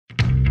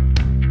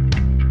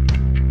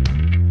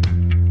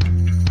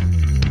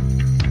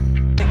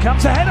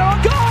to header on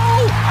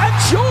goal, and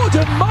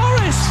Jordan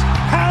Morris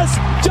has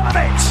done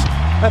it.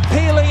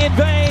 Appealing in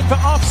vain for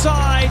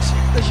offside,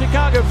 the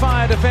Chicago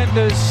Fire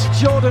defenders.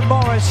 Jordan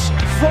Morris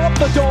from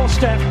the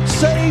doorstep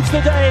saves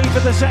the day for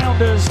the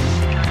Sounders.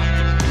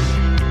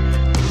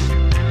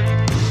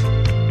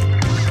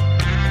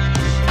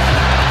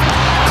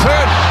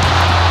 Cleared.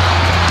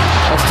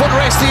 A foot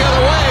race the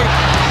other way.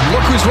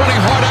 Look who's running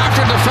hard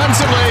after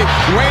defensively.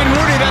 Wayne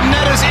Rooney, the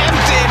net is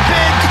empty.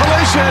 Big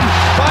collision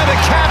by the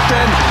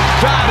captain.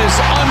 That is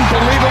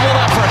unbelievable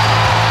effort.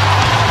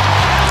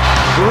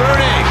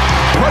 Rooney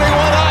putting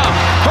one up.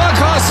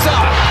 Acosta.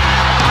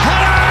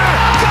 Header!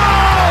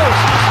 Goal!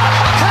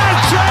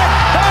 Hat-trick!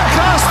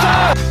 Acosta!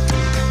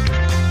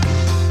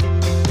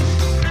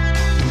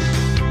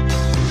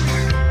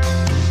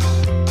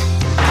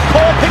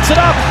 Paul picks it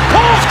up.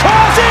 Paul's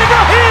cross,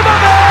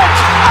 Ibrahimovic!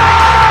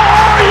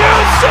 Oh, are you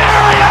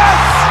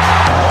serious?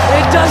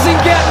 It doesn't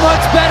get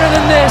much better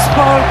than this,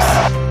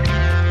 folks.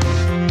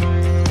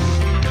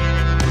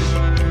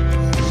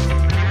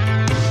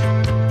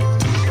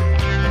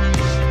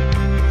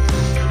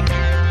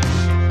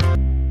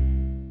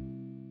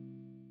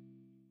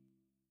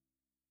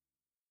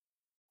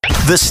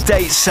 The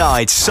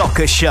Stateside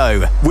Soccer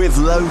Show with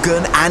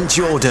Logan and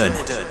Jordan.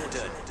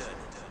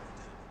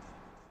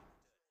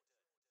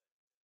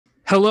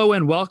 Hello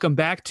and welcome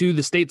back to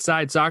the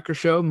Stateside Soccer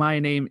Show. My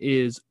name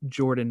is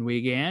Jordan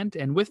Wiegand,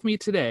 and with me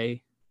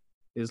today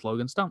is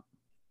Logan Stump.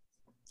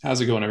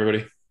 How's it going,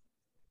 everybody?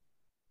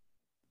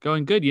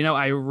 Going good. You know,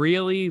 I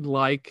really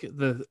like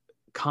the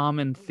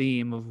common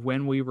theme of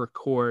when we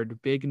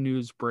record, big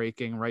news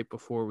breaking right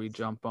before we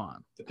jump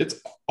on. It's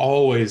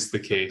always the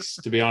case,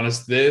 to be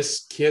honest.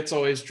 This kits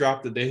always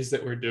drop the days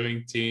that we're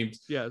doing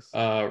teams. Yes.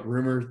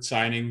 Rumored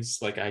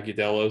signings like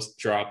Agudelo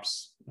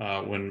drops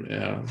when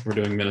we're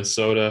doing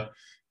Minnesota.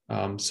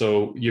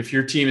 So if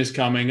your team is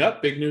coming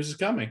up, big news is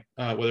coming,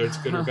 whether it's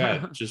good or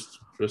bad. Just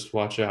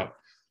watch out.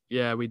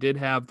 Yeah, we did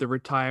have the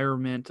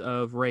retirement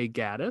of Ray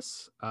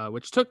Gaddis,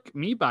 which took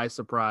me by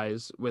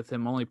surprise with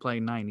him only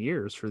playing 9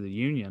 years for the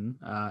Union.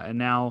 And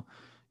now,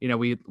 you know,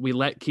 we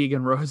let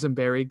Keegan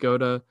Rosenberry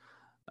go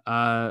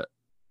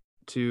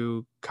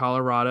to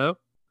Colorado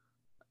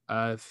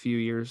a few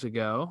years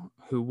ago,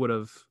 who would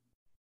have,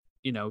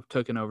 you know,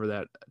 taken over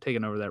that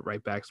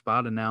right back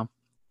spot. And now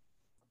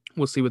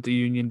we'll see what the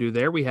Union do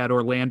there. We had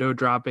Orlando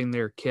dropping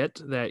their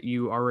kit that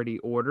you already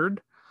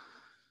ordered.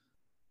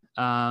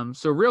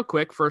 So real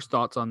quick, first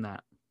thoughts on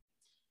that.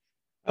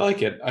 I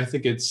like it. I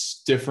think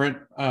it's different.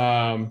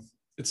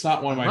 It's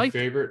not one of my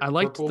favorite. I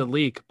liked the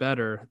leak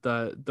better.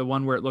 The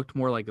one where it looked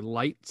more like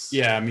lights.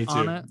 Yeah, me too.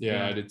 On it.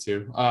 Yeah, I did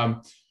too.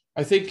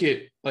 I think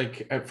it,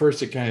 like, at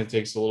first it kind of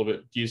takes a little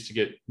bit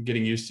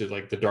getting used to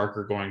like the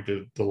darker going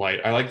to the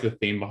light. I like the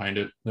theme behind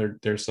it.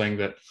 They're saying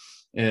that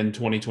in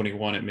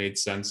 2021 it made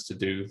sense to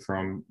do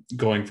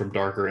going from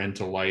darker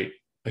into light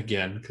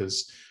again,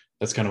 because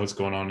that's kind of what's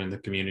going on in the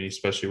community,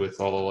 especially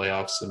with all the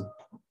layoffs and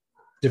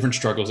different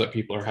struggles that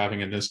people are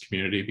having in this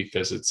community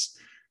because it's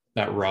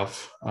that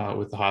rough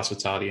with the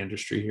hospitality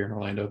industry here in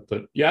Orlando.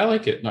 But yeah, I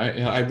like it.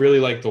 I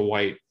really like the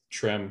white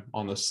trim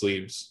on the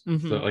sleeves.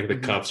 Mm-hmm. The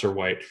cuffs are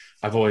white.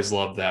 I've always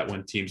loved that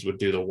when teams would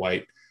do the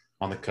white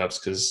on the cuffs,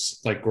 because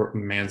like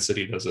Man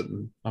City does it.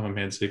 And I'm a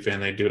Man City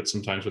fan. They do it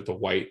sometimes with the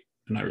white,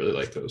 and I really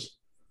like those.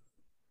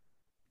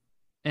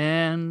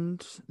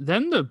 And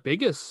then the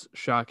biggest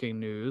shocking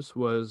news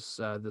was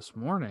this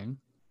morning,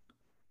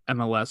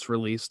 MLS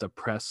released a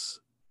press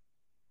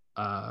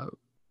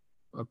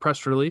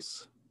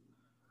release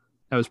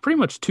that was pretty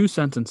much 2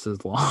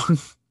 sentences long.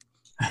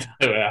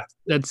 Yeah.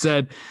 That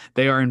said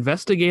they are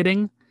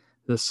investigating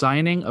the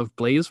signing of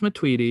Blaise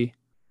Matuidi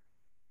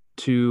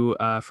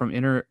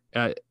from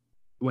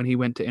when he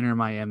went to Inter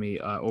Miami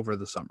over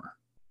the summer.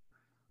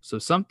 So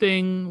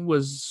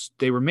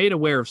they were made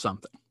aware of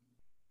something.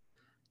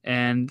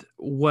 And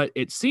what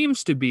it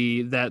seems to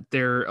be that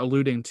they're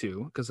alluding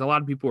to, because a lot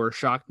of people were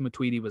shocked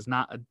Matuidi was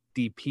not a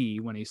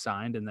DP when he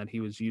signed and that he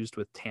was used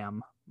with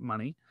TAM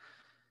money.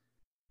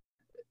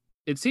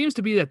 It seems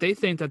to be that they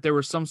think that there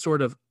was some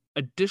sort of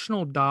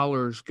additional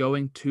dollars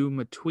going to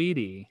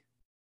Matuidi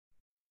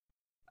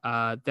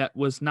that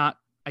was not,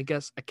 I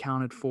guess,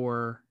 accounted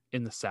for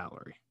in the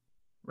salary,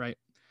 right?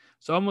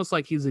 So almost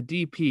like he's a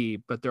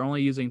DP, but they're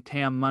only using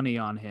TAM money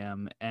on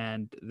him,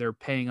 and they're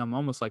paying him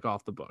almost like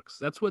off the books.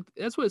 That's what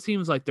it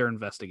seems like they're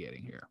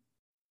investigating here.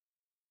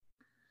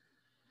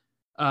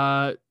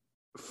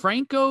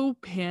 Franco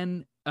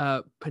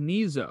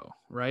Panizo,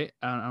 right?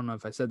 I don't know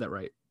if I said that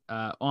right.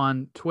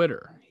 On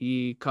Twitter,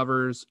 he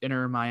covers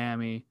Inter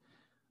Miami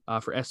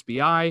for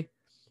SBI.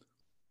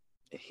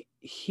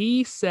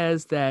 He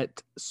says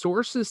that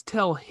sources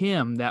tell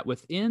him that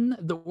within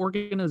the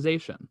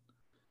organization,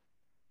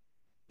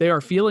 they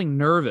are feeling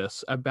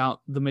nervous about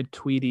the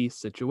Matuidi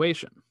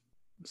situation.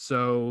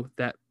 So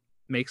that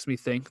makes me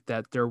think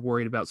that they're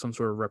worried about some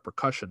sort of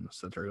repercussions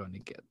that they're going to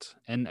get.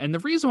 And the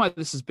reason why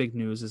this is big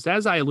news is,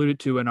 as I alluded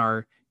to in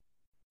our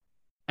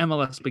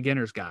MLS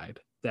Beginner's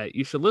Guide, that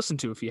you should listen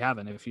to if you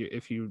haven't,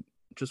 if you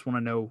just want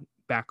to know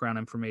background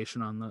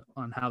information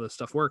on how this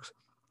stuff works.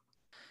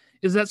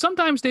 is that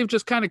sometimes they've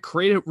just kind of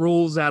created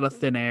rules out of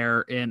thin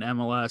air in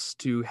MLS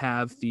to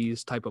have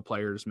these type of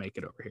players make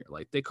it over here.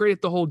 Like they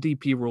created the whole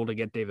DP rule to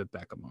get David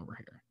Beckham over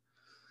here.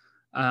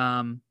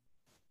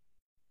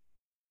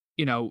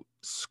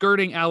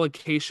 Skirting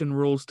allocation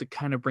rules to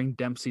kind of bring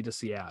Dempsey to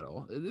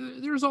Seattle.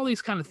 There's all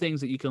these kind of things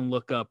that you can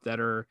look up that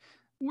are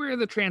where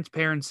the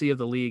transparency of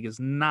the league is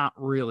not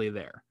really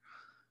there.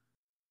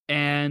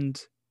 And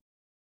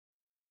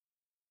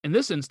in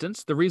this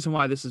instance, the reason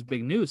why this is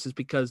big news is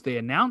because they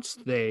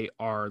announced they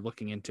are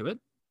looking into it,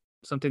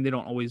 something they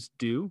don't always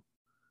do,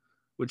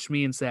 which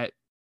means that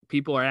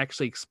people are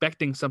actually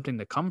expecting something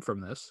to come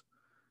from this.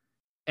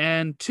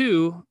 And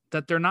two,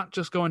 that they're not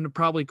just going to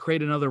probably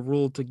create another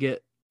rule to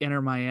get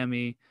Inter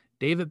Miami,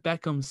 David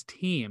Beckham's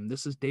team.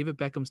 This is David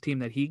Beckham's team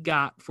that he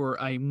got for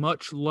a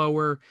much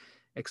lower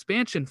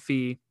expansion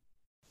fee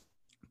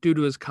due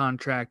to his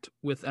contract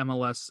with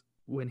MLS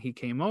when he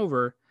came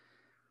over.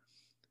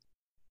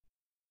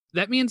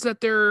 That means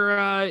that there,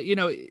 a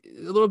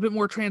little bit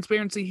more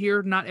transparency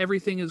here. Not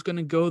everything is going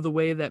to go the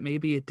way that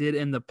maybe it did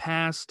in the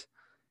past,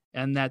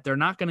 and that they're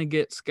not going to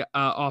get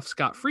off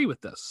scot-free with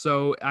this.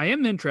 So I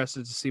am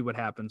interested to see what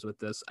happens with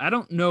this. I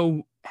don't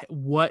know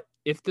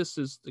if this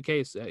is the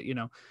case,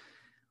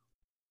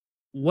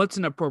 what's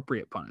an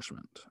appropriate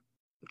punishment?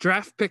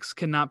 Draft picks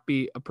cannot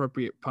be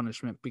appropriate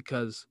punishment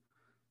because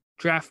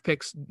draft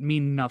picks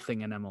mean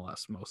nothing in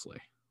MLS mostly,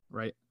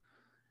 right?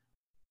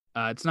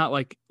 It's not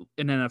like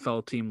an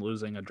NFL team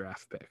losing a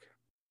draft pick.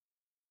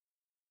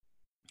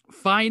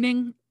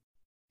 Fining,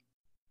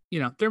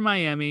 they're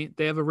Miami.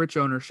 They have a rich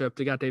ownership.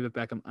 They got David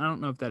Beckham. I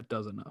don't know if that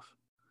does enough.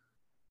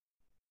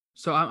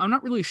 So I'm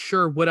not really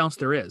sure what else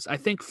there is. I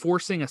think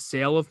forcing a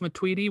sale of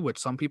Matuidi, which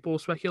some people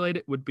speculate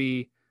it, would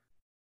be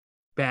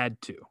bad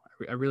too.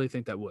 I really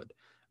think that would.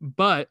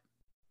 But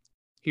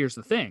here's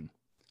the thing.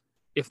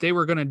 If they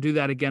were going to do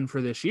that again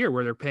for this year,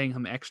 where they're paying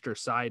him extra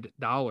side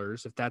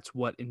dollars, if that's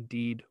what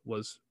indeed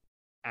was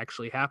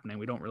actually happening,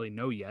 we don't really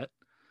know yet.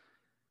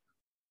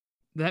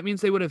 That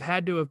means they would have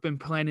had to have been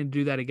planning to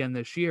do that again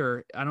this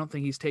year. I don't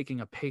think he's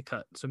taking a pay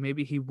cut, so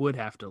maybe he would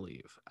have to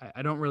leave.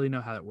 I don't really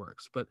know how that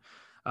works. But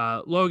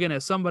Logan,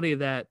 as somebody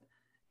that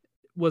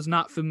was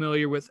not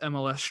familiar with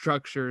MLS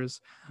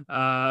structures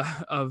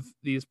of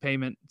these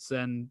payments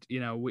and,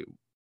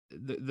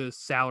 the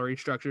salary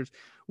structures,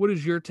 what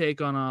is your take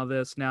on all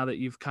this now that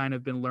you've kind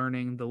of been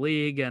learning the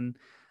league? And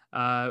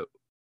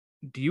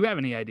do you have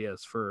any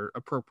ideas for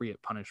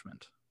appropriate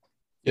punishment?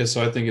 Yeah,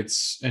 so I think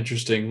it's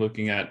interesting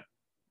looking at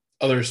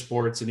other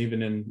sports and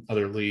even in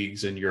other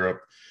leagues in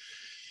Europe,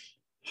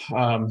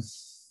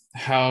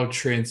 how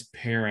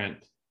transparent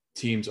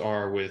teams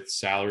are with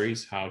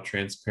salaries, how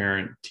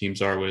transparent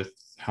teams are with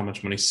how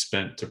much money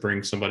spent to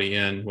bring somebody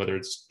in, whether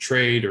it's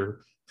trade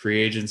or free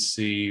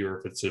agency, or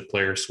if it's a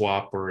player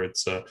swap, or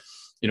it's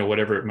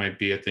whatever it might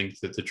be. I think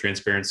that the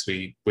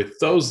transparency with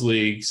those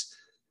leagues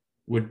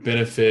would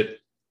benefit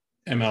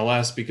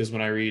MLS, because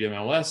when I read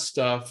MLS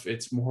stuff,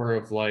 it's more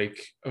of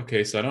like,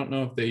 okay, so I don't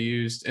know if they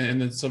used,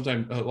 and then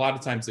sometimes, a lot of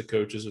times the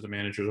coaches or the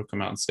managers will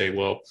come out and say,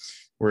 well,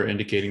 we're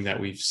indicating that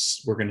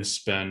we're going to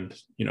spend,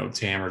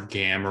 TAM or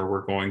GAM, or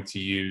we're going to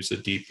use a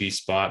DP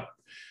spot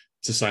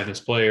to sign this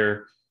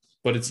player.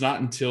 But it's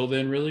not until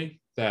then really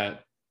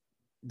that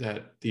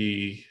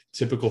the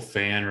typical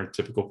fan or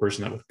typical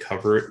person that would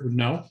cover it would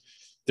know.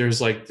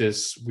 There's like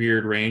this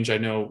weird range. I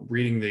know,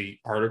 reading the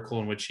article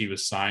in which he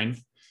was signed,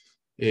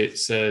 it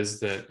says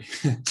that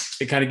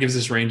it kind of gives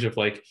this range of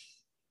like,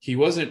 he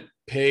wasn't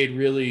paid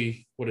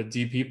really what a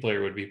DP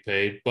player would be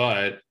paid,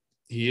 but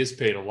he is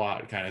paid a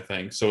lot kind of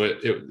thing. So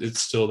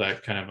it's still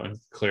that kind of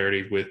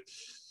unclarity with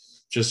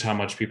just how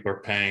much people are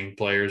paying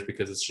players,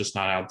 because it's just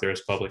not out there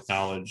as public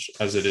knowledge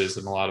as it is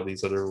in a lot of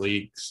these other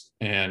leagues.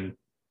 And,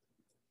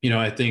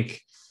 I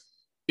think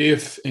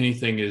if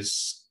anything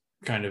is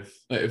kind of,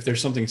 if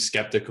there's something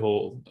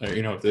skeptical,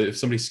 if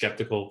somebody's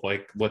skeptical of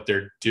like what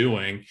they're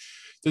doing,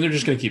 then they're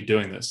just going to keep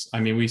doing this. I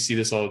mean, we see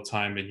this all the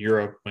time in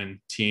Europe when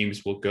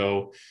teams will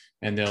go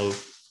and they'll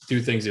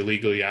do things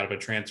illegally out of a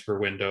transfer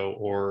window,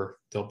 or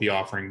they'll be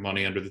offering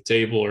money under the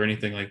table or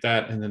anything like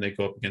that. And then they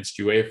go up against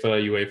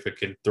UEFA. UEFA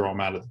can throw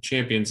them out of the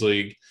Champions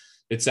League.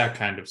 It's that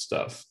kind of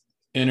stuff.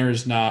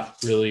 Inter's not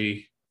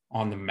really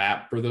on the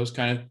map for those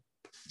kind of,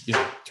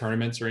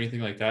 tournaments or anything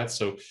like that.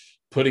 So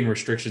putting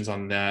restrictions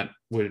on that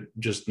would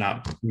just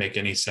not make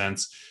any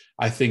sense.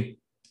 I think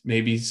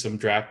maybe some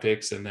draft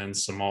picks, and then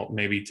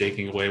maybe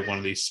taking away one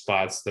of these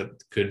spots that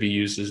could be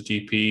used as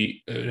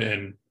DP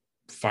and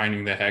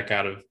finding the heck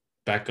out of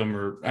Beckham,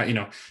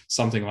 or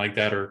something like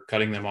that, or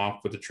cutting them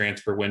off with a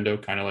transfer window,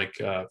 kind of like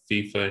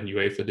FIFA and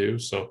UEFA do.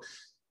 So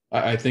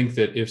I think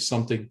that if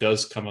something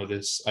does come of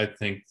this, I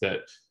think that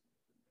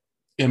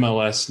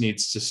MLS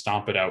needs to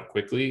stomp it out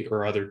quickly,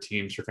 or other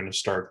teams are going to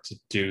start to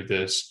do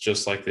this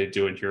just like they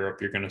do in Europe.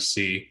 You're going to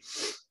see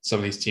some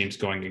of these teams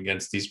going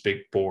against these big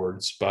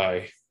boards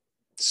by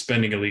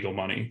spending illegal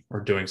money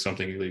or doing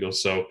something illegal.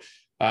 So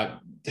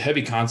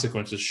heavy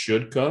consequences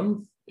should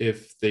come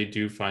if they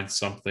do find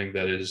something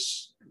that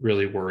is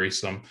really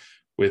worrisome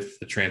with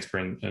the transfer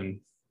and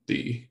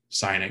the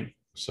signing.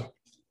 So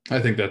I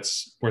think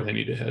that's where they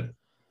need to head.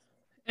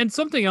 And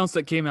something else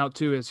that came out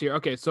too is here.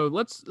 Okay, so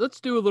let's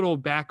do a little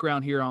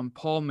background here on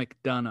Paul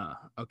McDonough.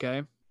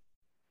 Okay,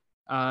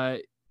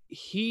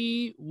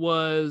 he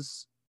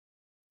was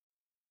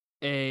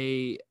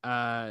a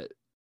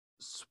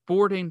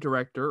sporting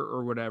director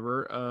or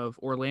whatever of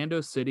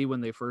Orlando City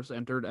when they first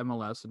entered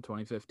MLS in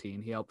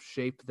 2015. He helped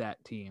shape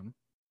that team.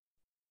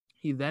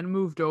 He then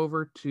moved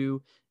over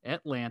to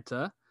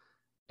Atlanta,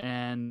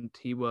 and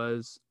he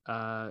was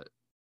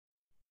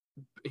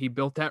he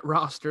built that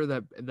roster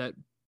that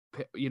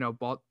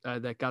bought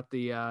that got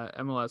the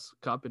MLS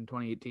Cup in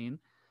 2018.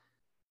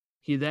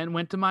 He then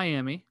went to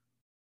Miami,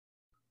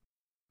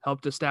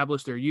 helped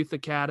establish their youth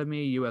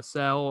academy,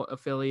 USL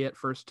affiliate,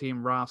 first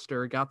team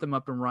roster, got them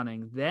up and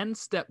running, then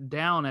stepped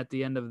down at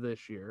the end of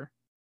this year,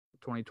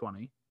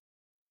 2020,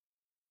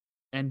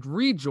 and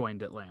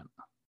rejoined Atlanta.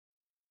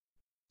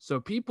 So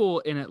people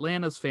in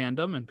Atlanta's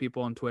fandom and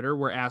people on Twitter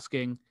were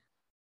asking,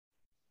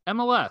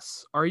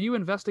 MLS, are you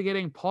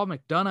investigating Paul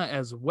McDonough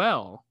as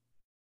well?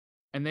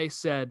 And they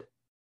said,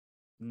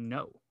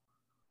 no.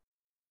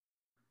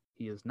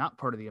 He is not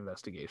part of the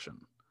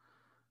investigation.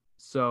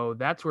 So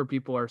that's where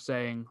people are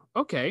saying,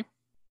 okay,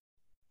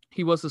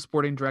 he was the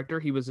sporting director.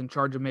 He was in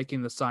charge of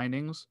making the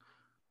signings.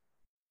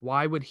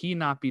 Why would he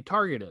not be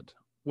targeted?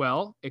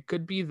 Well, it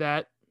could be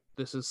that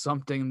this is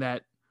something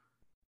that,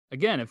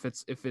 again, if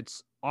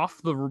it's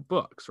off the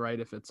books, right?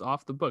 If it's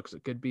off the books,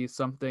 it could be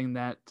something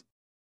that,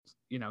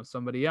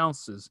 somebody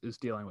else is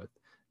dealing with.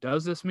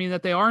 Does this mean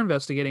that they are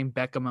investigating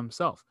Beckham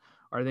himself?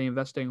 Are they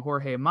investigating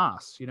Jorge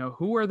Mas?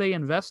 Who are they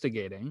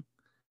investigating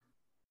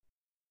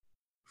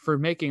for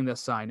making this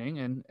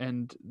signing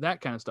and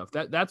that kind of stuff?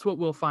 That's what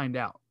we'll find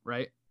out,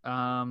 right?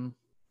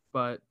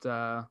 But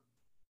I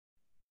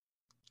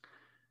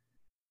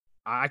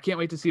can't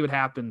wait to see what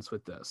happens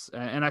with this.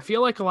 And I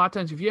feel like a lot of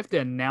times if you have to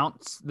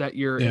announce that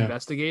you're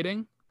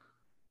investigating,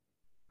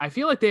 I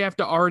feel like they have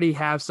to already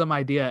have some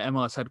idea at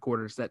MLS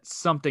headquarters that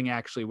something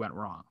actually went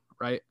wrong,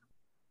 right?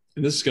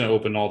 And this is going to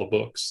open all the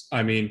books.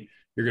 I mean,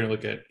 you're going to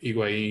look at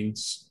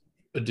Higuain's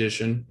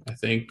addition, I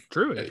think.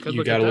 True.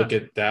 You got to look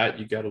at that.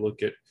 You got to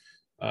look at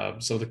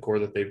some of the core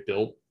that they've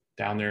built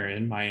down there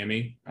in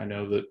Miami. I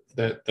know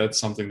that's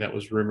something that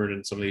was rumored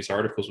in some of these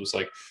articles was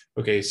like,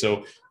 okay,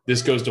 so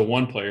this goes to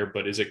one player,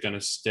 but is it going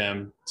to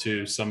stem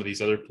to some of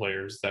these other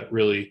players that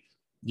really,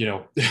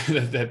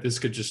 that this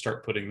could just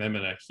start putting them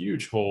in a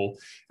huge hole?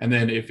 And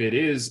then if it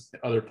is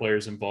other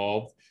players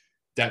involved,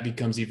 that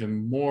becomes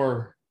even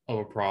more of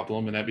a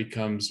problem. And that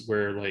becomes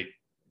where, like,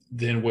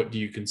 then what do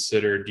you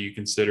consider? Do you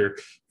consider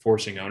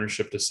forcing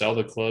ownership to sell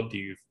the club? Do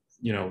you,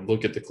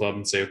 look at the club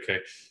and say, okay,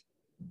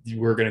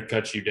 we're going to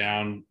cut you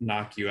down,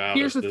 knock you out?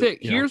 Here's the thing.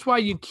 Here's why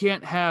you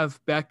can't have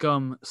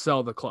Beckham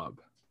sell the club.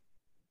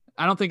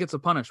 I don't think it's a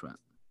punishment.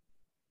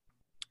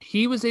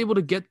 He was able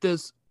to get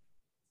this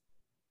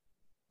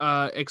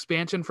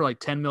expansion for like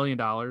 $10 million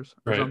or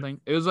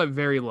something. It was like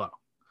very low.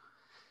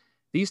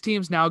 These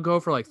teams now go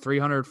for like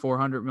 $300,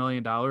 $400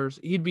 million.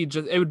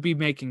 It would be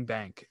making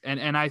bank.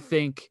 And I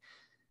think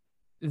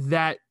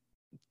that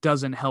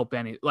doesn't help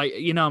any, like,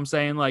 what I'm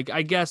saying? Like,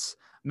 I guess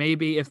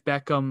maybe if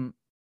Beckham,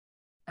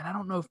 and I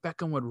don't know if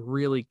Beckham would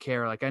really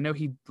care. Like, I know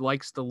he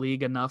likes the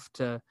league enough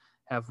to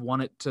have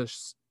wanted to,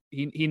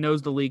 he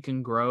knows the league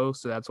can grow.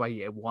 So that's why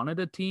he wanted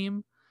a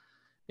team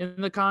in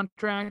the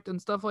contract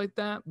and stuff like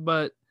that.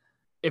 But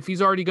if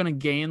he's already going to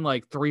gain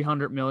like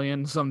 $300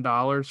 million some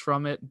dollars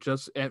from it,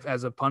 just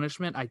as a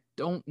punishment, I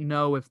don't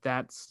know if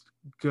that's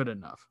good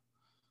enough.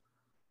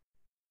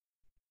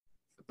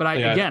 But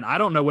again, I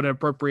don't know what an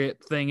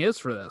appropriate thing is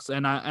for this.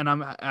 And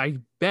I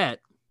bet,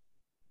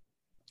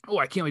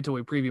 I can't wait till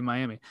we preview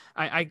Miami.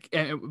 I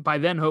by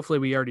then, hopefully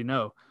we already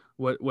know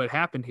what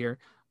happened here,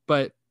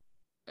 but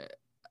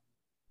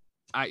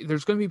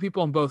there's going to be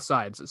people on both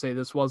sides that say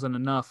this wasn't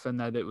enough and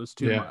that it was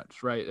too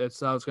much, right? That's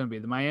how it's going to be.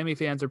 The Miami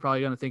fans are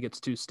probably going to think it's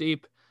too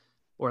steep.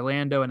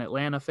 Orlando and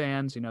Atlanta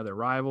fans, their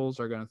rivals,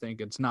 are going to think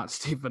it's not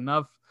steep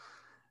enough.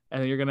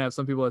 And then you're going to have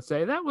some people that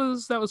say that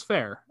was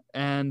fair.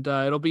 And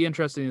it'll be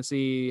interesting to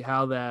see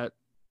how that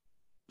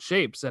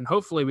shapes. And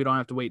hopefully we don't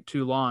have to wait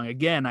too long.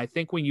 Again, I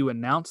think when you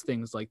announce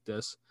things like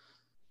this,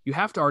 you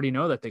have to already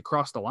know that they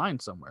crossed the line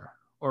somewhere,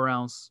 or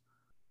else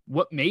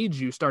what made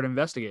you start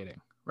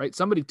investigating? Right?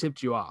 Somebody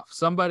tipped you off.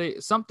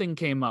 Something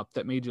came up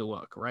that made you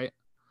look, right?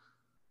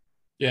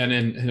 Yeah. And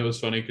it was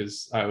funny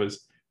because I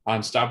was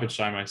on stoppage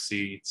time. I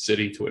see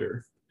City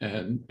Twitter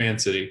and Man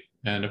City.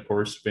 And of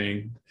course,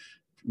 being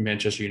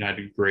Manchester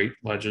United great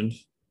legend,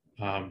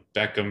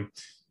 Beckham,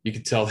 you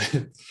could tell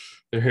that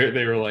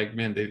they were like,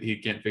 man, he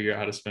can't figure out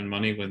how to spend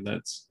money when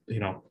that's,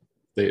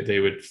 they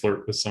would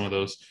flirt with some of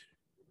those,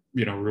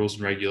 rules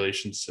and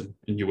regulations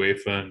in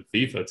UEFA and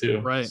FIFA too.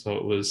 Right. So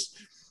it was,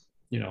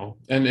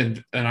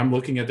 and I'm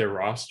looking at their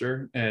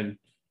roster, and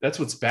that's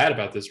what's bad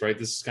about this, right?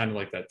 This is kind of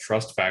like that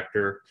trust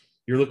factor.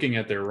 You're looking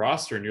at their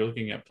roster and you're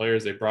looking at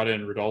players. They brought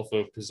in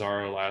Rodolfo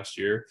Pizarro last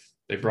year.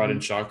 They brought in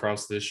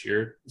Shawcross this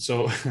year.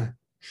 So,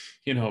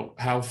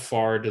 how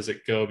far does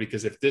it go?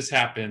 Because if this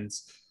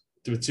happens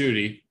to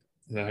Matuidi,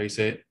 is that how you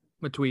say it?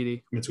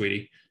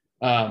 Matuidi.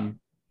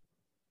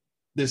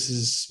 This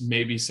is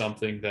maybe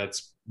something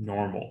that's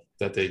normal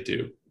that they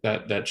do,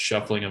 that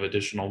shuffling of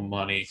additional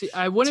money. See,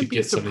 I wouldn't be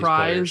get some of these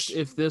players.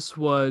 surprised if this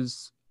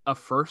was a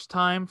first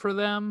time for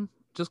them,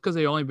 just because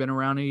they only been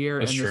around a year.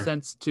 That's in the true.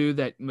 sense too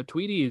that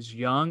Matuidi is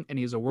young and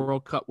he's a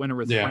World Cup winner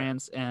with Yeah.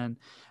 France, and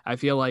I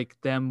feel like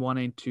them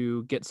wanting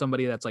to get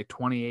somebody that's like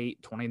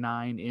 28,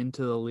 29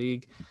 into the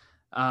league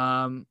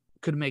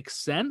could make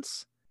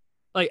sense.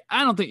 Like,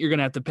 I don't think you're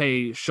gonna have to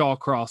pay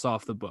Shawcross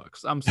off the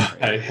books. I'm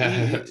sorry,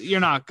 you're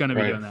not gonna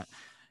be Right. doing that.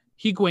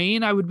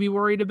 Higuain, I would be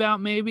worried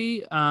about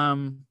maybe.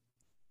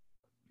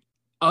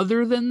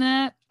 Other than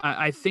that,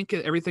 I think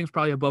everything's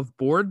probably above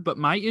board. But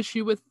my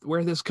issue with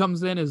where this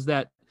comes in is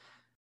that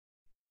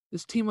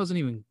this team wasn't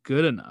even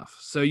good enough.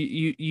 So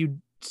you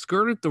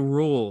skirted the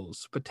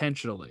rules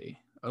potentially,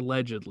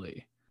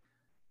 allegedly,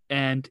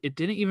 and it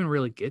didn't even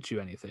really get you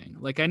anything.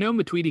 Like, I know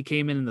Matuidi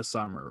came in the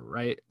summer,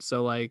 right?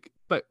 So like,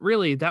 but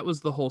really that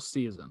was the whole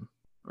season,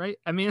 right?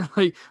 I mean,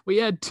 like, we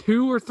had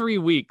 2 or 3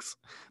 weeks.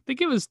 I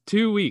think it was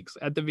 2 weeks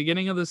at the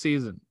beginning of the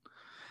season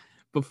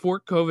before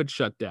COVID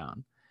shut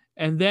down.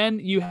 And then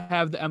you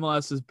have the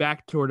MLS's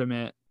back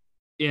tournament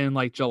in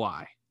like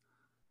July.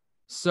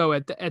 So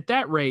at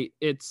that rate,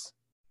 it's,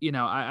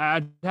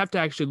 I'd have to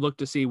actually look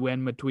to see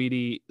when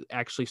Matuidi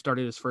actually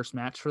started his first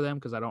match for them,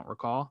 because I don't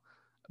recall.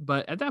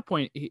 But at that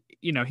point,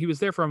 he was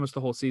there for almost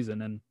the whole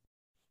season. And,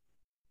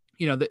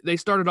 they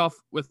started off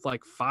with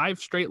like 5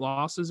 straight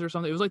losses or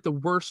something. It was like the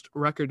worst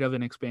record of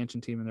an expansion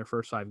team in their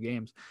first 5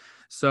 games.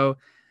 So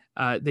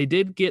they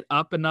did get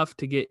up enough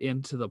to get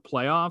into the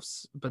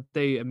playoffs, but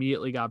they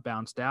immediately got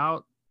bounced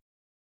out.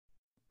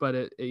 But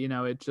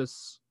it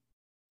just,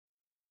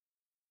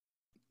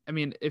 I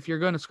mean, if you're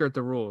going to skirt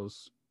the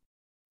rules,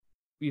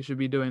 you should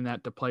be doing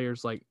that to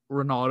players like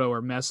Ronaldo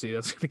or Messi.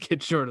 That's going to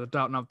get short of the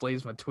top, not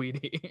Blaise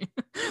Matuidi.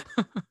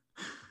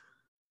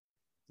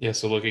 Yeah,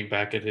 so looking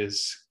back at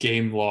his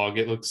game log,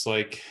 it looks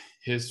like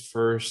his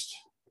first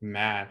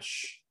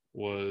match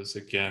was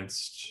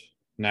against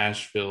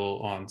Nashville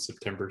on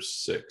September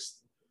 6th,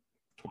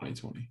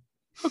 2020.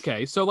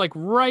 Okay, so like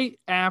right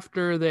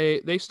after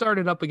they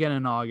started up again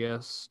in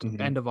August,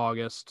 end of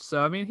August.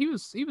 So I mean, he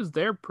was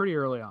there pretty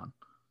early on.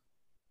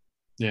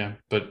 Yeah,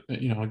 but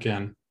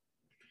again,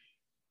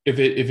 if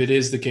it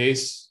is the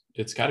case,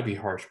 it's got to be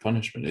harsh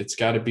punishment. It's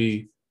got to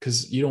be,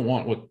 because you don't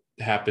want what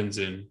happens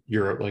in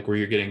Europe, like where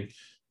you're getting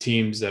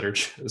teams that are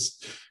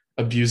just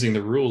abusing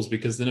the rules,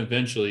 because then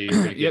eventually you're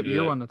going to get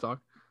you're one to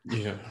talk.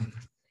 Yeah.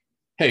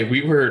 Hey,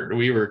 we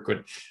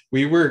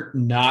were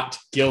not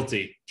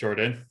guilty,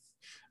 Jordan.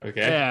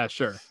 Okay. Yeah,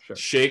 sure.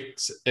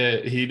 Shakes.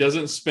 He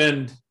doesn't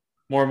spend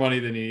more money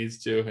than he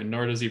needs to, and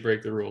nor does he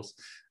break the rules.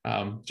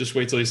 Just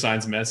wait till he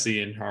signs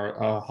Messi and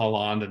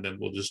Haaland, and then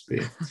we'll just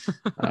be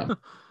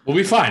we'll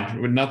be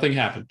fine. When nothing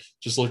happened,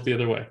 just look the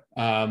other way.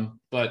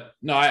 But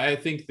no, I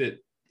think that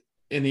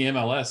in the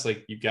MLS,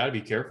 like, you got to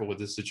be careful with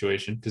this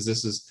situation, because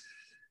this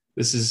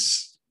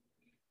is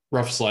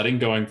rough sledding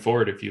going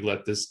forward. If you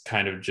let this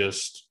kind of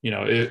just,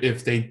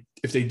 if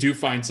they do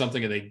find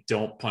something and they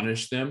don't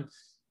punish them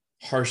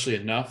harshly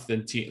enough,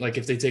 then like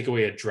if they take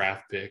away a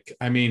draft pick,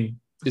 I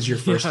mean, is your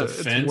first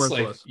offense,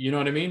 like, you know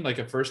what I mean? Like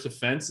a first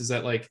offense, is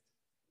that like,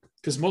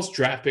 because most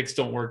draft picks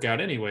don't work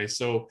out anyway.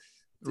 So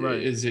right.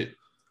 Is it,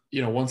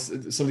 once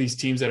some of these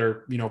teams that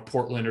are,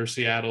 Portland or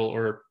Seattle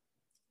or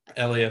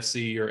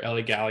LAFC or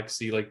LA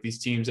Galaxy, like these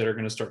teams that are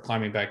going to start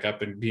climbing back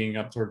up and being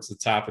up towards the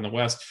top in the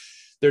West,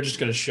 they're just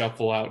going to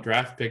shuffle out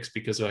draft picks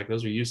because they're like,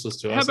 those are useless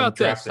to us. How about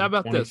this?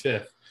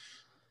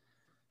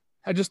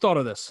 I just thought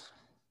of this.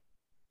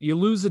 You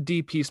lose a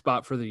DP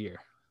spot for the year.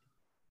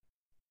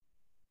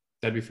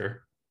 That'd be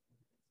fair.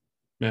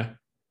 Yeah.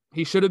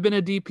 He should have been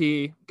a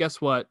DP.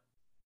 Guess what?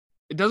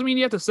 It doesn't mean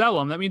you have to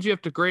sell him. That means you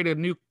have to create a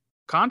new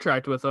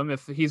contract with him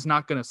if he's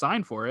not going to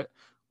sign for it,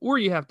 or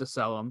you have to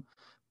sell him.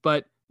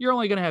 But you're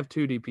only going to have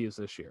 2 DPs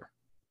this year.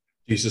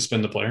 Do you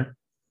suspend the player?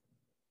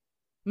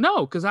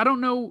 No, because I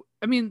don't know.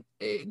 I mean,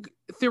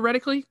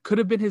 theoretically, could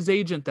have been his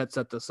agent that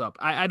set this up.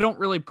 I don't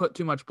really put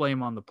too much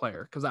blame on the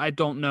player, because I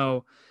don't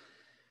know,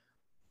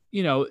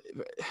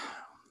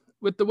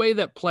 with the way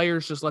that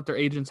players just let their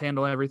agents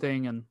handle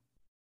everything. And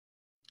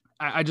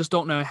I just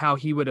don't know how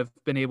he would have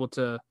been able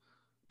to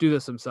do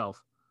this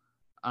himself.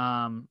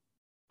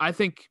 I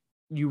think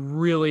you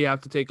really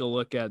have to take a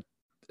look at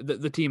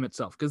the team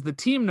itself, because the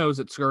team knows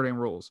it's skirting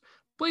rules.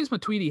 Blaise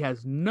Matuidi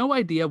has no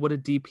idea what a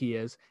DP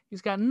is.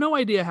 He's got no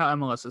idea how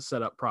MLS is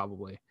set up,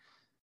 probably.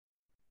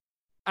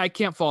 I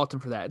can't fault him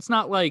for that. It's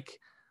not like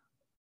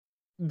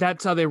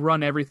that's how they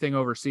run everything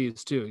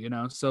overseas too,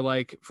 So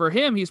like for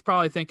him, he's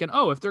probably thinking,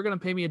 oh, if they're going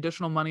to pay me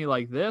additional money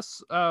like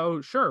this,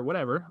 oh, sure,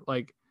 whatever.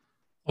 Like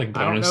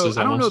bonuses.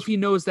 I don't know if he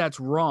knows that's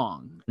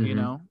wrong,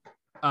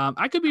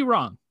 I could be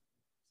wrong.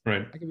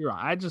 Right. I could be wrong.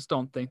 I just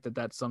don't think that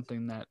that's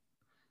something that,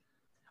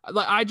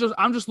 like,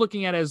 I'm just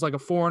looking at it as like a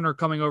foreigner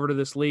coming over to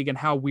this league and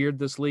how weird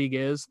this league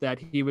is, that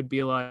he would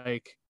be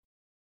like,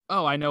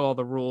 oh, I know all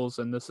the rules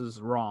and this is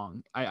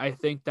wrong. I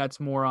think that's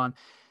more on,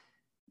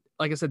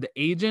 like I said, the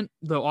agent,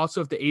 though.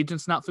 Also, if the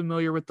agent's not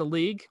familiar with the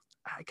league,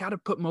 I got to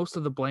put most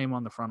of the blame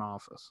on the front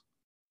office.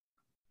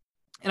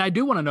 And I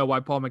do want to know why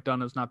Paul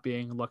McDonough's not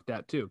being looked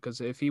at too,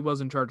 because if he was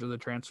in charge of the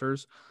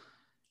transfers,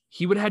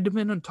 he would have had to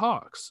been in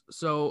talks.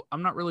 So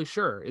I'm not really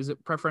sure. Is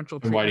it preferential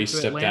treatment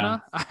to Atlanta?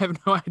 Down? I have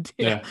no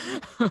idea.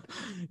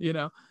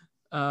 Yeah.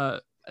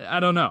 I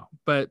don't know.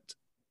 But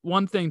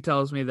one thing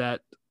tells me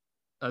that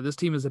this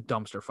team is a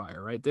dumpster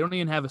fire, right? They don't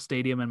even have a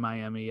stadium in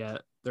Miami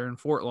yet. They're in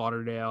Fort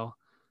Lauderdale.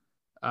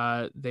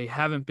 They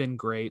haven't been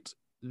great.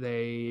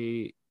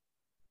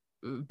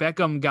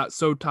 Beckham got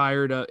so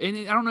tired of, and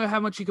I don't know how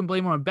much you can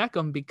blame on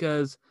Beckham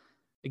because,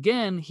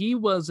 again, he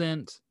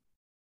wasn't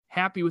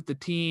happy with the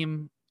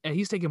team, and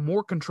he's taking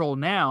more control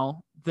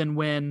now than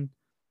when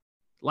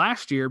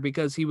last year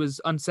because he was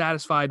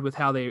unsatisfied with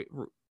how they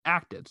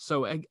acted.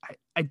 So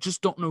I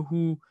just don't know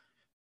who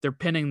they're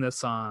pinning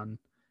this on,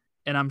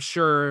 and I'm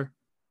sure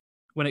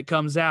when it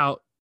comes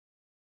out,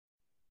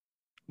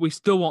 we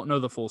still won't know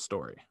the full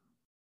story,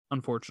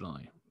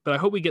 unfortunately. But I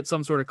hope we get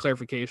some sort of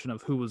clarification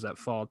of who was at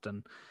fault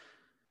and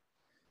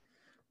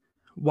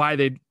why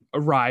they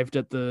arrived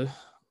at the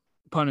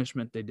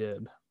punishment they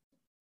did.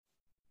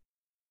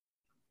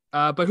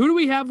 But who do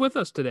we have with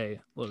us today,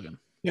 Logan?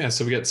 Yeah,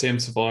 so we got Sam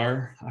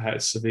Svilar.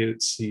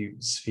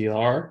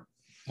 Svilar.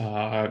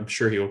 I'm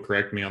sure he will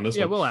correct me on this one.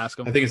 Yeah, we'll ask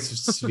him. I think it's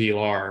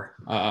Svilar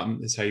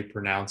is how you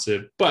pronounce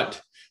it.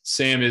 But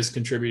Sam is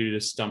contributed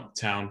to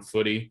Stumptown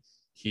Footy.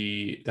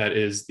 That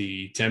is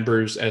the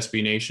Timbers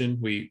SB Nation.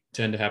 We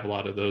tend to have a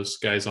lot of those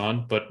guys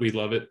on, but we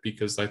love it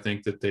because I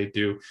think that they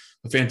do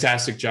a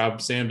fantastic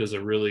job. Sam does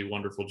a really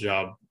wonderful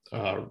job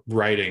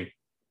writing.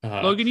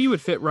 Logan, you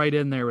would fit right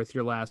in there with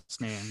your last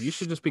name. You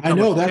should just become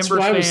that's Timbers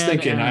what I was fan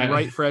thinking. And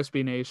write for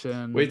SB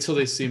Nation. Wait till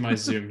they see my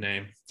Zoom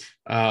name.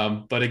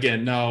 But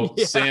again, no,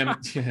 yeah.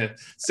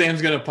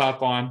 Sam's going to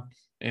pop on.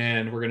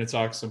 And we're going to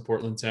talk some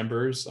Portland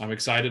Timbers. I'm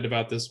excited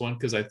about this one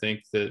because I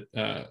think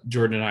that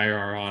Jordan and I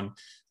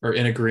are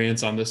in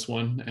agreement on this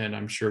one, and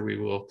I'm sure we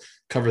will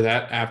cover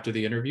that after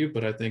the interview.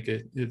 But I think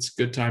it's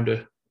a good time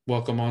to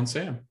welcome on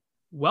Sam.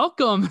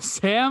 Welcome,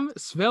 Sam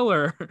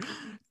Svilar,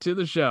 to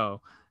the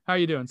show. How are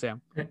you doing,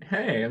 Sam?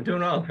 Hey, I'm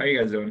doing well. How are you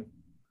guys doing?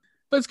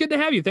 But it's good to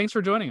have you. Thanks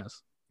for joining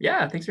us.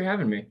 Yeah, thanks for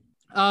having me.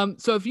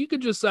 So if you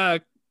could just tell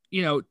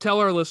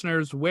our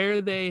listeners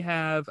where they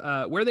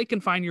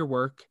can find your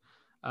work.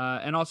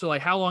 And also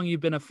like how long you've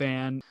been a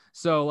fan.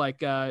 So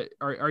like,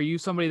 are you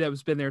somebody that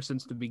has been there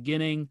since the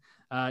beginning,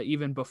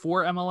 even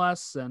before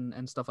MLS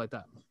and stuff like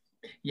that?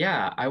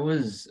 Yeah, I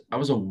was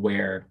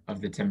aware of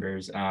the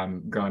Timbers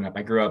growing up.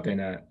 I grew up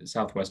in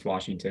Southwest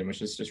Washington,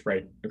 which is just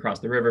right across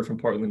the river from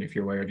Portland, if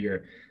you're aware of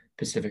your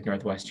Pacific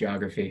Northwest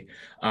geography.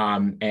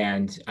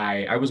 And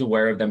I was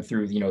aware of them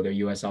through, their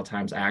USL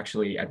times. I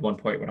actually, at one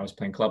point when I was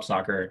playing club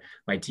soccer,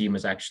 my team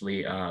was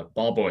actually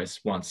ball boys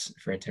once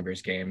for a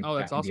Timbers game. Oh,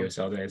 that's awesome. The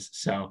USL days.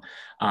 So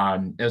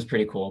it was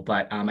pretty cool.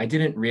 But I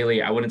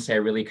wouldn't say I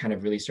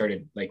really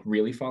started like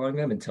really following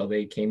them until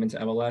they came into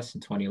MLS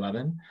in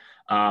 2011.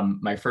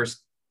 My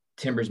first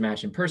Timbers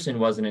match in person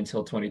wasn't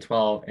until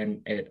 2012,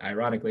 and it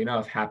ironically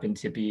enough happened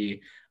to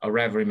be a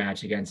rivalry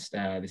match against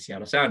the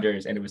Seattle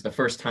Sounders, and it was the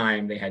first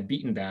time they had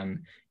beaten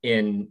them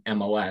in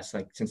MLS,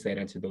 like since they had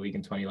entered the league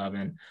in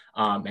 2011.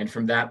 And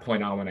from that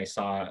point on, when I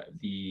saw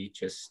the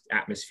just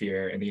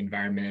atmosphere and the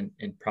environment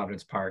in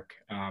Providence Park,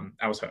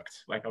 I was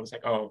hooked. Like I was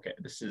like, oh, okay,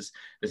 this is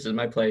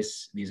my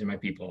place. These are my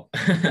people.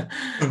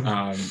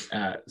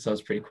 So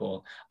it's pretty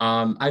cool.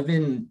 I've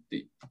been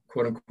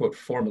quote unquote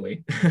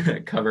formally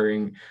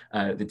covering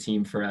the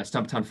team for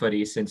Stumptown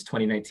Footy since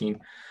 2019.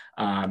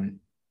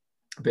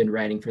 Been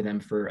writing for them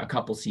for a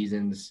couple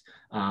seasons,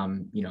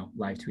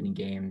 live tweeting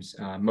games.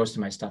 Most of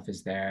my stuff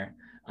is there.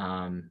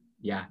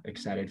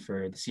 Excited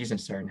for the season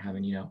start and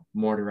having,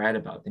 more to write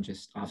about than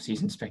just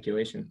off-season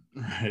speculation.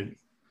 Right.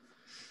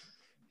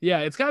 Yeah,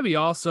 it's gotta be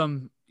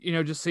awesome,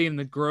 just seeing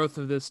the growth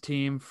of this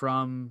team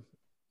from,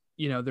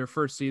 their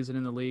first season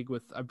in the league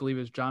with, I believe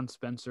it was John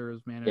Spencer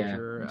as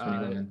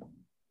manager.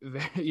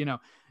 Yeah,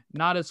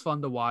 not as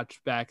fun to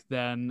watch back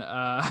then,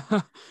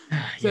 to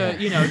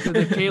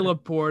the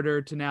Caleb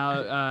Porter to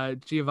now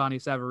Giovanni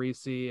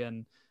Savarese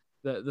and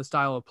the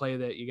style of play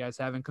that you guys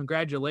have. And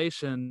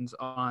congratulations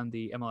on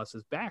the MLS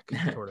is Back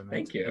tournament.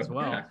 Thank you. As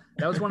well. Yeah.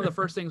 That was one of the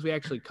first things we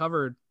actually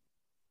covered.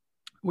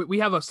 We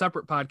have a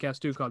separate podcast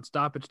too called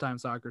Stoppage Time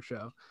Soccer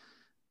Show,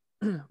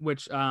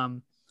 which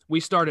we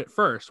started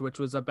first, which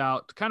was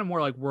about kind of more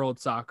like world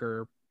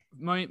soccer,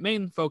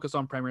 main focus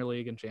on Premier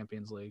League and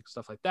Champions League,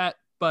 stuff like that.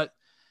 But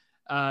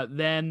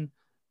then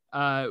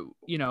I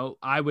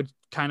would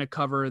kind of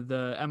cover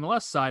the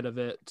MLS side of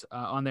it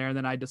on there. And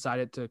then I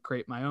decided to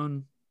create my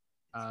own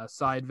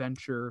side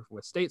venture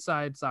with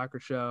Stateside Soccer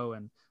Show,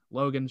 and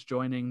Logan's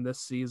joining this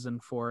season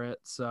for it.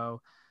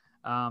 So,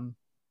 so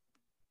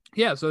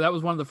that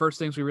was one of the first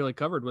things we really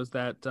covered was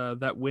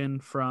that win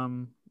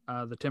from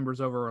the Timbers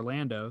over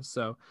Orlando.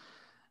 So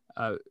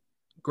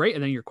great.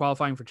 And then you're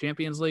qualifying for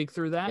Champions League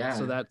through that. Yeah.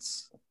 So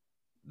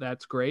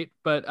that's great.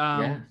 But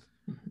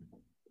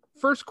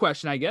first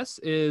question, I guess,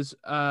 is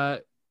can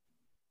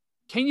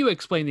you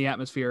explain the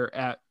atmosphere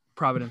at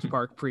Providence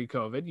Park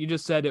pre-COVID. You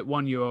just said it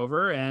won you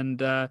over, and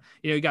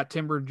you got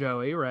Timber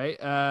Joey, right?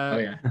 Oh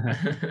yeah.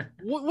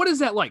 what is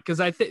that like?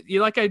 Because I think,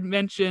 like I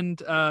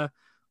mentioned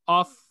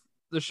off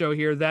the show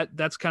here,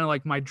 that's kind of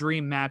like my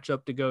dream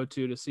matchup to go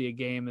to see a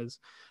game is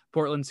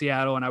Portland,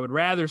 Seattle, and I would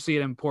rather see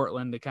it in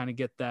Portland to kind of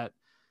get that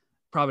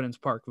Providence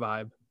Park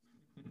vibe.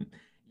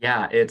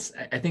 Yeah,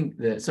 I think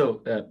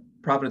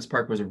Providence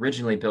Park was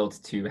originally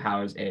built to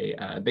house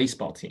a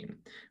baseball team.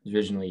 It was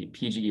originally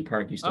PGE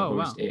Park used to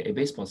host a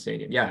baseball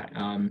stadium. Yeah.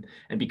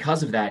 And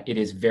because of that, it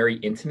is very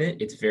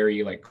intimate. It's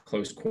very like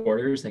close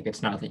quarters. Like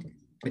it's not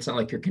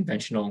like your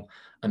conventional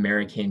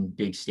American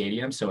big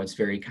stadium. So it's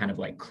very kind of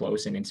like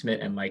close and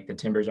intimate. And like the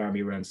Timbers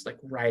Army runs like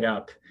right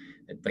up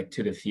like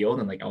to the field,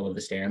 and like all of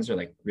the stands are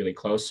like really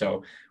close.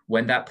 So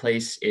when that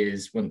place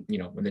is, when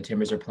the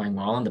Timbers are playing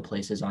well and the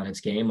place is on its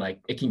game, like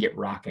it can get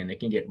rocking, it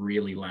can get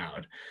really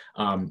loud.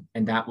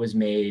 And that was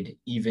made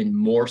even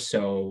more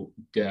so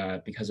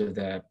because of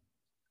the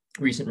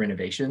recent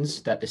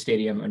renovations that the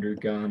stadium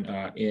undergone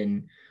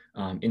in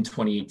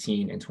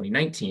 2018 and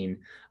 2019.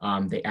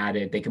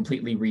 They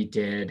completely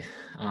redid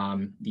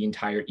the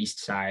entire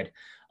east side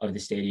of the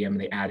stadium.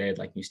 They added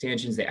like new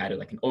stanchions. They added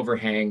like an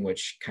overhang,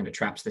 which kind of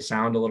traps the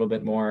sound a little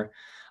bit more.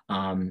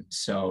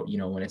 So,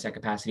 when it's at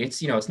capacity,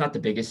 it's not the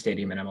biggest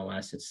stadium in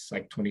MLS. It's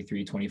like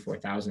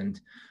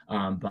 24,000.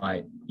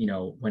 But,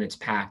 when it's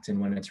packed and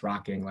when it's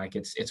rocking, like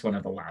it's one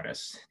of the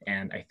loudest.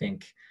 And I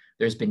think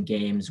there's been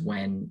games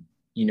when,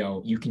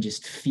 you can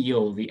just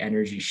feel the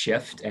energy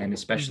shift. And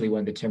especially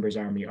when the Timbers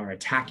Army are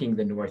attacking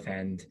the north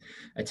end,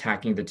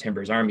 attacking the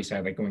Timbers Army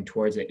side, like going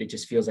towards it, it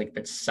just feels like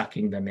that's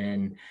sucking them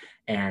in.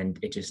 And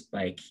it just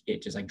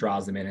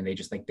draws them in, and they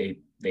just like,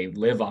 they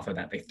live off of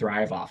that. They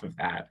thrive off of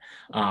that.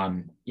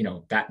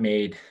 That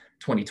made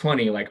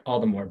 2020 like all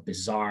the more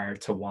bizarre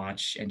to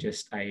watch. And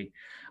just, I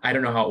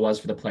don't know how it was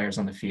for the players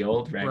on the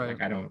field, right?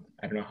 Like, I don't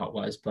know how it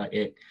was, but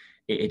it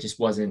just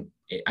wasn't,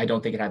 I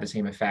don't think it had the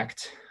same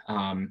effect.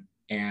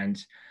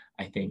 And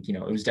I think, it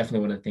was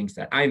definitely one of the things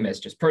that I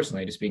missed just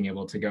personally, just being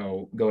able to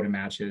go to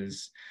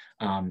matches.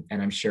 And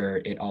I'm sure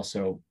it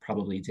also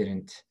probably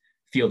didn't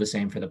feel the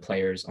same for the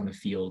players on the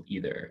field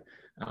either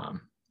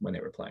when they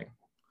were playing.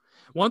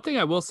 One thing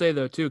I will say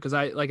though too, because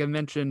I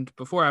mentioned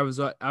before, I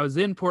was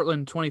in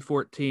Portland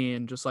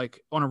 2014, just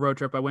like on a road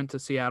trip. I went to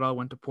Seattle, I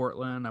went to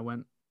Portland, I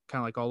went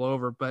kind of like all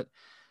over, but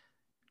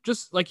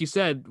just like you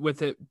said,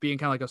 with it being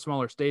kind of like a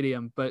smaller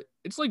stadium, but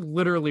it's like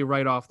literally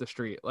right off the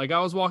street. Like I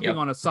was walking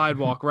on a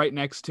sidewalk right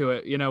next to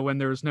it, when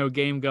there's no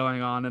game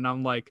going on, and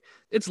I'm like,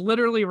 it's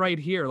literally right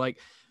here. Like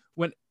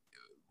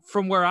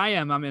from where I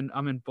am, I'm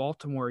in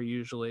Baltimore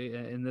usually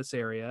in this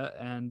area,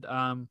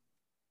 and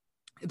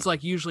it's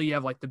like usually you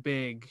have like the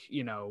big,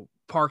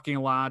 parking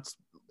lots,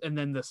 and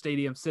then the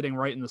stadium sitting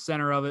right in the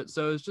center of it.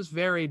 So it's just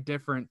very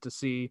different to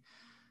see.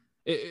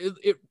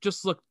 It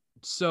just looked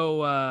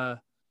so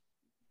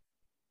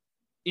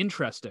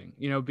interesting,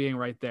 being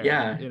right there.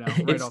 Yeah,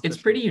 right it's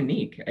pretty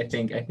unique. I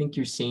think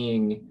you're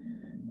seeing,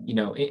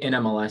 in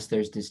MLS,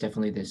 there's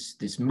definitely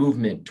this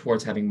movement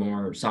towards having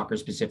more soccer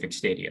specific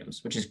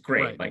stadiums, which is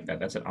great. Right. Like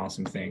that's an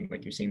awesome thing.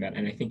 Like you're seeing that.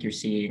 And I think you're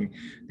seeing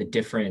the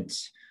different,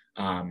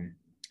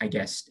 I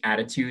guess,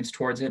 attitudes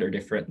towards it, or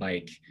different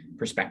like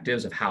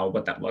perspectives of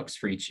what that looks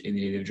for each in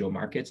the individual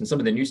markets. And some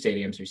of the new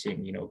stadiums you're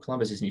seeing,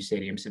 Columbus's new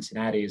stadium,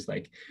 Cincinnati is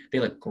like, they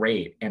look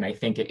great. And I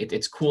think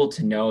it's cool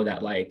to know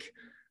that like,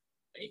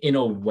 in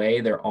a way,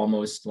 they're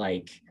almost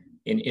like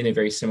in a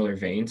very similar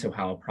vein to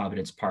how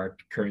Providence Park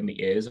currently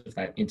is, with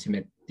that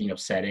intimate,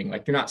 setting.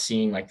 Like you're not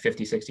seeing like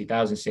 50,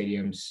 60,000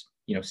 stadiums,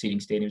 seating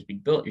stadiums being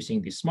built. You're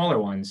seeing these smaller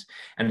ones.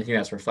 And I think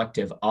that's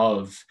reflective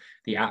of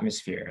the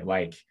atmosphere.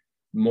 Like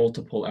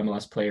multiple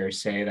MLS players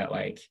say that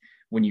like,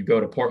 when you go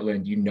to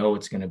Portland,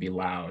 it's going to be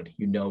loud,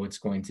 it's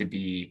going to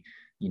be,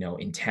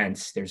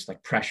 intense. There's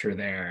like pressure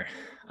there.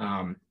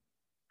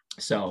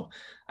 So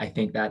I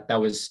think that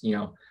was,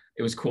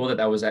 it was cool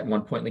that was at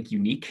one point like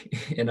unique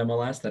in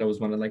MLS, that it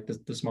was one of like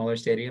the smaller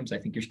stadiums. I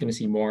think you're going to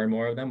see more and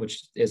more of them,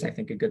 which is, I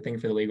think, a good thing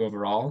for the league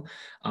overall.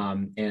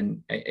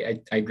 And I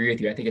agree with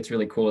you. I think it's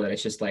really cool that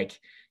it's just like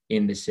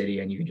in the city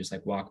and you can just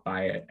like walk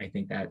by it. I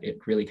think that it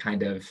really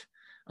kind of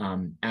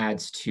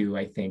adds to,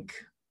 I think,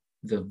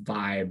 the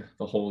vibe,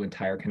 the whole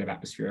entire kind of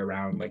atmosphere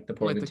around like the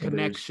Portland like the Timbers.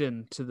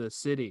 Connection to the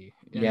city.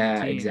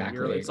 Yeah,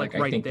 exactly. It's like I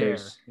right think there.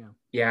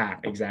 Yeah,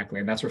 exactly.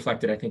 And that's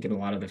reflected, I think, in a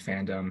lot of the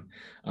fandom.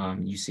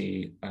 You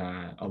see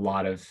a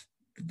lot of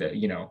the,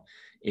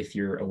 if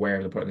you're aware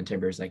of the Portland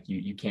Timbers, like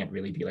you can't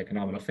really be like a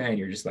nominal fan.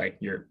 You're just like,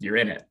 you're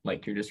in it.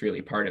 Like you're just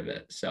really part of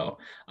it. So,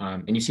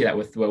 and you see that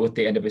with the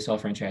NWSL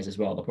franchise as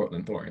well, the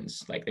Portland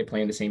Thorns, like they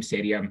play in the same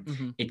stadium.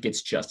 Mm-hmm. It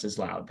gets just as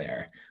loud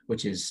there,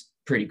 which is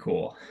pretty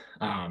cool.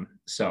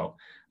 So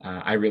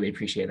I really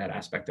appreciate that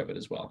aspect of it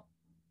as well.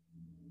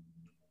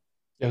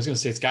 I was going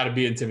to say, it's got to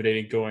be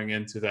intimidating going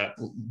into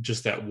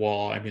that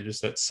wall. I mean,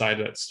 just that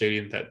side of that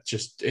stadium that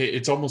just,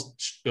 it's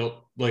almost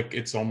built like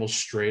it's almost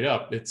straight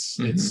up.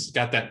 It's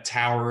got that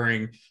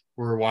towering,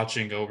 we're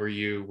watching over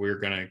you, we're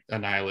going to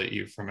annihilate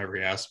you from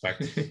every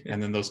aspect.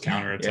 And then those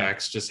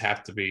counterattacks just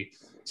have to be,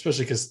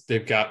 especially because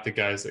they've got the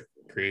guys that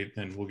great,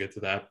 and we'll get to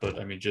that. But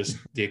I mean, just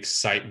the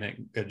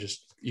excitement,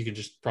 you can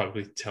just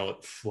probably tell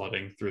it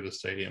flooding through the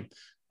stadium.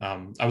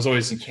 I was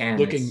always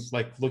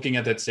looking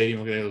at that stadium,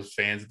 looking at those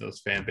fans and those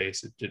fan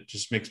base. It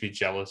just makes me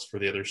jealous for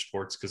the other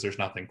sports because there's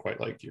nothing quite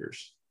like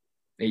yours.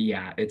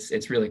 Yeah,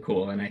 it's really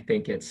cool, and I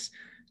think it's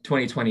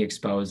 2020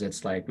 exposed.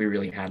 It's like we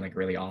really had like a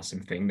really awesome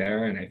thing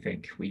there, and I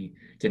think we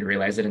didn't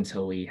realize it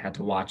until we had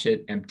to watch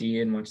it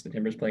empty and watch the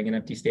Timbers playing an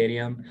empty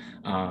stadium.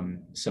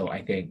 So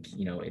I think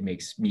it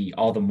makes me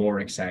all the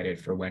more excited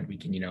for when we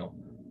can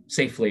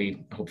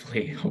safely,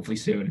 hopefully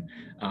soon,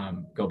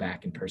 go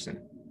back in person.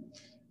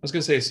 I was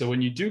going to say, so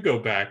when you do go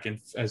back and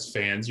as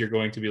fans, you're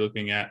going to be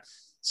looking at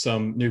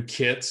some new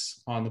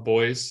kits on the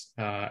boys.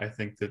 I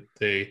think that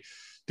they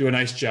do a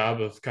nice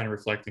job of kind of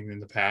reflecting in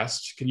the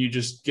past. Can you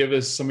just give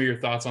us some of your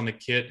thoughts on the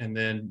kit and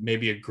then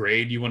maybe a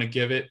grade you want to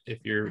give it if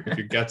you're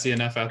gutsy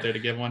enough out there to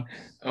give one?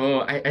 Oh,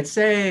 I'd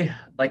say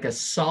like a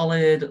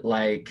solid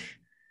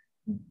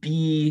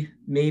B,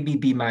 maybe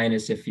B-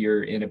 if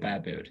you're in a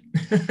bad mood.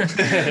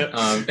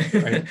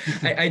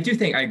 I do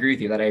think I agree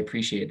with you that I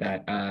appreciate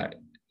that.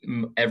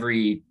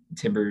 Every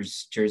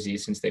Timbers jersey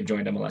since they've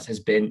joined MLS has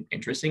been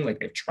interesting. Like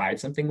they've tried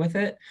something with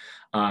it.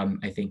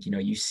 I think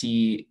you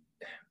see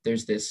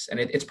there's this, and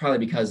it's probably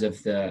because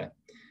of the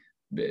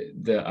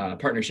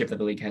partnership that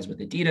the league has with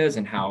Adidas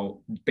and how,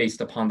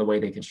 based upon the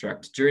way they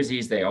construct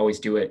jerseys, they always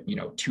do it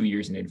 2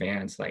 years in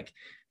advance. Like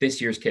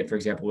this year's kit, for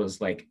example, was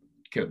like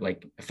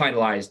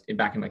finalized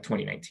back in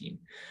 2019.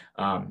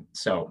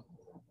 So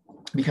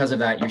because of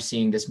that, you're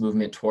seeing this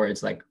movement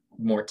towards like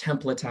more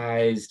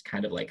templatized,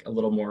 kind of like a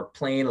little more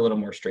plain, a little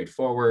more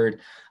straightforward.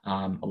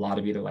 A lot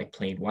of either like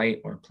plain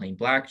white or plain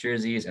black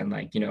jerseys. And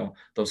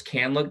those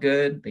can look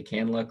good. They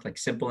can look like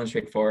simple and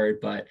straightforward,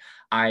 but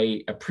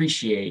I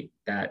appreciate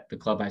that the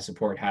club I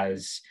support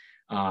has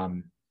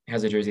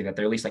a jersey that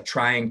they're at least like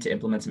trying to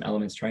implement some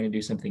elements, trying to do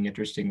something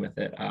interesting with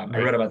it. I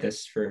read about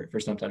this for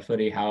Stumped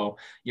Footy, how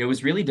it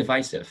was really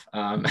divisive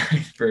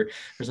for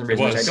some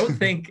reason. Which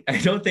I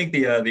don't think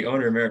the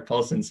owner Merrick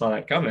Paulson saw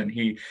that coming.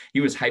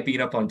 He was hyping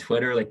it up on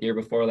Twitter like the year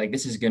before, like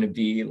this is going to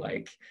be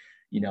like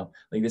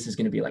this is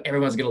going to be like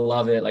everyone's going to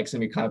love it, like it's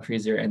going to be cloud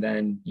freezer. And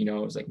then it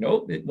was like,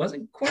 nope, it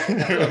wasn't quite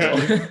that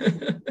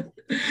level.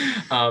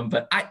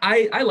 But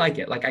I like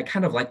it. Like I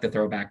kind of like the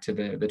throwback to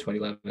the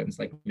 2011s.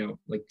 Like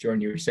like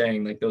Jordan, you were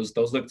saying, like those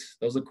look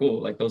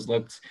cool. Like those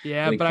looked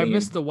really but clean. I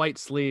missed the white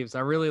sleeves. I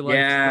really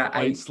liked the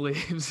white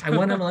sleeves. I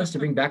want MLS to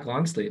bring back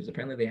long sleeves.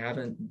 Apparently they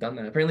haven't done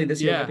that. Apparently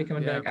this year they'll be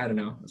coming back. I don't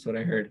know. That's what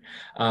I heard.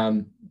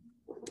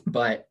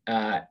 But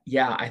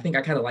I think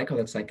I kind of like how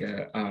that's like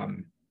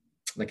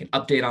an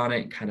update on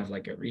it, kind of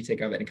like a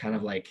retake of it, and kind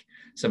of like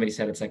somebody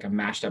said, it's like a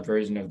mashed up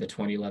version of the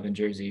 2011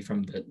 jersey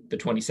from the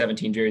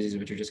 2017 jerseys,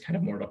 which are just kind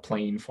of more of a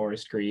plain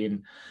forest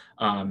green.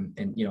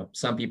 And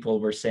some people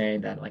were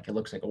saying that like it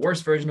looks like a worse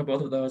version of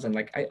both of those, and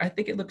like I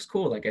think it looks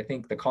cool. Like I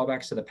think the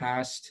callbacks to the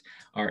past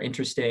are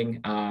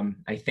interesting.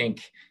 I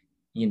think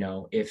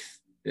if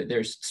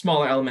there's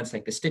smaller elements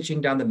like the stitching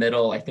down the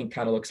middle, I think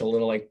kind of looks a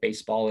little like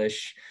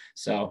baseballish.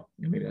 So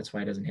maybe that's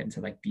why it doesn't hit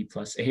into like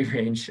B+A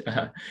range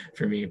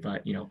for me.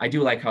 But, I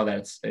do like how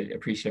that's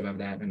appreciative of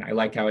that. And I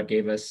like how it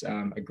gave us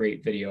a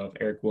great video of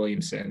Eric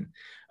Williamson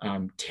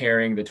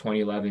tearing the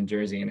 2011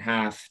 jersey in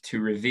half to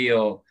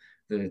reveal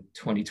the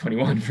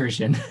 2021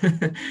 version.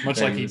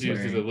 Much like he did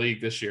through the league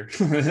this year.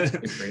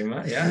 Pretty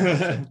much,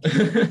 yeah.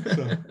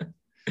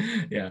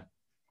 Yeah.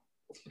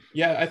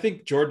 Yeah, I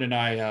think Jordan and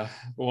I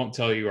won't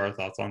tell you our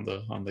thoughts on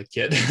the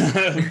kit.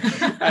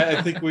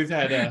 I think we've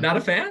had not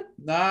a fan.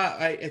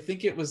 I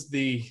think it was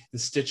the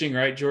stitching,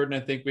 right,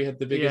 Jordan? I think we had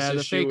the biggest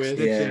issue with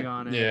stitching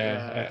on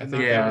it. I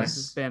think I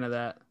was a fan of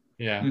that.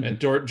 Yeah, and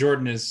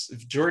Jordan is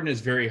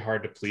very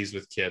hard to please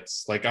with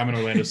kits. Like I'm an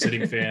Orlando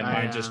City fan.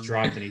 Mine just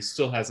dropped, and he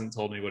still hasn't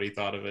told me what he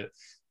thought of it.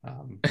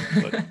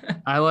 But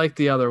I like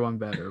the other one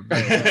better.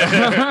 But...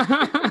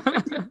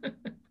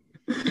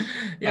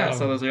 Yeah, I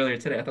saw those earlier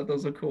today. I thought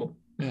those were cool.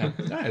 Yeah,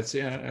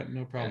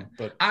 no problem.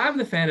 But I'm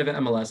the fan of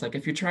MLS. Like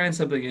if you're trying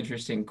something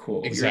interesting,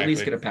 cool. Exactly. You at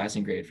least get a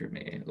passing grade for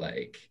me.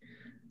 Like,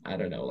 I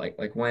don't know, like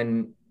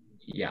when,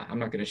 I'm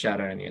not going to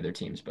shout out any other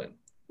teams, but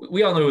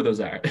we all know who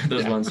those are.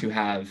 Those ones who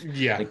have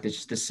like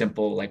just the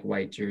simple like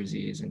white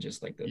jerseys and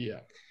just like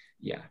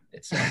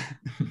it's.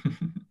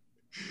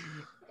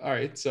 All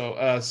right.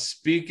 So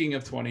speaking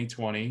of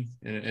 2020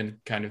 and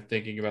kind of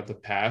thinking about the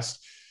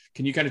past,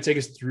 can you kind of take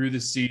us through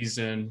the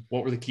season?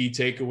 What were the key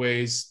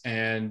takeaways?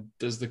 And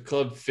does the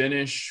club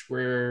finish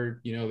where,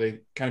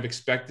 they kind of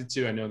expected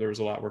to? I know there was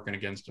a lot working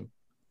against them.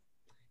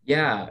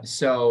 Yeah.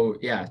 So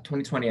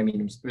 2020, I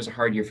mean, it was a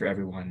hard year for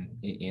everyone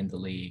in the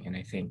league. And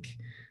I think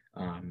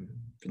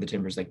for the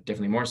Timbers, like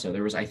definitely more so.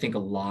 There was, I think, a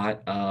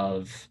lot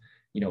of,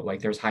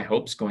 there's high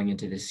hopes going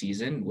into this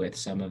season with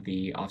some of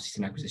the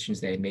offseason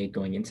acquisitions they had made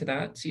going into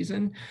that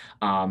season.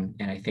 And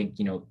I think,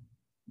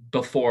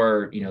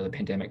 before the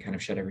pandemic kind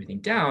of shut everything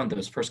down,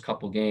 those first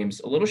couple games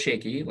a little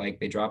shaky. Like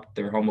they dropped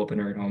their home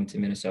opener at home to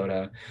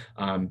Minnesota,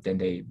 then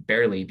they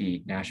barely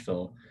beat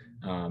Nashville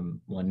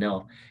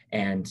 1-0.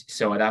 And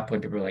so at that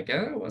point, people were like,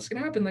 oh, what's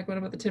going to happen? Like, what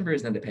about the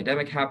Timbers? And then the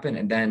pandemic happened.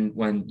 And then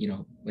when,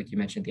 like you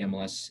mentioned, the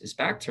MLS is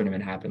back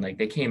tournament happened, like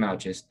they came out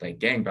just like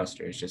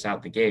gangbusters, just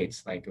out the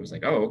gates. Like, it was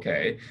like, oh,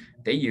 okay,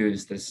 they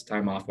use this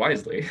time off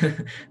wisely.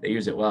 They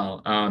use it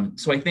well.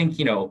 So I think,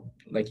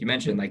 like you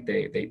mentioned, like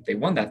they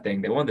won that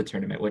thing. They won the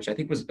tournament, which I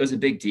think was a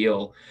big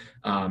deal.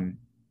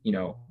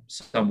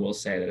 Some will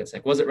say that it's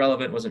like, was it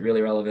relevant? Was it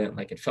really relevant?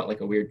 Like, it felt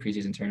like a weird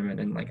preseason tournament.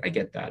 And like, I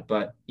get that,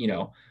 but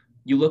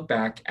you look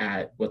back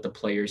at what the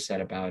players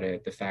said about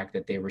it, the fact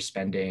that they were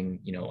spending,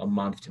 a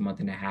month to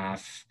month and a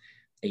half,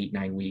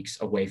 8-9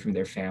 weeks away from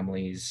their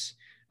families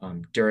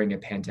during a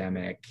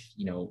pandemic,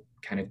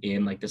 kind of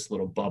in like this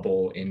little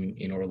bubble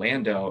in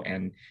Orlando.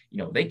 And,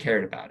 they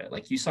cared about it.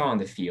 Like you saw on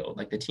the field,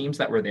 like the teams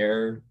that were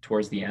there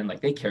towards the end,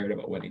 like they cared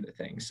about winning the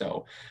thing.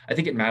 So I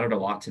think it mattered a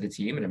lot to the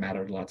team, and it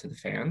mattered a lot to the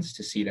fans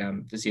to see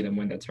them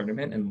win that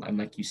tournament. And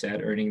like you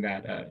said, earning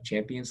that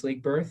Champions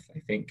League berth, I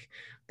think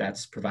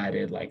that's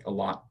provided like a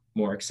lot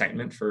more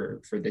excitement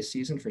for this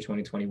season, for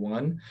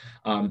 2021.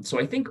 So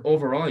I think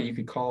overall you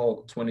could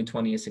call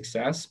 2020 a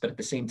success, but at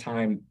the same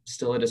time,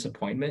 still a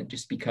disappointment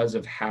just because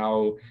of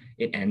how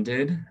it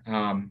ended.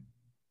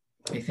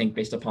 I think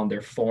based upon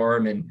their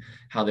form and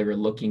how they were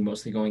looking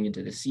mostly going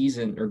into the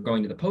season or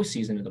going to the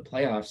postseason or the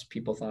playoffs,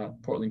 people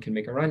thought Portland can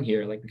make a run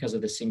here, like because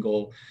of the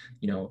single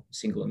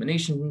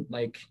elimination,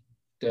 like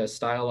the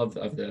style of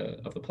the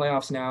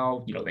playoffs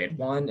now. They had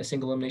won a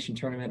single elimination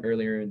tournament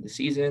earlier in the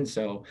season.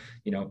 So,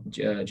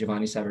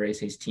 Giovanni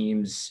Savarese's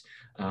teams,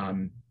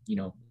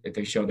 if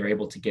they show they're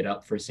able to get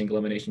up for a single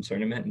elimination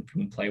tournament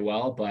and play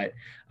well, but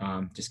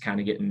just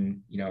kind of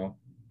getting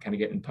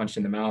punched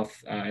in the mouth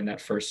in that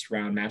first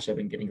round matchup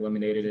and getting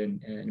eliminated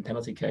in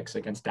penalty kicks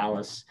against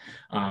Dallas.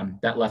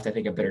 That left, I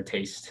think, a bitter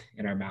taste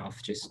in our mouth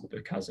just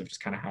because of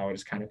just kind of how it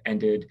just kind of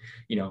ended,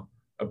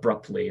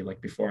 abruptly, like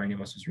before any of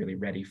us was really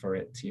ready for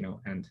it to,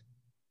 end.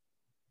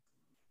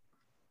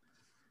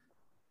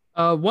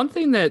 One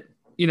thing that,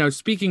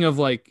 speaking of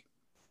like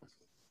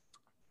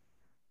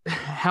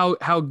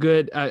how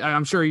good,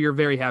 I'm sure you're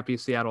very happy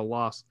Seattle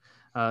lost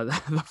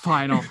the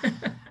final.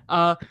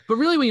 But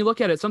really, when you look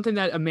at it, something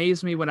that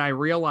amazed me when I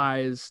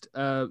realized,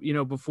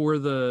 before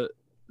the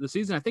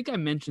season, I think I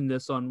mentioned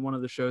this on one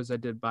of the shows I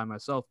did by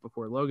myself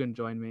before Logan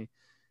joined me,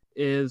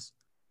 is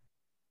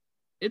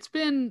it's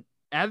been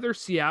either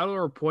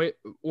Seattle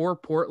or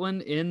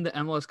Portland in the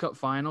MLS Cup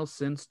final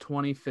since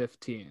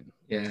 2015.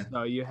 Yeah.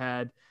 So you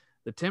had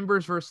the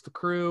Timbers versus the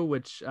Crew,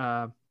 which,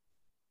 the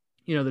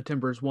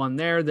Timbers won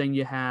there. Then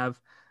you have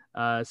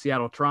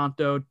Seattle,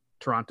 Toronto,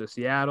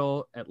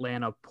 Seattle,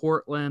 Atlanta,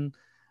 Portland,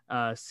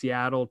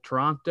 Seattle,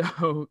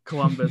 Toronto,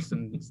 Columbus,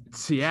 and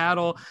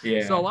Seattle.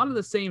 Yeah. So a lot of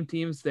the same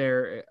teams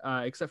there,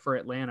 except for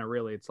Atlanta,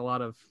 really. It's a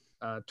lot of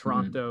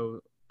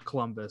Toronto,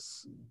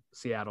 Columbus,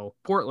 Seattle,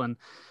 Portland.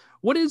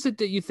 What is it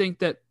that you think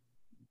that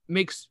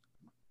makes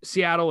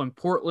Seattle and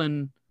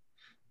Portland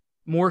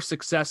more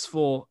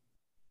successful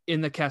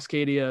in the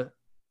Cascadia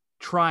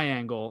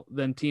triangle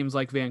than teams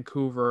like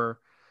Vancouver,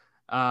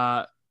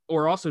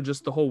 or also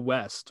just the whole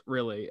West,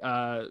 really?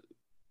 What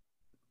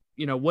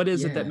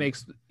is it that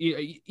makes,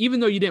 even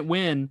though you didn't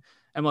win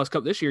MLS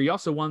Cup this year, you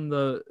also won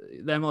the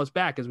MLS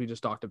back, as we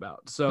just talked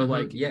about.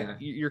 So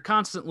you're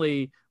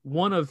constantly,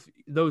 one of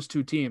those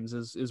two teams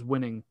is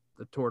winning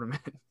the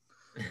tournament.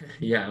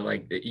 Yeah,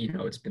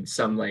 it's been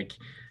some, like,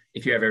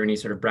 if you have any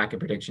sort of bracket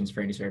predictions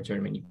for any sort of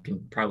tournament, you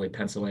can probably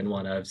pencil in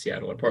one of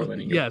Seattle or Portland,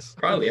 and you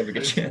probably have a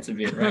good chance of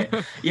being right.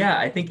 Yeah,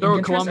 I think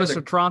throw Columbus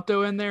or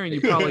Toronto in there, and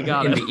you probably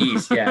got in it. The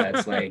East. Yeah,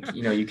 it's like,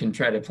 you can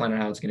try to plan out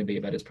how it's going to be,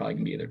 but it's probably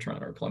going to be either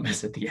Toronto or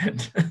Columbus at the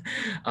end.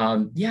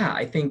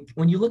 I think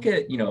when you look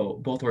at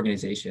both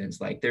organizations,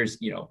 like there's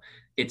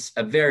it's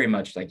a very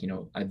much like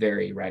a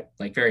very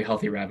very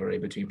healthy rivalry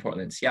between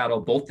Portland and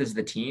Seattle, both as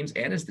the teams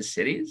and as the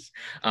cities.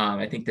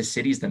 I think the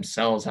cities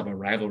themselves have a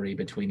rivalry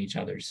between each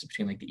other,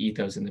 between like the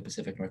ethos in the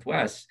Pacific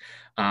Northwest.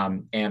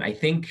 And I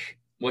think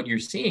what you're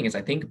seeing is,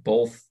 I think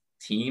both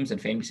teams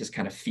and fan bases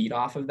kind of feed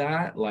off of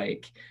that.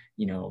 Like,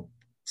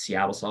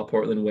 Seattle saw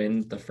Portland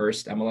win the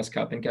first MLS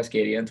Cup in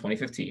Cascadia in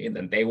 2015, and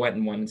then they went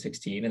and won in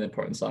 16, and then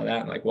Portland saw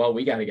that and like, well,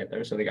 we got to get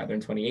there. So they got there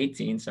in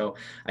 2018. So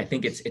I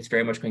think it's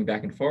very much going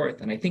back and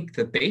forth. And I think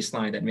the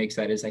baseline that makes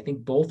that is, I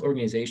think both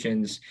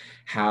organizations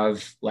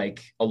have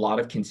like a lot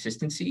of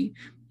consistency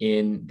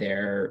in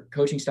their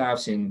coaching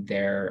staffs, in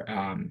their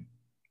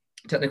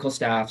technical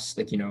staffs.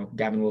 Like,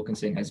 Gavin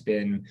Wilkinson has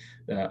been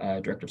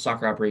the director of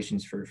soccer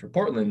operations for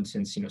Portland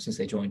since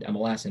they joined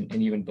MLS, and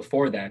even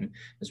before then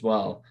as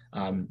well.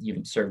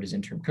 Even served as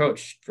interim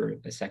coach for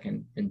a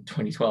second in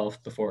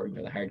 2012 before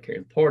they hired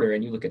Kerry Porter.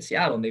 And you look at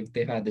Seattle, and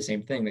they've had the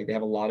same thing. Like, they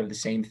have a lot of the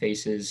same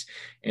faces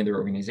in their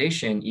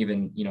organization.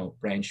 Even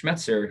Brian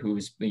Schmetzer,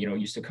 who's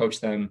used to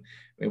coach them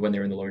when they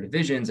were in the lower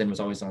divisions and was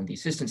always on the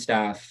assistant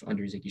staff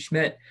under Ziggy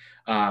Schmidt.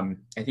 I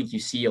think you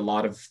see a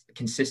lot of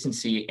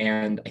consistency,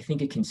 and I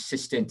think a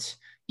consistent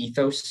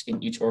ethos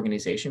in each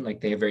organization. Like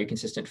they have very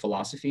consistent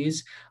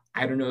philosophies.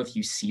 I don't know if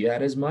you see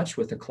that as much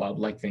with a club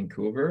like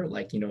Vancouver.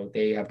 Like,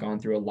 they have gone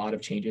through a lot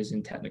of changes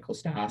in technical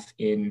staff,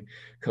 in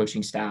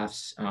coaching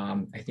staffs.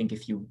 I think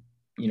if you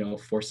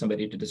for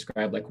somebody to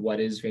describe like what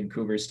is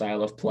Vancouver's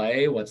style of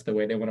play, what's the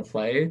way they want to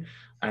play,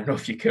 I don't know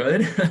if you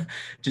could,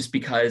 just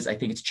because I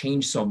think it's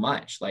changed so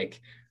much.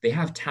 Like they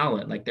have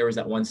talent. Like there was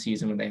that one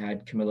season when they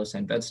had Camilo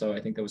Sanvezzo,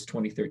 I think that was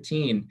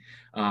 2013.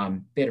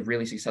 They had a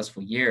really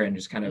successful year and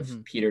just kind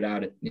of petered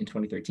out in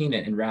 2013.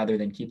 And rather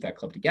than keep that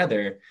club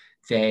together,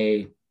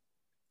 they,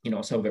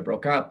 some of it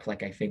broke up.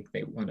 Like I think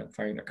they wound up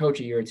firing their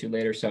coach a year or two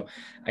later. So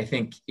I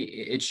think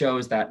it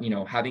shows that,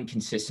 having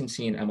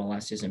consistency in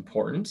MLS is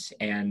important.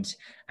 And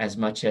as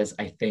much as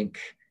I think,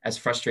 as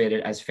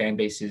frustrated as fan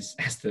bases,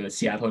 as the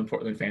Seattle and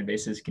Portland fan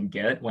bases can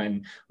get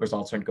when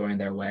results aren't going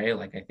their way,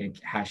 like I think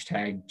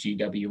hashtag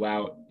GW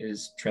out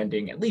is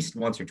trending at least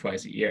once or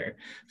twice a year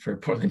for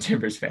Portland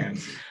Timbers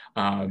fans,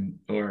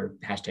 or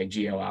hashtag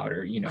GO out,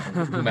 or,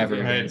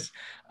 whomever Right. it is.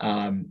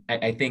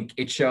 I think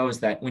it shows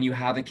that when you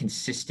have a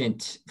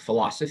consistent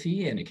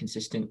philosophy and a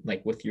consistent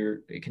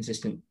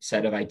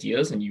set of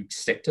ideas and you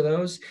stick to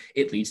those,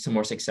 it leads to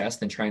more success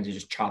than trying to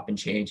just chop and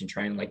change and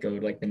try and go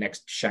to the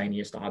next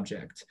shiniest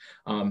object.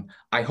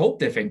 I hope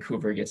that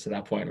Vancouver gets to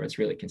that point where it's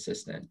really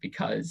consistent,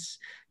 because,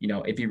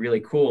 it'd be really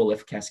cool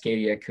if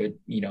Cascadia could,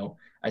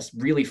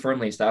 really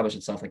firmly establish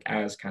itself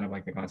as kind of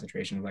the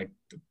concentration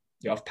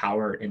of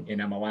power in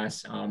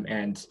MLS.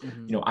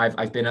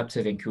 I've been up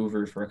to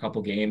Vancouver for a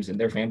couple games and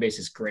their fan base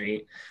is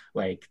great.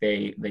 Like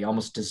they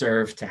almost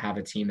deserve to have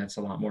a team that's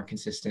a lot more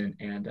consistent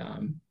and,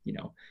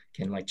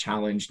 can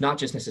challenge, not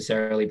just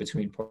necessarily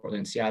between Portland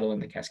and Seattle in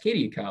the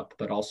Cascadia Cup,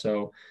 but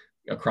also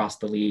across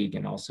the league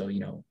and also,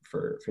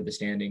 for the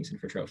standings and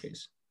for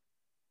trophies.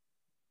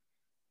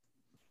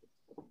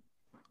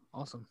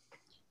 Awesome.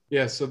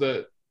 Yeah.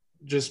 So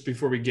just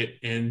before we get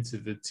into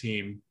the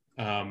team,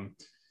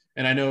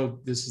 and I know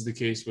this is the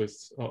case with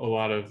a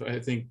lot of, I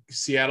think,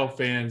 Seattle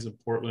fans and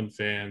Portland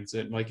fans.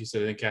 And like you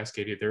said, I think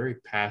Cascadia, they're very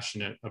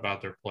passionate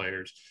about their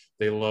players.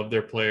 They love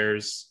their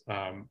players.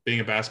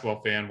 Being a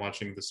basketball fan,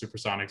 watching the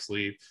Supersonics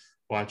leave,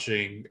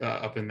 watching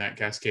up in that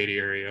Cascadia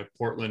area,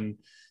 Portland,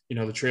 the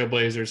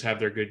Trailblazers have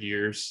their good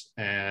years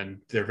and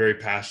they're very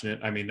passionate.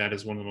 I mean, that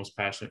is one of the most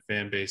passionate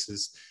fan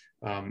bases.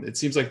 It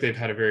seems like they've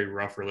had a very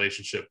rough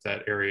relationship,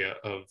 that area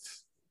of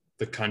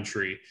the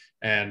country.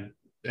 And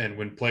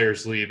when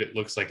players leave, it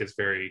looks like it's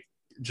very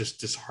just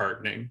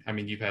disheartening. I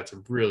mean, you've had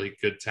some really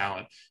good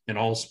talent in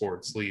all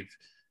sports leave.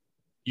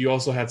 You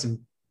also had some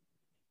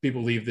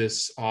people leave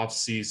this off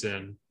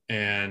season.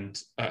 And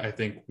I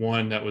think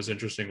one that was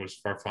interesting was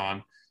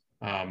Farfan,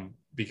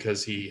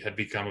 because he had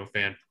become a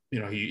fan.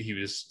 He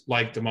was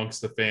liked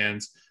amongst the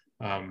fans.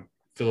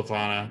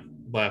 Filifana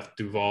left,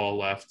 Duval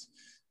left.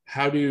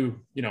 How do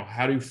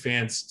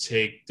fans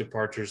take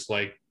departures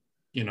and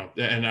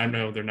I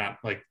know they're not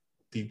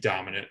the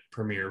dominant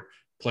premier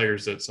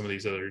players that some of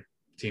these other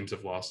teams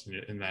have lost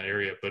in that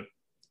area, but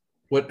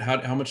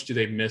how much do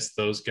they miss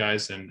those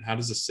guys, and how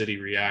does the city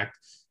react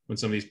when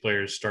some of these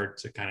players start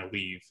to kind of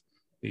leave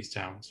these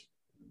towns?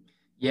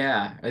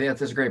 Yeah, I think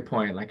that's a great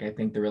point. I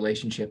think the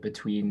relationship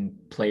between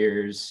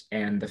players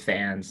and the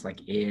fans,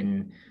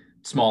 in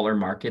smaller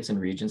markets and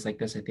regions like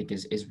this, I think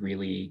is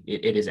really,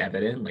 it is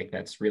evident.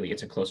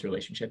 It's a close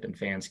relationship and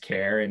fans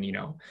care. And,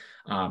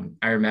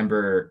 I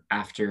remember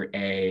after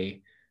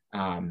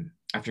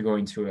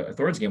going to a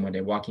Thorns game one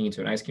day, walking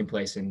into an ice cream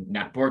place, and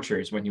Nat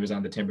Borchers, when he was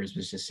on the Timbers,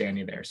 was just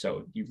standing there.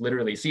 So you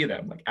literally see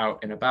them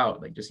out and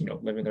about, just,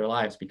 living their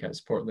lives, because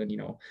Portland,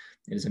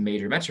 is a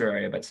major metro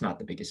area, but it's not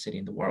the biggest city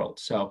in the world.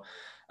 So,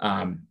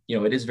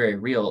 it is very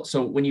real.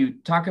 So when you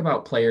talk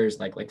about players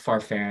like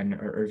Farfan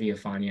or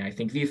Villafania, I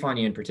think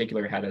Villafania in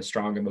particular had a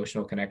strong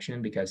emotional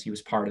connection because he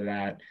was part of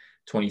that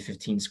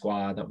 2015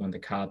 squad that won the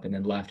cup and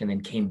then left and then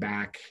came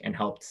back and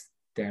helped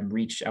them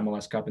reach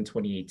MLS Cup in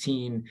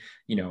 2018.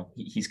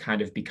 He's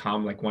kind of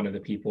become one of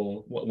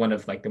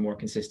the more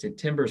consistent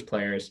Timbers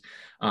players.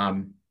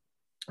 When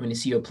you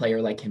see a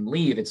player like him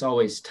leave, it's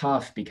always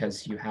tough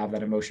because you have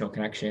that emotional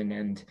connection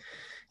and,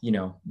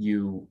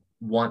 you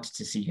want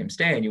to see him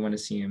stay and you want to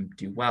see him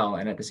do well.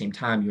 And at the same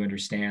time, you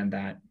understand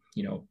that,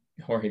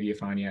 Jorge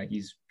Villafania,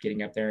 he's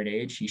getting up there in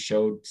age. He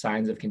showed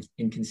signs of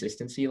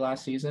inconsistency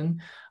last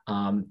season.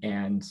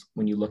 And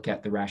when you look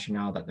at the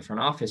rationale that the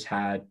front office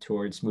had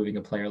towards moving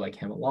a player like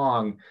him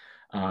along,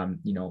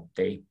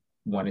 they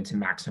wanted to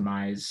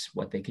maximize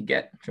what they could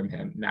get from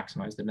him,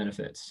 maximize the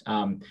benefits.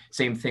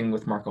 Same thing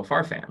with Marco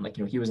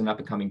Farfan. He was an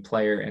up-and-coming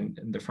player, and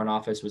the front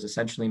office was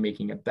essentially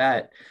making a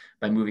bet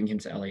by moving him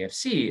to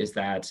LAFC is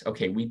that,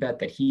 okay, we bet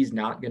that he's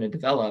not going to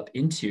develop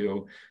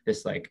into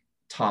this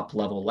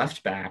top-level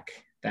left back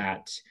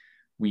that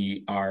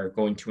we are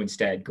going to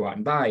instead go out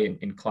and buy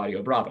in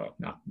Claudio Bravo,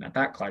 not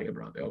that Claudio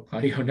Bravo,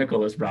 Claudio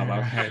Nicolas Bravo.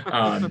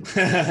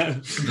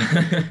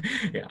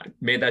 Yeah,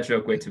 made that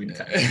joke way too many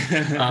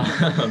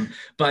times.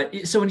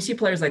 But so when you see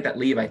players like that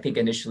leave, I think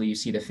initially you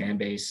see the fan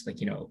base,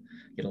 get a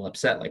little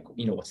upset,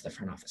 what's the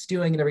front office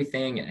doing and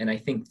everything. And I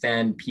think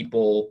then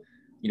people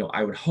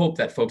I would hope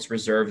that folks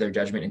reserve their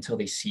judgment until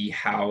they see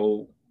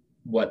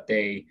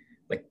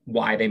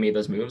why they made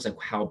those moves,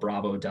 like how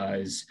Bravo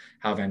does,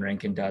 how Van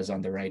Rankin does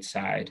on the right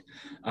side,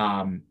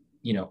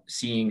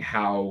 seeing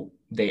how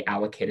they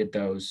allocated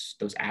those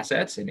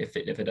assets and if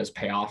it does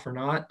pay off or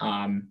not.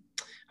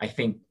 I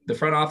think the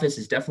front office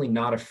is definitely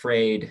not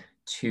afraid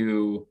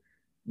to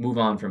move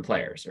on from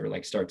players or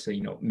like start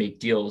to, make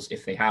deals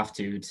if they have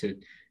to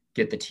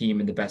get the team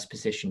in the best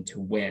position to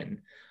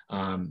win.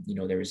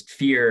 There was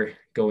fear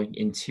going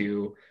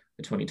into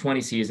the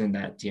 2020 season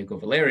that Diego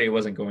Valeri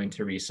wasn't going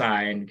to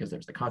re-sign because there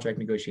was the contract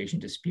negotiation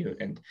dispute.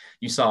 And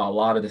you saw a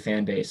lot of the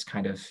fan base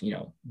kind of,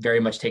 very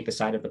much take the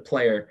side of the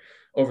player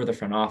over the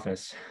front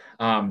office.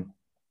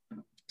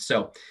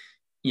 So,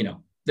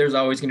 there's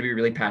always going to be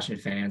really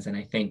passionate fans. And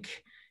I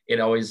think it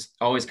always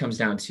comes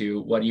down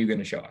to, what are you going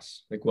to show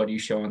us? Like, what do you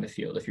show on the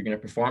field? If you're going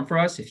to perform for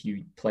us, if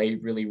you play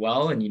really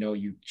well and,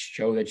 you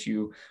show that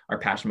you are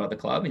passionate about the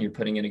club and you're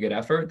putting in a good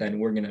effort, then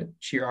we're going to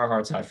cheer our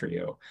hearts out for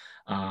you.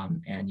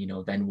 And,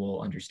 then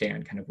we'll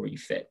understand kind of where you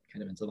fit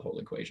kind of into the whole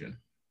equation.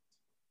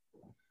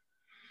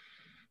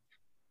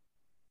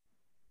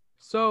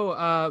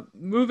 So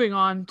moving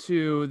on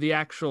to the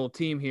actual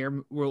team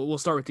here, we'll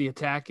start with the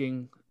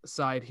attacking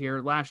side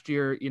here. Last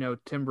year,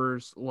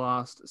 Timbers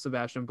lost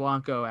Sebastian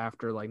Blanco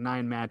after like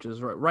 9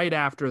 matches, right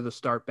after the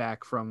start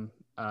back from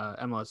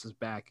MLS's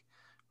back,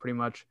 pretty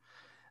much.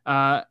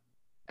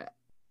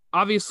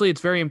 Obviously,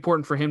 it's very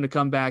important for him to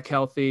come back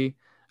healthy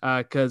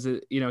because,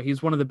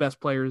 he's one of the best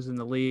players in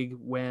the league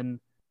when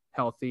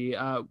healthy.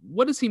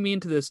 What does he mean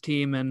to this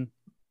team? And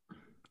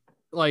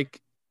like,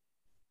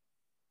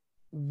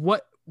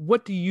 what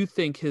do you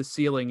think his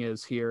ceiling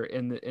is here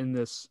in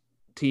this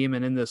team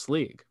and in this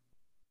league?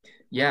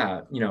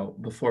 Yeah,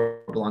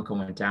 before Blanco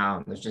went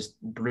down, there's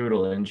just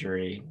brutal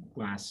injury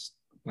last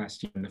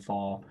year in the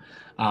fall.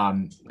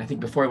 I think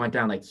before he went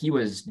down, like he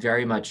was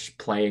very much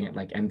playing at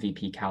like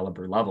MVP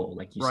caliber level.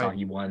 Like you saw,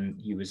 he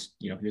was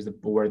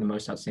awarded the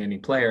most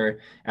outstanding player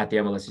at the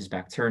MLS's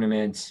back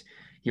tournament.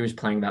 He was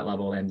playing that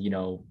level, and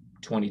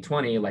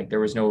 2020, like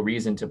there was no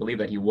reason to believe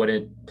that he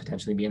wouldn't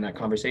potentially be in that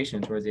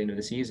conversation towards the end of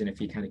the season if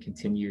he kind of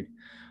continued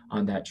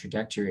on that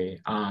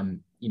trajectory.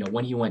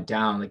 When he went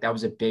down, like that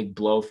was a big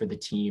blow for the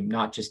team,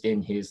 not just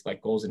in his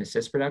like goals and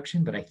assist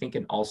production, but I think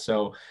in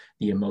also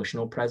the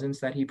emotional presence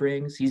that he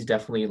brings. He's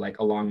definitely like,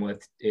 along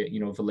with,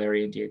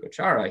 Valeri and Diego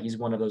Chara, he's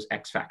one of those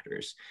X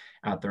factors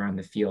out there on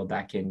the field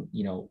that can,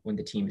 when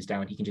the team is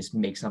down, he can just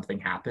make something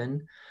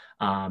happen.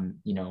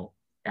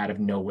 Out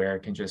of nowhere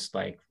can just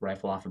like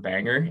rifle off a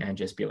banger and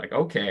just be like,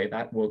 okay,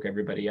 that woke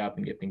everybody up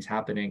and get things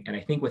happening. And I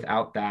think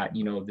without that,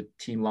 the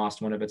team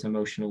lost one of its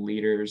emotional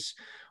leaders,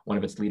 one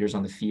of its leaders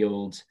on the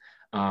field.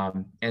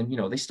 And,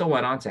 they still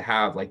went on to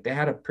have, like, they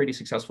had a pretty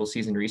successful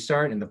season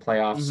restart, and the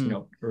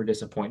playoffs, were a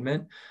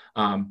disappointment.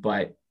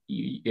 But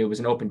it was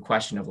an open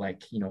question of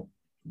like,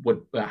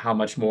 how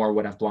much more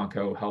would have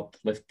Blanco helped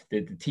lift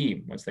the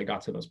team once they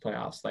got to those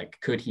playoffs? Like,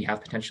 could he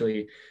have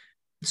potentially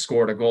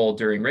scored a goal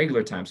during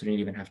regular time, so we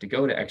didn't even have to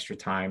go to extra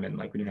time, and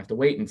like we didn't have to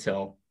wait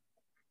until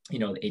the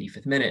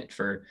 85th minute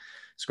for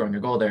scoring a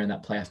goal there in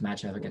that playoff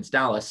matchup against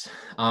Dallas.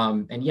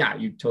 And yeah,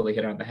 you totally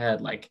hit it on the head.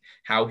 Like,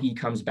 how he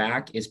comes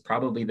back is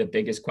probably the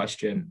biggest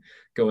question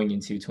going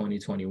into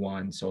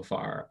 2021 so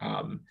far.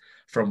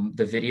 From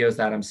the videos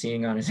that I'm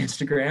seeing on his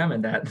Instagram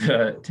and that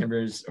the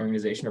Timbers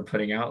organization are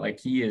putting out, like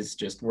he is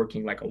just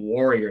working like a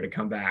warrior to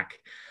come back.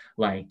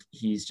 Like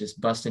he's just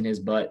busting his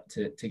butt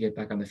to get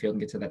back on the field and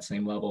get to that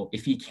same level.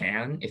 If he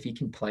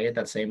can play at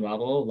that same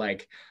level,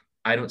 like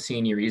I don't see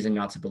any reason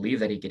not to believe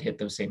that he could hit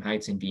those same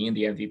heights and be in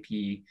the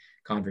MVP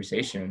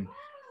conversation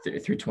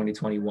through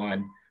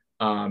 2021.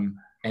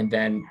 And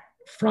then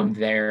from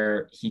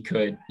there, he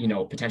could,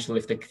 potentially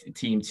lift the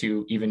team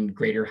to even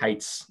greater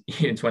heights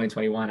in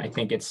 2021. I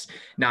think it's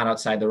not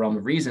outside the realm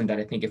of reason that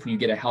I think if you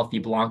get a healthy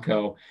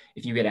Blanco,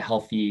 if you get a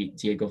healthy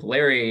Diego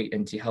Valeri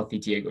and healthy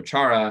Diego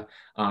Chara,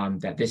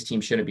 that this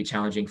team shouldn't be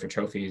challenging for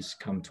trophies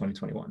come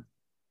 2021.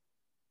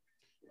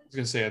 I was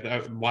going to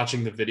say,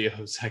 watching the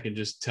videos, I can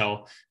just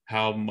tell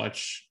how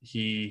much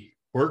he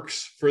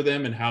works for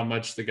them and how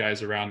much the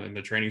guys around in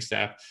the training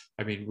staff,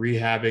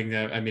 rehabbing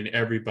them.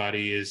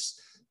 Everybody is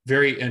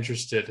very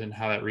interested in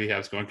how that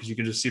rehab's going, because you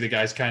can just see the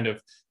guys kind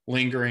of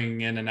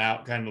lingering in and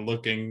out, kind of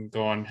looking,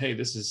 going, hey,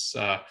 this is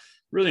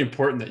really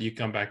important that you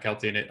come back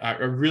healthy. And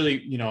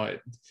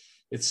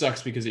it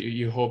sucks because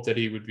you hope that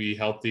he would be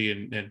healthy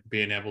and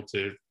being able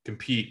to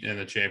compete in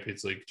the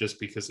Champions League, just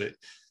because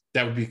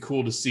that would be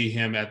cool to see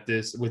him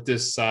with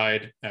this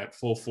side at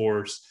full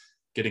force,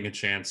 getting a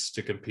chance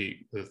to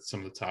compete with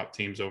some of the top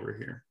teams over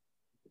here.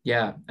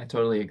 Yeah, I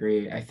totally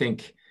agree. I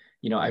think,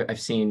 I've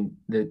seen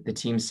the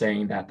team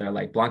saying that they're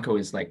like, Blanco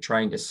is like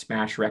trying to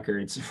smash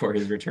records for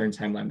his return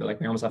timeline. They're like,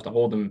 we almost have to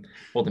hold him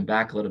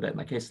back a little bit.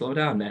 Like, hey, slow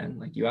down, man.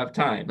 Like, you have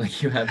time.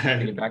 Like, you have time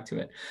to get back to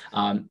it.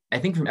 I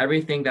think from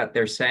everything that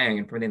they're saying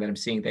and from everything that I'm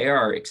seeing, they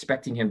are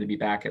expecting him to be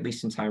back at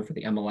least in time for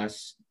the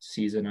MLS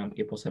season on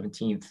April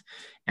 17th.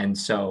 And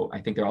so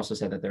I think they're also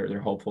said that they're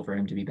hopeful for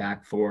him to be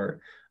back for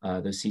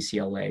those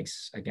CCL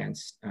legs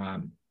against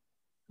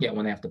Yeah,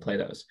 when they have to play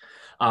those.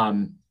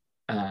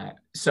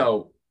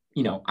 So,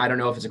 I don't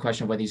know if it's a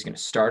question of whether he's going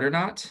to start or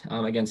not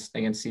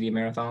against CD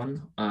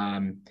Marathon.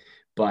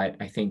 But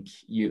I think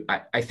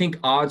I think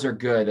odds are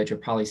good that you'll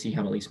probably see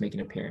him at least make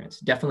an appearance.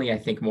 Definitely, I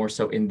think more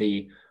so in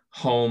the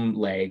home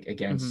leg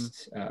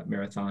against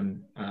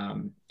Marathon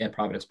at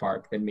Providence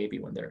Park than maybe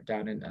when they're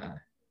down in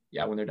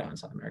when they're down in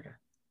South America.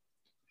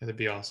 That'd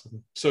be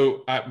awesome.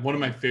 So one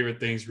of my favorite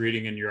things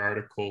reading in your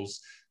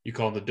articles, you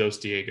call them the Dos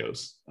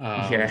Diegos.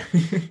 Yeah.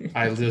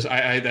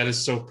 I that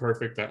is so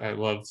perfect. I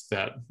love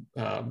that.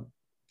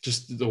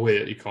 Just the way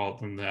that you call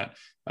them that.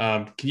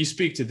 Can you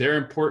speak to their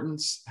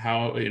importance?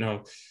 How,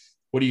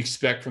 what do you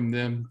expect from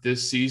them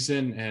this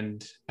season?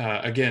 And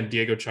again,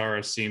 Diego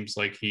Chara seems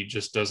like he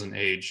just doesn't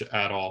age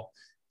at all.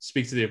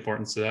 Speak to the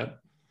importance of that.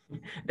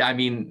 I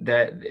mean,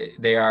 that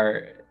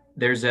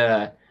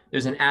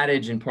there's an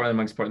adage in Portland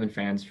amongst Portland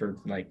fans for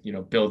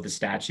build the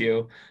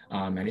statue.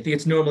 And I think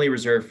it's normally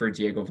reserved for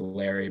Diego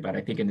Valeri, but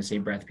I think in the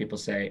same breath people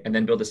say, and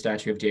then build a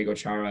statue of Diego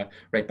Chara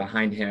right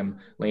behind him,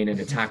 laying in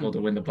a tackle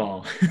to win the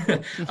ball.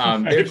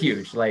 They're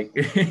huge. Like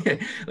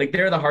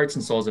they're the hearts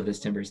and souls of this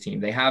Timbers team.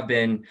 They have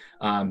been,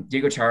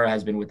 Diego Chara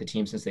has been with the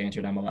team since they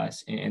entered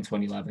MLS in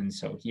 2011.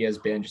 So he has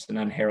been just an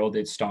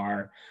unheralded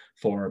star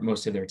for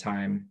most of their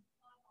time.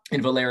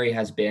 And Valeri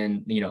has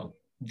been,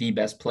 the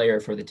best player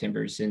for the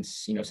Timbers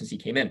since he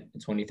came in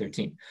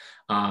 2013.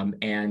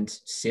 And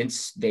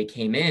since they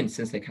came in,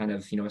 since they kind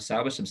of,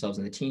 established themselves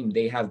in the team,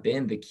 they have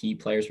been the key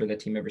players for that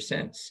team ever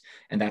since.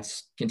 And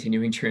that's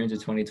continuing true into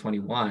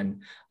 2021.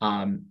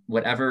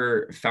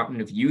 Whatever fountain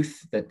of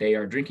youth that they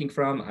are drinking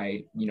from,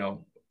 I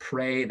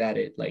pray that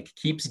it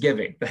keeps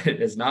giving, that it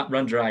has not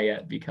run dry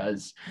yet,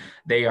 because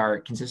they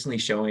are consistently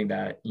showing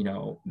that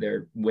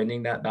they're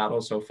winning that battle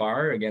so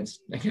far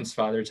against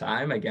Father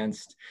Time,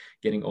 against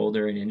getting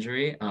older and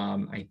injury.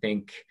 I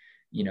think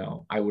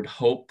I would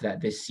hope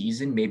that this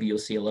season maybe you'll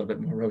see a little bit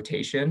more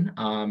rotation,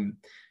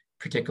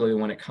 particularly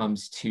when it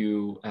comes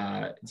to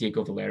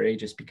Diego Valeri,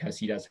 just because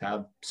he does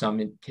have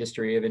some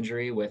history of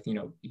injury with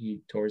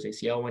he tore his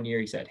ACL one year,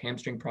 he's had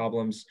hamstring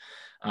problems,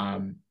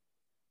 some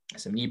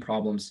knee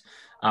problems.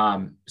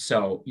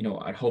 So,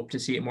 I'd hope to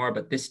see it more,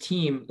 but this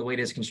team, the way it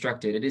is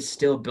constructed, it is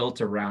still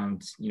built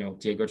around,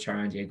 Diego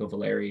Chara and Diego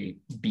Valeri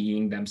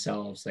being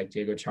themselves, like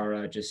Diego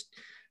Chara just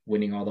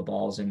winning all the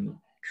balls and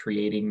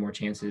creating more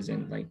chances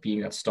and being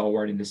that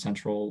stalwart in the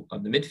central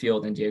of the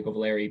midfield, and Diego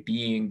Valeri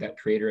being that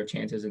creator of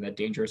chances and that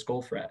dangerous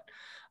goal threat.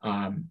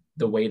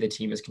 The way the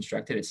team is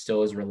constructed, it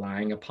still is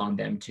relying upon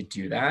them to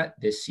do that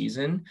this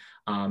season.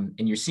 And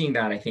you're seeing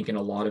that, I think, in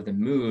a lot of the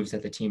moves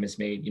that the team has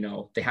made.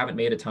 They haven't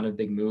made a ton of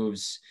big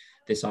moves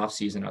this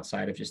offseason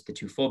outside of just the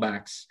two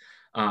fullbacks,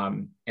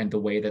 and the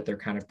way that they're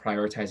kind of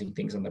prioritizing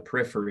things on the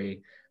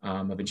periphery,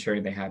 of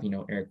ensuring they have,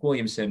 Eric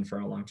Williamson for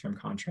a long-term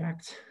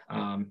contract,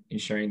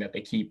 ensuring that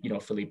they keep,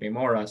 Felipe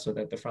Mora so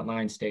that the front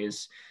line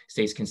stays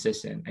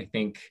consistent. I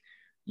think,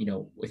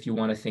 if you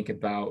want to think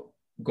about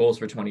goals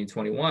for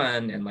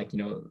 2021 and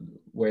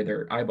where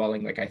they're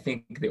eyeballing, I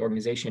think the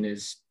organization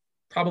is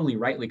probably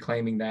rightly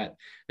claiming that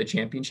the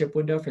championship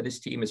window for this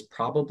team is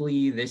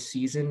probably this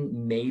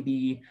season,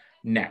 maybe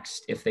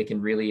next, if they can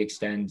really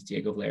extend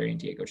Diego Valeri and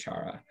Diego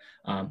Chara.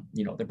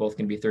 They're both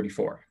going to be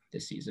 34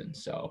 this season,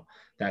 so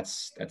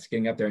that's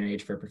getting up there in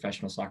age for a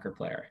professional soccer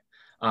player.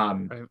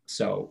 Right.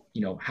 So,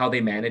 how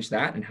they manage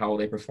that and how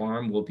they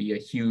perform will be a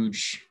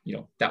huge,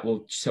 that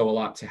will show a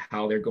lot to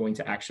how they're going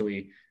to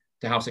actually,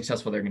 to how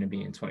successful they're going to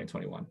be in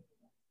 2021.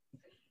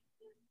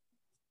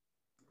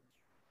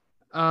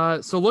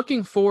 So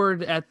looking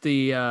forward at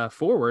the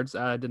forwards,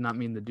 I did not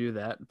mean to do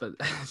that, but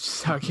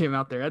just how it came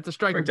out there at the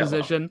striker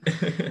position.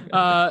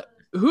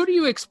 Who do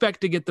you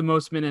expect to get the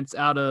most minutes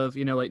out of,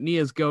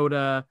 Nias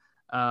Goda,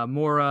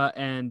 Mora,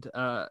 and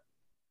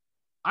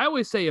I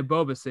always say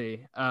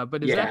Abobase,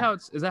 but is that how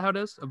it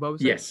is? Abobase?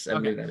 Yes, I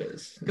believe that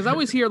is. Because I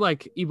always hear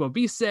Ibo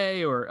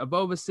Bise or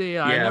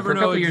Abobase. I never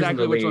know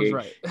exactly which one's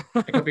right.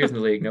 A couple years in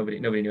the league, nobody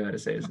knew how to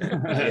say his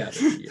name.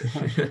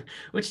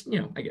 Which,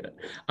 I get it.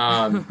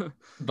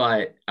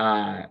 But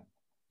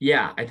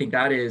I think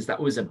that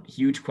was a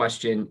huge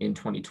question in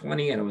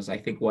 2020. And it was, I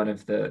think, one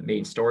of the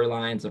main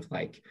storylines of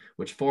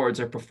which forwards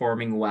are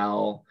performing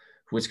well,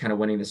 who's kind of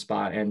winning the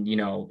spot. And,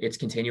 it's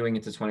continuing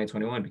into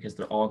 2021 because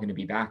they're all going to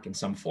be back in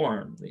some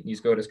form.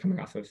 Nisgoda's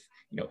coming off of,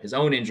 his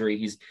own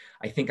injury.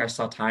 I think I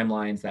saw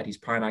timelines that he's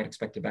probably not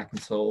expected back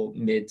until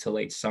mid to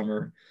late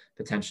summer,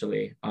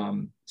 potentially.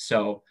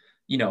 So,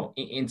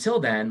 until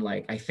then,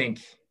 I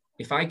think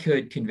if I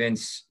could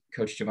convince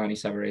Coach Giovanni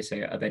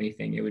Savarese of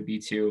anything, it would be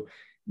to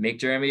make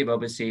Jeremy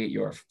Abobase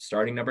your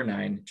starting number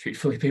 9, treat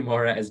Felipe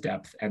Mora as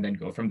depth, and then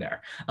go from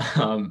there.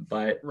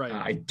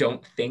 I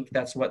don't think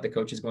that's what the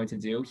coach is going to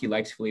do. He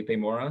likes Felipe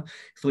Mora.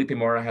 Felipe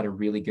Mora had a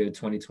really good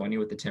 2020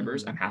 with the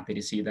Timbers. I'm happy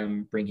to see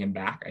them bring him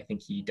back. I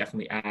think he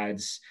definitely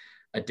adds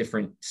a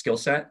different skill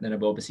set than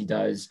Abobase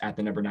does at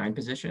the number 9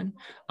 position.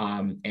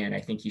 And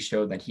I think he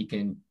showed that he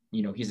can,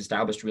 he's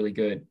established really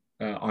good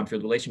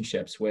on-field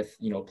relationships with,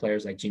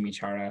 players like Jimmy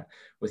Chara,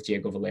 with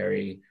Diego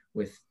Valeri,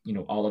 with,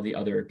 all of the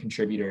other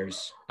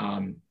contributors.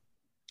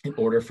 in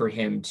order for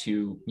him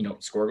to,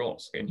 score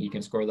goals, and he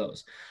can score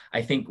those.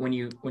 I think when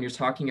you're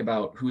talking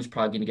about who's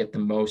probably going to get the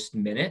most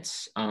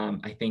minutes,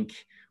 I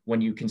think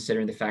when you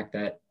consider the fact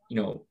that,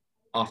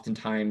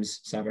 oftentimes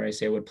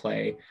Svilar would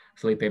play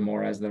Felipe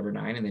Mora as number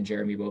 9 and then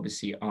Jeremy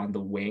Bobasi on the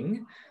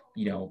wing.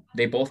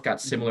 They both got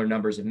similar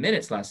numbers of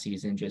minutes last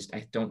season. Just,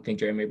 I don't think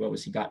Jeremy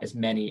Bobasi got as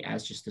many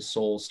as just the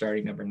sole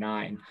starting number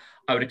 9.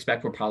 I would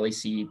expect we'll probably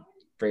see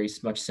very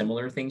much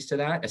similar things to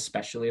that,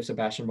 especially if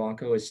Sebastian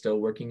Blanco is still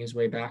working his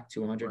way back to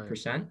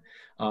 100%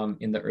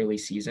 in the early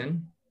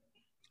season.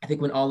 I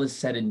think when all is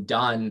said and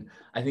done,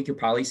 I think you'll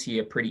probably see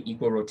a pretty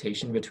equal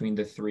rotation between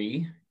the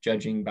three,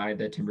 judging by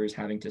the Timbers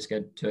having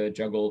to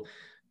juggle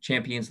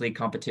Champions League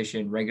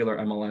competition, regular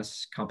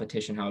MLS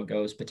competition, how it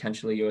goes,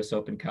 potentially US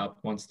Open Cup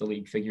once the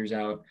league figures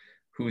out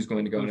who's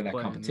going to go into that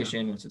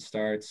competition once it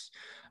starts.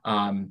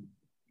 And,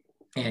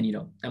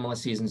 MLS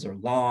seasons are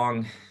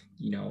long.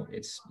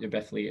 It's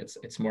definitely,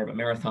 it's more of a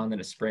marathon than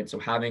a sprint. So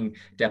having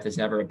depth is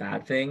never a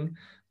bad thing,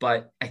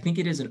 but I think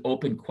it is an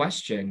open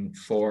question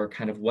for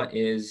kind of what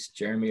is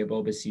Jeremy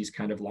Ebobisi's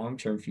kind of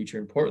long-term future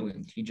in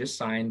Portland. He just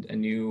signed a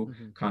new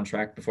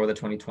contract before the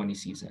 2020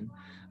 season.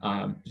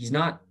 He's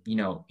not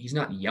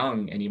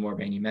young anymore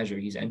by any measure.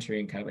 He's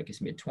entering kind of like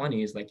his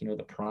mid-20s, like,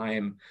 the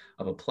prime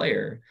of a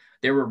player.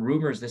 There were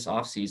rumors this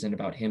offseason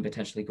about him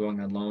potentially going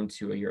on loan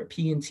to a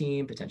European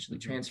team, potentially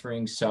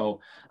transferring.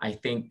 So I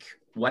think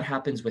what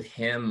happens with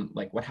him,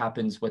 like what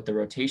happens with the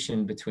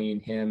rotation between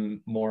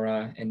him,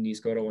 Mora, and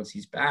Nisgoto once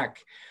he's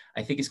back,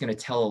 I think is going to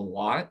tell a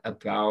lot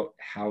about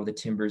how the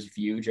Timbers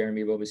view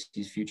Jeremy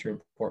Bobasi's future in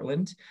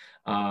Portland,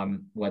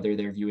 whether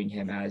they're viewing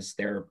him as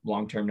their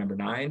long-term number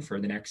 9 for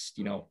the next,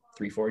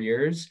 3-4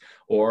 years,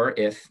 or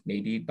if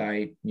maybe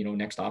by,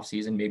 next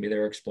offseason, maybe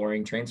they're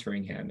exploring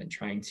transferring him and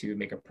trying to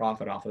make a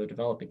profit off of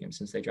developing him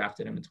since they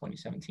drafted him in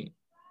 2017.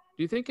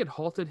 Do you think it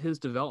halted his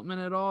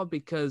development at all?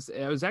 Because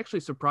it was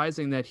actually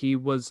surprising that he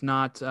was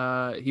not,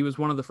 he was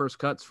one of the first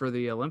cuts for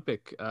the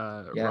Olympic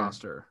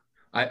roster.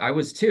 I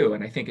was too.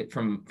 And I think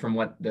from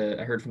what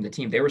I heard from the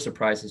team, they were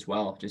surprised as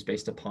well, just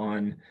based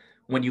upon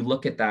when you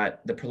look at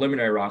the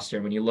preliminary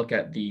roster, when you look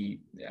at the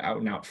out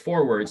and out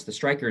forwards, the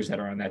strikers that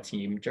are on that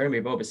team,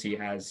 Jeremy Bobasi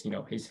has,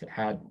 he's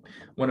had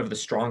one of the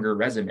stronger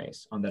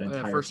resumes on that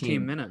entire first team.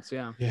 Team minutes.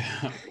 Yeah.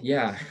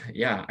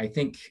 I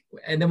think,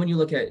 and then when you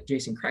look at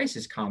Jason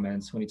Kreis's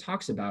comments, when he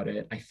talks about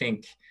it, I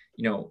think,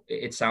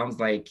 it sounds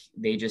like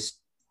they just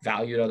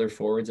valued other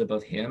forwards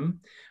above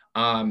him.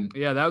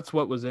 That's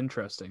what was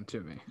interesting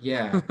to me.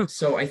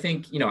 So I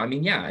think,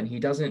 and he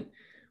doesn't,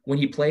 when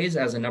he plays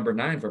as a number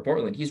 9 for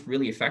Portland, he's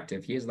really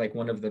effective. He is like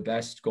one of the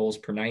best goals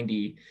per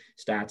 90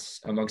 stats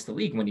amongst the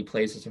league when he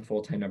plays as a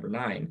full-time number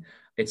 9.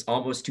 It's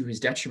almost to his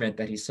detriment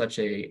that he's such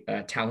a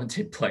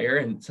talented player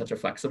and such a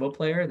flexible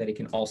player that he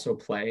can also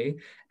play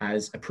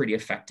as a pretty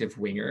effective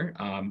winger.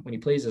 When he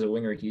plays as a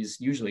winger, he's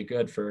usually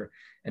good for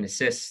an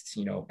assist,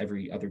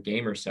 every other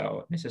game or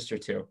so, an assist or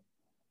two.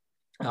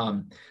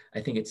 I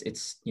think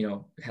it's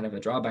kind of a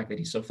drawback that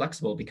he's so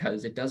flexible,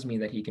 because it does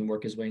mean that he can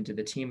work his way into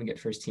the team and get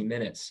first team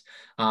minutes.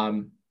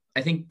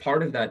 I think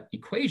part of that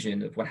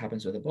equation of what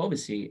happens with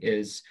Ebobasi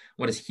is,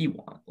 what does he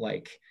want?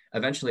 Like,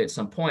 eventually at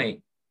some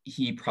point,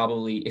 he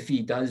probably, if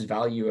he does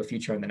value a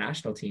future on the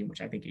national team,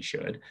 which I think he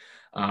should,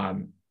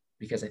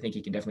 because I think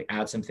he can definitely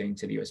add something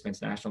to the U.S.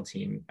 men's national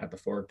team at the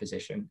forward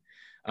position.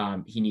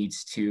 He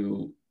needs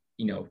to,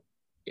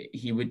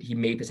 he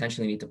may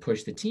potentially need to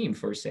push the team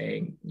for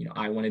saying,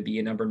 I want to be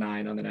a number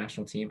 9 on the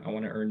national team. I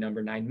want to earn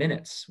number 9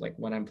 minutes, like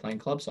when I'm playing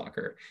club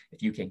soccer.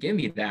 If you can't give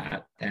me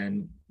that,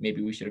 then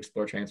maybe we should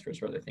explore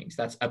transfers or other things.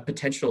 That's a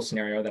potential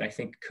scenario that I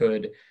think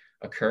could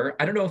occur.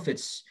 I don't know if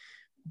it's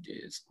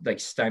like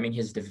stymieing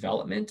his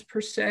development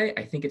per se.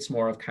 I think it's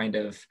more of kind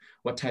of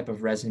what type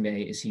of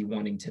resume is he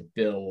wanting to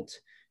build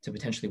to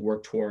potentially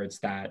work towards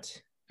that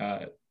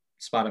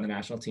spot on the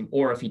national team,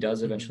 or if he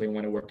does eventually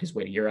want to work his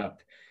way to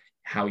Europe,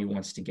 how he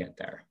wants to get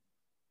there.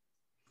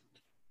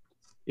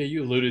 Yeah,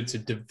 you alluded to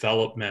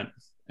development,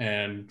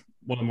 and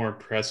one of the more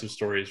impressive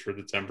stories for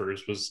the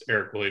Timbers was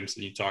Eric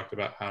Williamson. You talked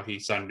about how he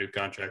signed a new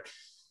contract.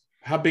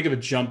 How big of a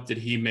jump did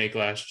he make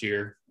last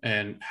year,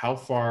 and how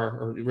far,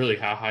 or really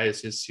how high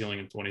is his ceiling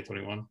in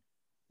 2021?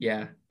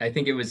 Yeah, I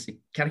think it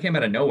kind of came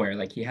out of nowhere.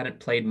 Like, he hadn't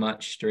played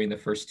much during the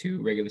first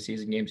 2 regular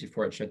season games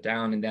before it shut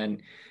down. And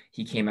then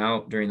he came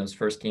out during those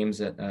first games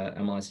that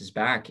MLS is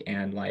back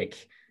and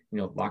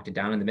locked it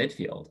down in the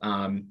midfield.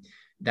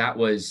 That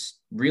was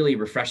really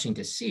refreshing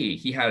to see.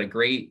 He had a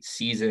great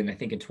season, I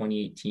think in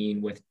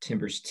 2018 with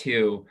Timbers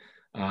 2,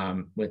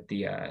 with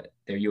their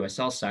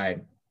USL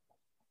side.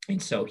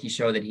 And so he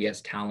showed that he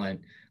has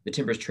talent. The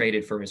Timbers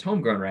traded for his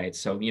homegrown rights.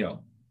 So,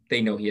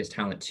 they know he has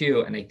talent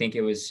too. And I think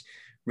it was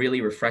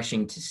really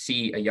refreshing to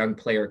see a young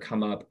player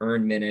come up,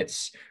 earn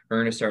minutes,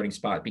 earn a starting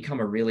spot, become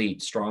a really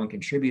strong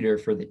contributor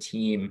for the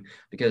team,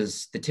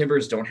 because the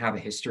Timbers don't have a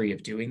history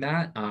of doing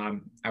that.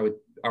 I would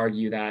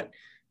argue that,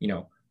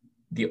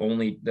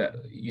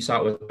 you saw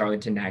it with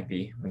Darlington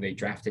Nagbe when they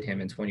drafted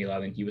him in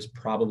 2011. He was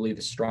probably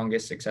the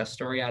strongest success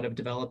story out of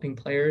developing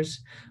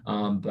players.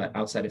 But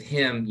outside of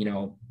him,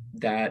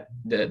 that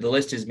the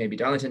list is maybe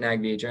Darlington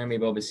Nagbe, Jeremy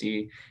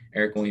Bobasi,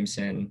 Eric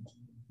Williamson,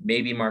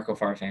 maybe Marco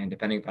Farfan,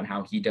 depending upon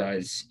how he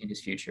does in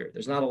his future.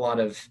 There's not a lot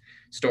of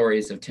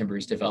stories of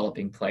Timbers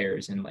developing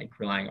players and like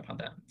relying upon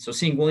them. So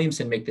seeing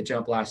Williamson make the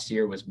jump last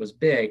year was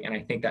big. And I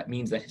think that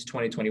means that his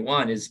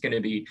 2021 is going to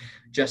be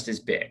just as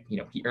big. You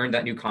know, he earned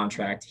that new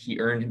contract. He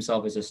earned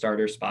himself as a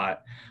starter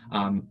spot.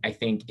 I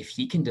think if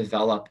he can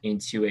develop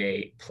into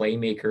a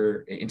playmaking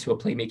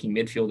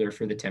midfielder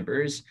for the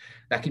Timbers,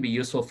 that could be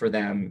useful for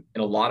them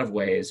in a lot of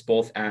ways,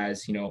 both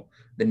as, you know,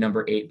 the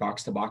number 8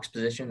 box to box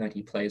position that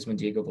he plays when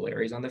Diego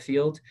Valeri is on the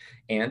field,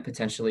 and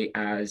potentially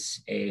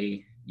as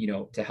a, you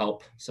know, to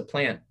help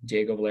supplant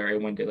Diego Valeri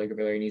when Diego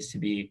Valeri needs to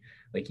be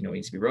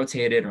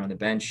rotated or on the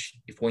bench.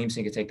 If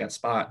Williamson could take that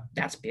spot,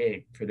 that's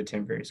big for the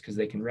Timbers because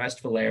they can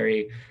rest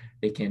Valeri,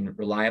 they can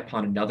rely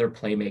upon another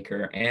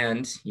playmaker,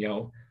 and, you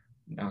know,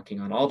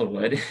 knocking on all the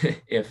wood,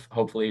 if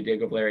hopefully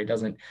Diego Valeri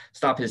doesn't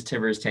stop his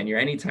Timbers tenure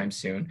anytime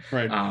soon.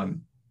 Right.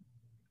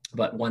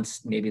 But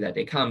once maybe that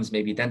day comes,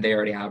 maybe then they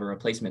already have a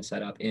replacement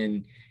set up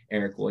in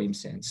Eric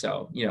Williamson.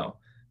 So, you know,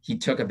 he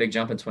took a big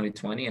jump in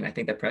 2020, and I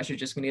think that pressure is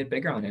just going to get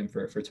bigger on him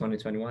for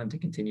 2021 to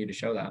continue to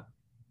show that.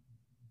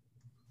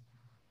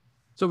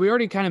 So we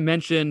already kind of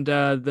mentioned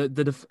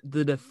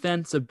the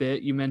defense a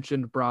bit. You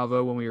mentioned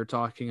Bravo when we were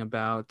talking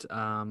about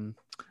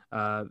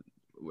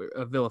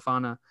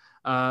Villafana.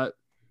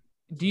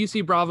 Do you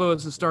see Bravo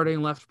as a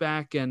starting left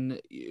back,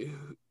 and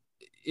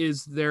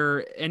is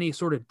there any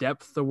sort of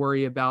depth to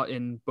worry about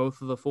in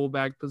both of the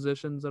fullback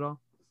positions at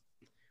all?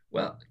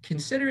 Well,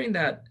 considering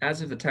that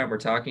as of the time we're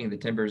talking, the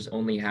Timbers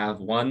only have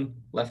one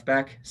left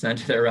back signed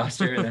to their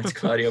roster, and that's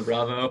Claudio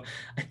Bravo,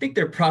 I think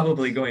they're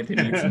probably going to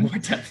need some more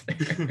depth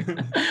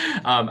there.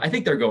 I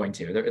think they're going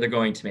to. They're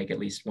going to make at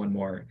least one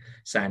more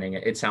signing.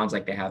 It sounds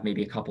like they have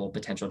maybe a couple of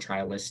potential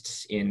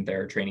trialists in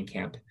their training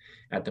camp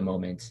at the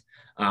moment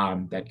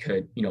that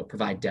could, you know,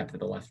 provide depth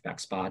at the left back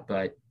spot.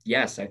 But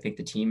yes, I think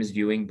the team is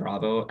viewing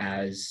Bravo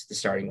as the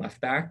starting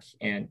left back,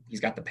 and he's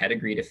got the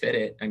pedigree to fit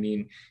it. I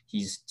mean,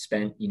 he's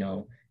spent, you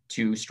know,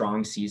 2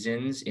 strong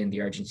seasons in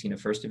the Argentina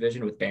First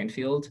Division with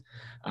Banfield.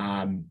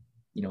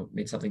 You know,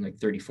 made something like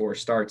 34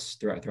 starts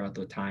throughout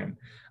the time.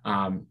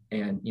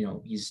 And, you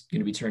know, he's going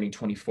to be turning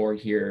 24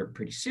 here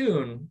pretty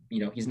soon.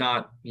 You know, he's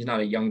not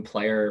a young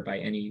player by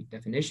any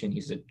definition.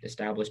 He's an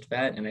established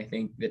vet. And I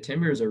think the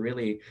Timbers are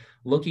really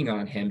looking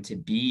on him to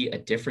be a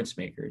difference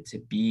maker, to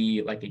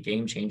be like a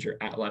game changer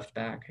at left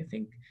back. I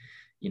think,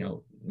 you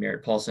know,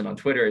 Merritt Paulson on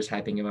Twitter is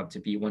hyping him up to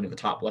be one of the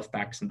top left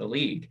backs in the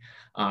league.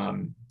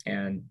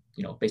 And,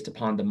 you know, based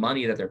upon the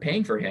money that they're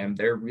paying for him,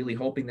 they're really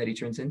hoping that he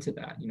turns into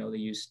that. You know, they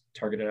use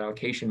targeted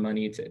allocation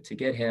money to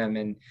get him.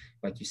 And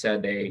like you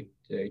said, they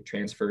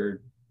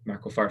transferred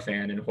Marco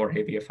Farfan and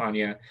Jorge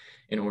Villafana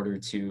in order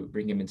to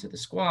bring him into the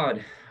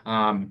squad.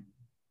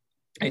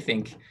 I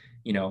think,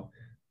 you know,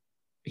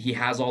 he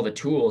has all the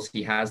tools.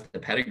 He has the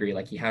pedigree.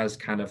 Like he has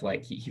kind of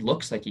like, he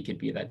looks like he could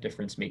be that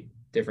difference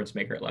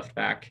maker at left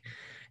back.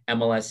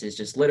 MLS is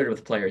just littered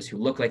with players who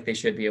look like they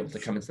should be able to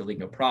come into the league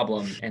no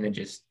problem, and then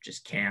just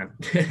can't.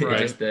 Right.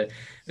 Just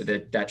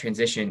that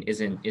transition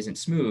isn't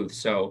smooth.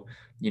 So,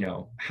 you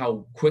know,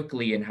 how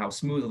quickly and how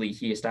smoothly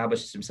he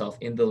establishes himself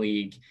in the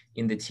league,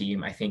 in the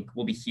team, I think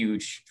will be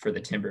huge for the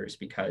Timbers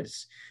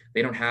because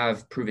they don't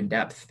have proven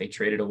depth. They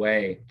traded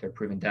away their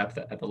proven depth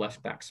at the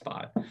left back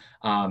spot.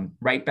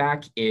 Right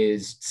back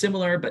is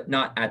similar, but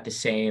not at the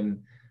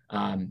same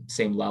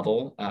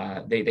level.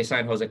 They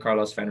signed Jose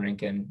Carlos Van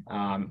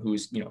Rinken,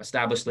 who's, you know,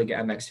 established Liga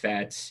MX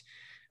vet,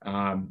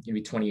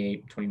 maybe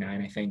 28,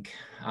 29, I think.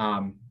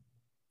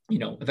 You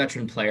know, a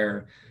veteran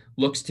player,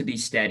 looks to be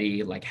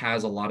steady, like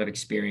has a lot of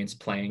experience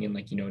playing in,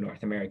 like, you know,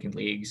 North American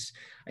leagues.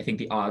 I think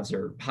the odds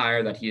are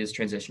higher that his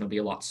transition will be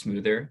a lot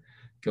smoother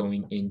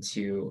going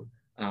into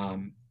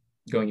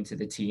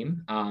the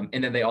team.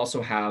 And then they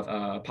also have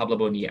Pablo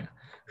Bonilla,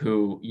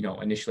 who, you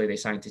know, initially they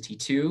signed to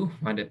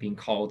T2, wound up being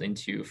called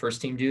into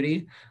first team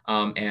duty,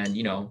 and,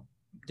 you know,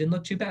 didn't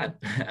look too bad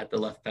at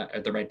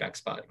the right back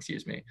spot,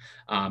 excuse me.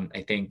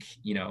 I think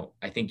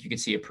you could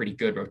see a pretty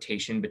good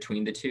rotation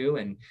between the two,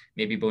 and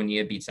maybe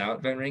Bonilla beats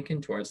out Van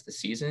Rankin towards the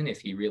season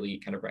if he really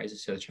kind of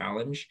rises to the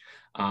challenge.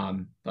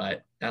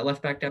 But that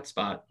left back depth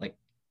spot, like,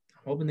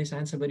 I'm hoping they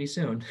sign somebody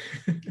soon.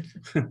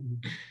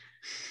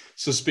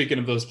 So speaking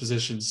of those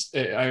positions,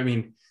 I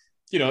mean,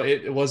 you know,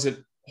 it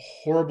wasn't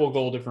horrible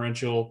goal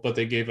differential, but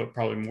they gave up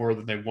probably more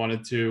than they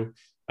wanted to.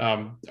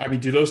 I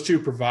mean, do those two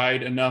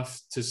provide enough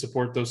to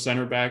support those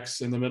center backs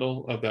in the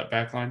middle of that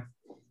back line?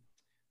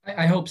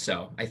 I hope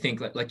so. I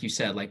think, like you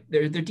said, like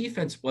their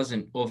defense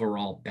wasn't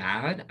overall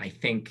bad. I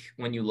think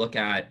when you look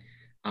at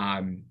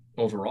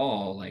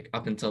overall, like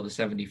up until the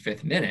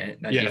 75th minute,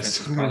 that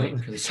defense was probably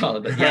pretty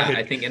solid. But yeah, right.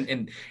 I think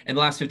in the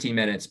last 15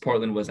 minutes,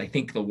 Portland was, I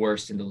think, the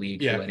worst in the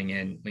league for letting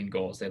in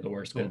goals. They had the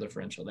worst goal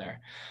differential there,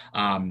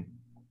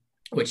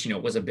 which, you know,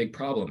 was a big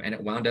problem. And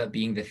it wound up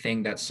being the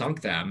thing that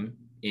sunk them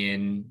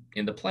in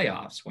the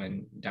playoffs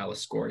when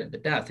Dallas scored at the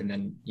death. And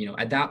then, you know,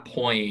 at that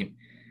point,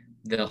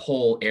 the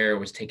whole air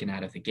was taken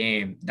out of the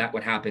game. That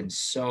would happen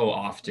so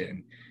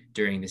often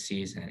during the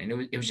season.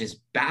 And it was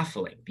just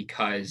baffling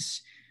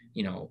because,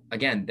 you know,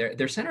 again,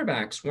 their center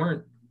backs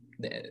weren't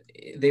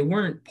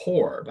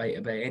poor by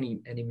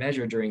any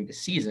measure during the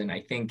season.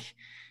 I think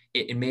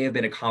it may have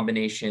been a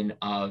combination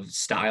of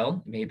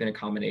style. It may have been a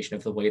combination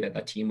of the way that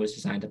the team was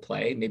designed to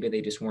play. Maybe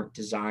they just weren't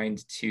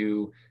designed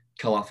to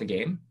kill off a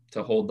game,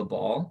 to hold the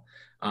ball.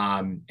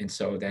 And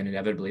so then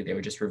inevitably they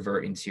would just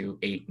revert into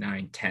 8,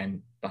 9,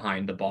 10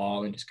 behind the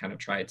ball and just kind of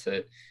try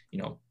to,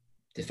 you know,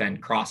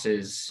 defend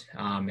crosses.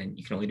 And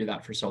you can only do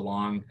that for so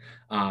long.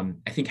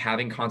 I think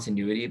having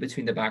continuity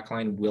between the back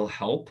line will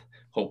help.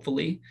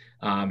 Hopefully,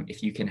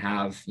 if you can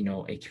have, you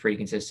know, a pretty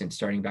consistent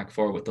starting back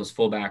forward with those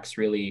fullbacks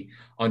really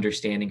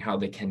understanding how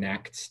they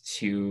connect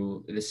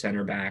to the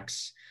center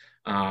backs,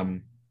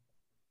 I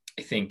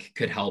think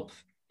could help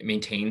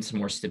maintain some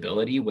more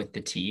stability with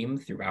the team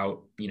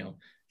throughout, you know,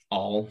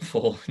 all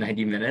full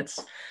 90 minutes.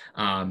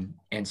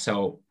 And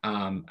so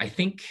I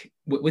think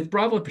with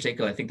Bravo in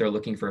particular, I think they're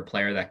looking for a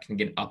player that can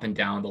get up and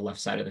down the left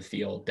side of the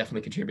field,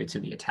 definitely contribute to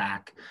the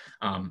attack.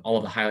 All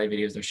of the highlight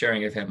videos they're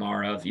sharing of him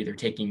are of either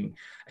taking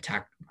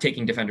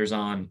defenders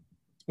on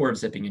or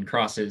zipping in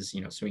crosses,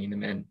 you know, swinging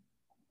them in.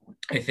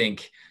 I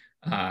think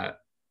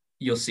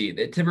you'll see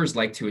that Timbers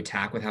like to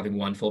attack with having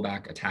one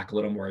fullback attack a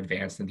little more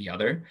advanced than the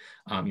other.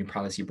 You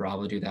probably see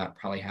Bravo do that,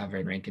 probably have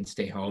Van Rankin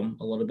stay home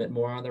a little bit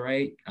more on the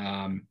right.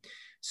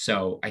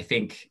 So I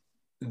think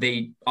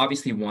they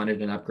obviously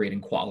wanted an upgrade in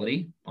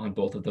quality on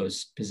both of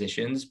those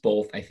positions,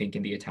 both I think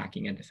in the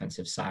attacking and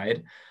defensive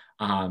side.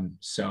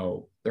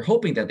 So they're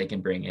hoping that they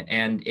can bring it.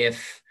 And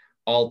if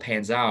all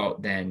pans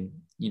out, then,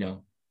 you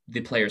know,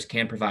 the players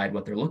can provide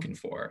what they're looking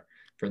for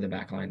the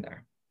back line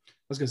there. I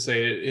was going to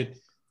say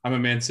I'm a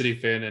Man City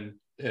fan,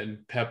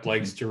 and Pep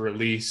likes to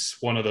release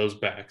one of those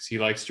backs. He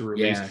likes to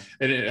release. Yeah.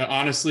 And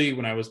honestly,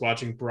 when I was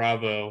watching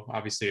Bravo,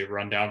 obviously a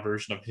rundown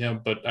version of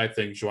him, but I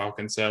think Joao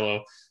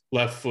Cancelo,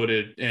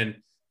 left-footed, and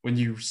when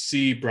you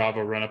see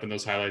Bravo run up in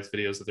those highlights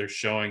videos that they're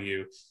showing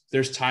you,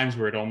 there's times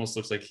where it almost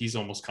looks like he's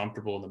almost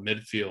comfortable in the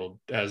midfield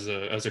as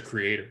a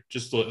creator,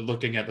 just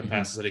looking at the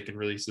passes that he can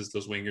release as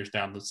those wingers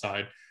down the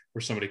side or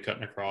somebody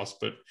cutting across.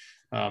 But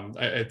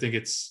I think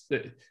it's,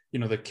 you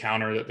know, the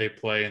counter that they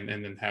play and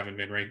then having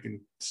Van Rankin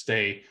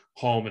stay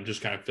home and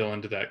just kind of fill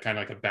into that kind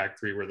of like a back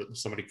three where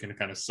somebody can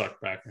kind of suck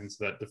back into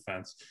that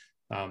defense.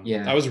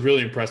 I was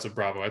really impressed with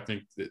Bravo. I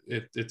think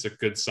it's a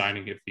good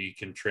signing if he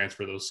can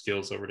transfer those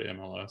skills over to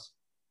MLS.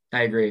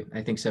 I agree.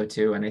 I think so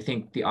too. And I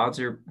think the odds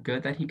are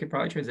good that he could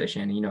probably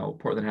transition. You know,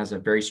 Portland has a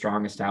very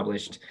strong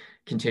established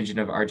contingent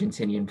of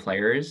Argentinian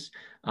players.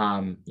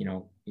 You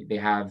know, they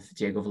have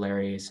Diego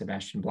Valeri,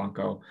 Sebastian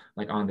Blanco,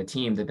 like on the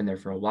team. They've been there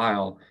for a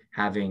while.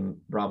 Having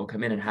Bravo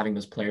come in and having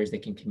those players they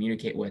can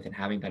communicate with and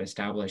having that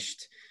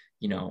established,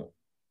 you know,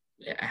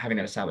 having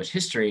that established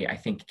history, I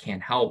think can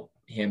help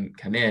him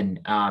come in.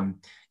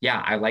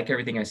 I like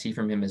everything I see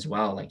from him as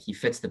well. Like he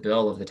fits the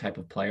bill of the type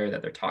of player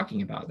that they're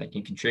talking about that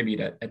can contribute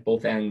at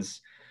both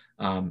ends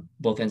of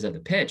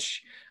the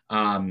pitch.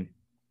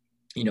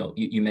 You know,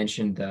 you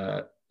mentioned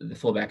the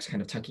fullbacks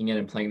kind of tucking in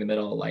and playing the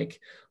middle. Like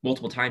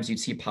multiple times you'd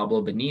see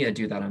Pablo Bonilla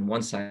do that on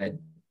one side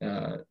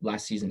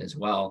last season as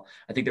well.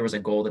 I think there was a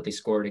goal that they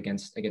scored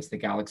against the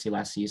Galaxy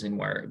last season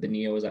where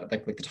Bonilla was at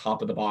like the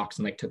top of the box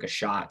and like took a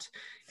shot,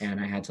 and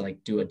I had to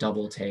like do a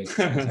double take.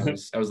 I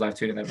was live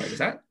tweeting that. Like, was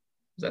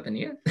that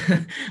Bonilla?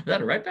 Was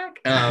that a right back?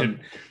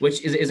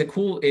 Which is a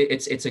cool.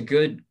 It's a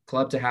good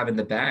club to have in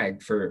the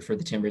bag for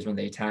the Timbers when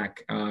they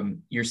attack.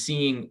 You're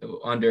seeing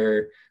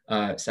under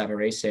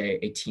Savarese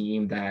a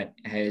team that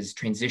has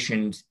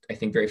transitioned, I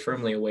think, very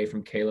firmly away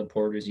from Caleb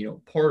Porter's, you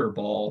know, Porter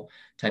ball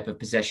type of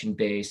possession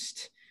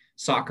based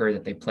soccer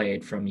that they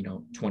played from, you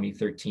know,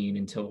 2013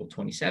 until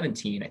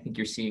 2017. I think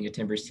you're seeing a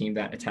Timbers team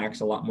that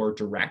attacks a lot more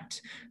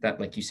direct, that,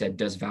 like you said,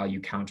 does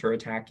value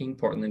counterattacking.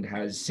 Portland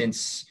has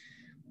since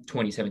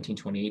 2017,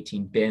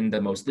 2018 been the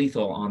most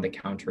lethal on the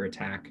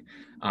counterattack.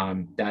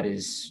 That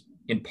is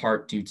in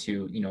part due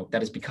to, you know,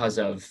 that is because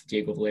of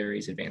Diego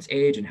Valeri's advanced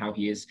age and how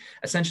he is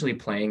essentially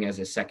playing as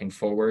a second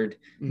forward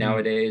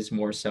nowadays,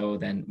 more so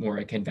than more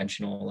a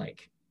conventional,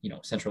 like, you know,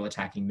 central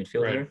attacking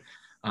midfielder. Right.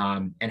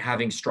 And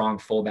having strong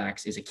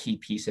fullbacks is a key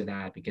piece of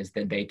that, because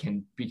then they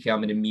can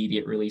become an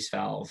immediate release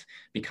valve,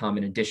 become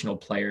an additional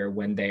player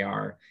when they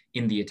are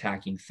in the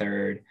attacking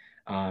third,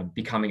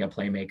 becoming a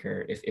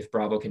playmaker. If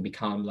Bravo can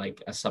become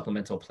like a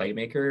supplemental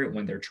playmaker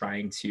when they're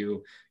trying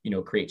to, you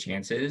know, create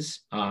chances,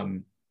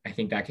 I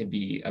think that could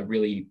be a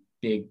really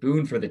big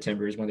boon for the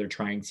Timbers when they're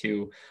trying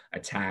to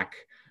attack.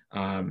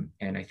 And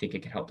I think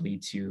it could help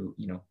lead to,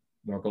 you know,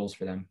 more goals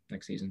for them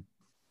next season.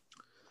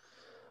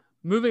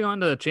 Moving on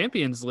to the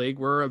Champions League,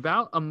 we're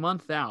about a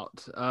month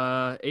out.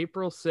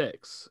 April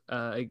 6th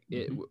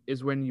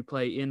is when you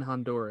play in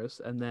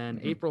Honduras, and then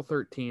April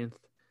 13th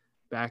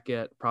back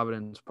at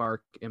Providence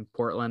Park in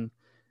Portland.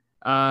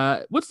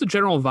 What's the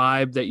general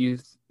vibe that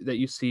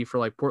you see for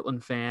like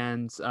Portland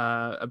fans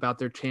about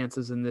their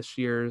chances in this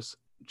year's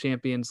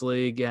Champions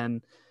League?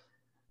 And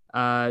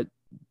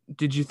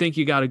did you think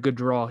you got a good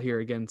draw here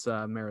against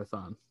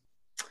Marathon?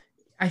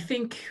 I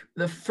think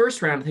the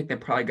first round, I think they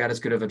probably got as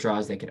good of a draw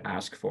as they could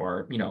ask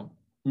for.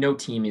 No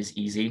team is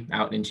easy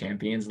out in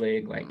Champions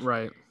League. Like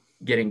Right.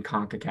 getting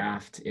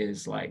CONCACAF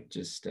is like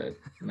just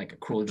like a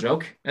cruel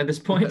joke at this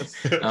point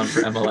for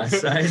MLS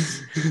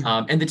sides.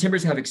 And the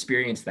Timbers have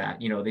experienced that.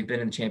 They've been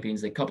in the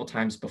Champions League a couple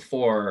times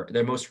before.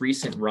 Their most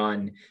recent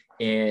run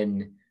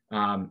in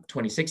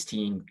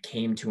 2016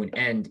 came to an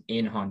end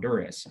in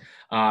Honduras.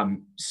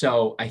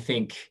 So I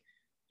think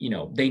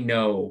they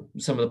know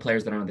some of the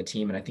players that are on the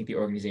team, and I think the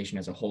organization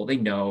as a whole, they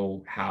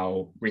know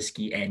how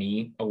risky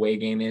any away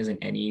game is and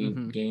any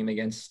game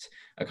against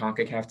a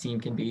CONCACAF team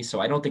can be. So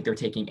I don't think they're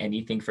taking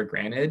anything for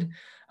granted.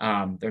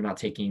 They're not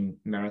taking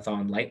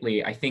Marathon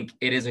lightly. I think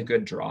it is a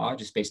good draw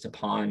just based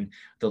upon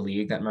the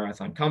league that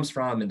Marathon comes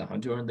from in the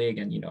Honduran league.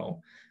 And,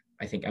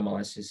 I think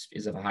MLS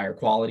is of a higher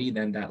quality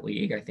than that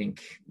league. I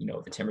think,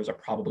 the Timbers are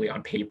probably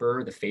on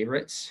paper the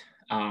favorites,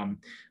 a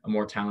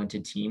more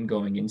talented team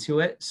going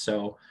into it.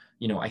 So,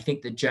 I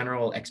think the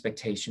general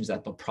expectations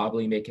that they'll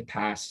probably make it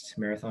past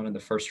Marathon in the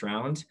first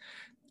round.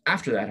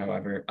 After that,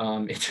 however,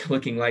 it's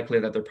looking likely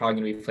that they're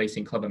probably going to be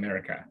facing Club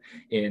America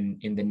in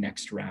the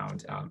next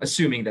round,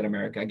 assuming that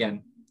America,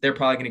 again, they're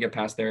probably going to get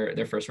past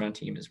their first round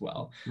team as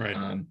well.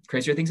 Right.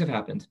 Crazier things have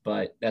happened,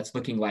 but that's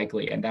looking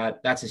likely. And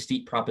that's a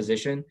steep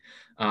proposition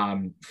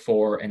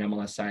for an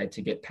MLS side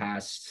to get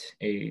past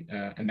a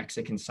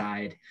Mexican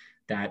side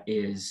that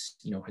is,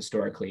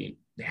 historically,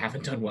 they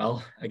haven't done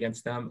well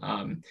against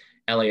them.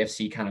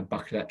 LAFC kind of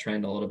bucked that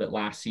trend a little bit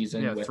last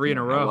season. Yeah, with 3 in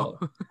a row.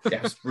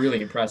 That was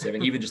really impressive.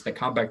 And even just the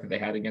comeback that they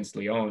had against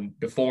Lyon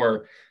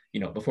before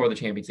the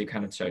Champions League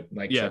kind of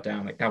shut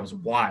down, like that was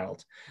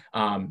wild.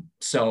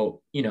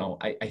 So,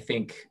 I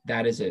think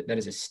that is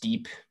a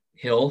steep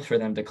hill for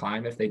them to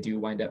climb if they do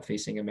wind up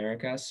facing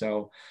America.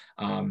 So,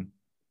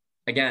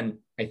 again,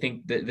 I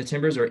think the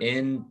Timbers are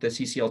in the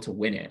CCL to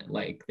win it.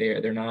 Like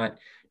they're not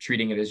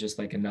treating it as just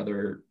like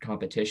another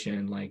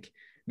competition. Like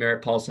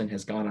Merritt Paulson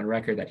has gone on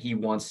record that he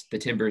wants the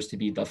Timbers to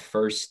be the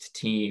first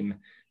team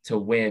to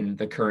win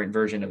the current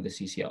version of the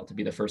CCL, to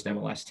be the first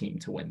MLS team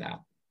to win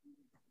that.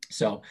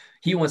 So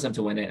he wants them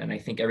to win it. And I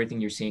think everything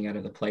you're seeing out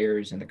of the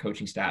players and the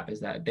coaching staff is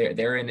that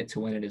they're in it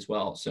to win it as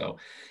well. So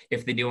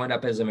if they do end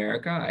up as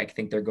America, I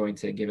think they're going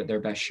to give it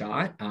their best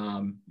shot.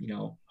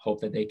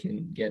 Hope that they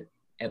can get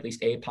at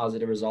least a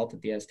positive result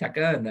at the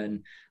Azteca and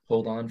then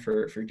hold on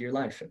for dear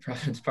life at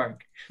Providence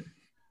Park.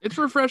 It's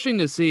refreshing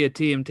to see a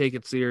team take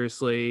it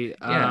seriously.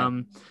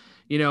 Yeah.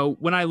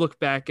 When I look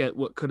back at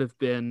what could have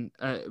been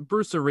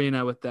Bruce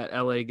Arena with that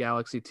LA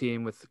Galaxy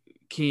team with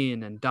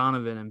Keane and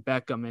Donovan and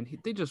Beckham, and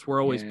they just were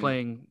always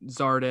playing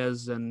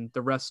Zardes and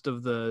the rest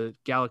of the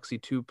Galaxy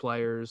 2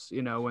 players,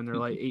 when they're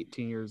like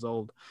 18 years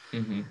old.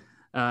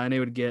 And they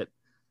would get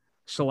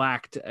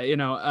shellacked,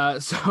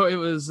 so it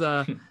was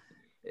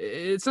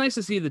it's nice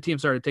to see the team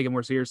started taking it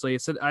more seriously.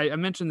 I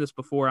mentioned this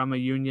before. I'm a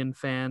Union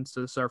fan,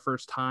 so this is our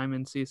first time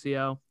in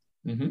CCL.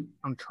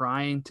 I'm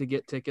trying to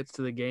get tickets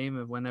to the game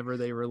of whenever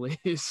they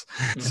release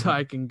so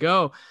I can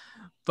go.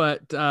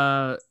 But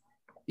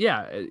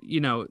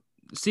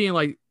seeing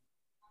like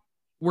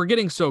we're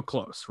getting so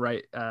close,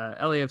 right?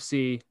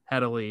 LAFC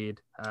had a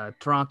lead.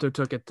 Toronto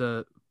took it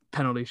to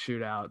penalty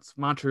shootouts.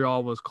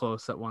 Montreal was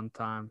close at one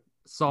time.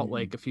 Salt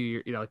Lake a few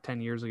years, like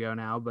 10 years ago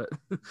now, but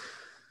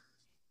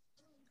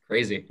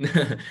crazy.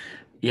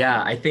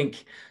 Yeah, I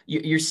think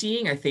you're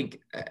seeing, I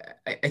think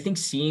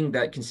seeing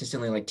that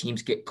consistently, like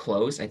teams get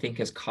close, I think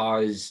has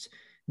caused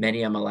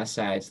many MLS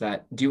sides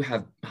that do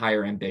have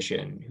higher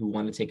ambition who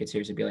want to take it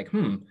seriously, be like,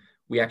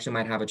 we actually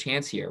might have a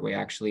chance here. We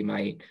actually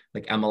might,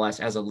 like MLS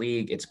as a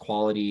league, its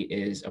quality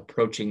is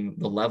approaching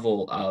the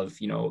level of,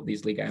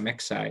 these Liga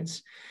MX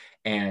sides.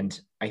 And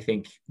I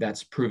think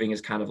that's proving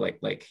as kind of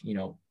like,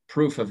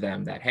 proof of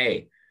them that,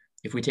 hey,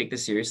 if we take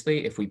this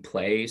seriously, if we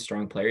play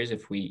strong players,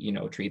 if we,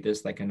 treat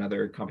this like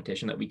another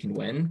competition that we can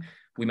win,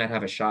 we might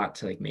have a shot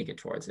to like make it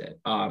towards it.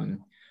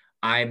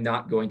 I'm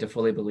not going to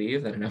fully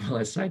believe that an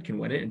MLS side can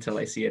win it until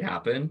I see it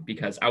happen,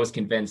 because I was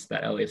convinced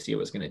that LAFC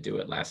was going to do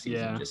it last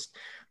season. Yeah. Just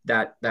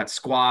that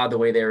squad, the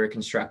way they were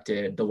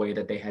constructed, the way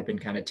that they had been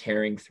kind of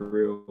tearing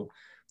through,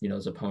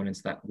 those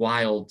opponents, that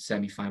wild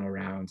semifinal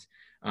round.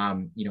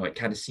 It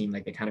kind of seemed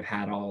like they kind of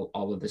had all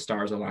of the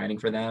stars aligning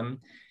for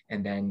them.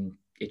 And then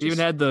it even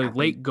had the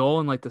late goal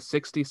in like the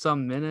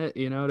 60-some minute,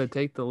 to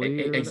take the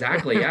lead.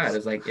 Exactly. Yeah. It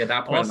was like at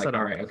that point, I'm like,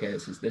 all right, okay,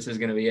 this is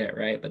going to be it.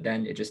 Right. But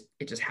then it just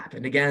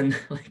happened again,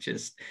 like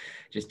just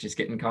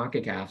getting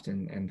CONCACAF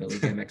and the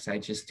Liga MX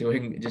side just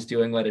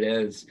doing what it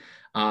is.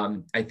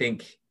 I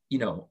think,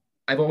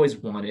 I've always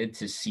wanted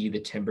to see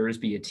the Timbers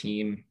be a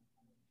team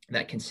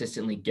that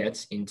consistently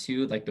gets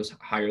into like those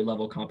higher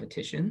level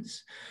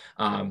competitions.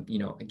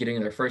 Getting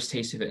their first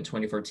taste of it in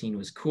 2014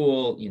 was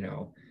cool,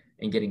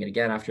 and getting it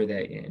again after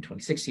that in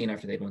 2016,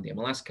 after they'd won the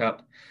MLS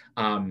Cup.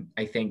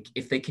 I think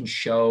if they can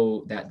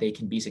show that they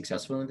can be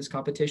successful in this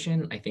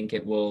competition, I think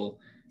it will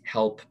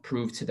help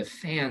prove to the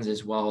fans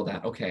as well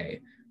that,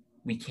 okay,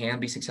 we can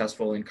be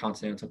successful in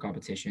continental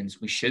competitions.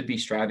 We should be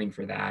striving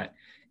for that.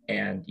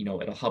 and, you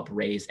know, it'll help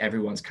raise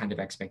everyone's kind of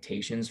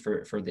expectations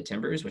for the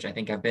Timbers, which I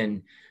think have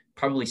been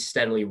probably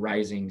steadily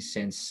rising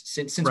since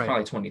Right.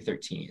 probably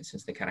 2013,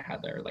 since they kind of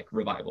had their like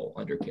revival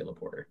under Caleb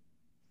Porter.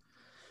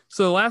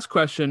 So the last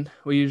question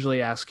we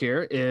usually ask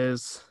here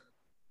is,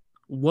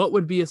 what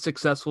would be a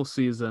successful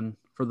season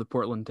for the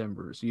Portland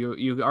Timbers?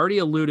 You already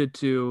alluded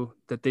to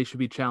that they should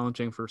be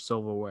challenging for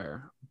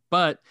silverware,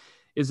 but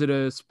is it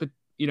a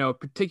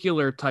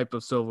particular type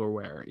of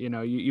silverware?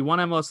 You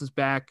want MLS's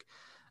back.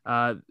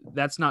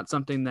 That's not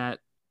something that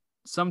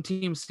some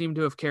teams seem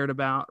to have cared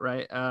about,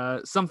 right?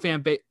 Some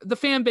the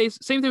fan base,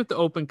 same thing with the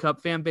Open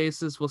Cup, fan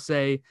bases will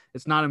say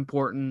it's not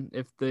important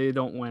if they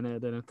don't win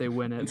it, and if they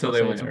win it, until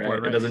they win it,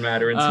 right? It doesn't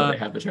matter until they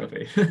have the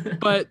trophy.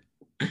 But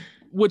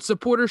would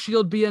Supporter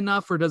Shield be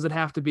enough, or does it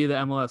have to be the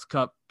MLS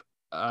Cup?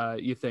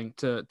 You think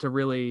to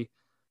really,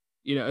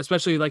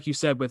 especially like you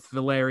said with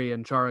Valeri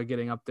and Chara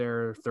getting up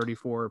there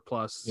 34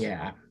 plus.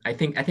 Yeah, I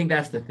think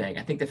that's the thing.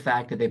 I think the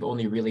fact that they've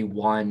only really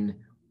won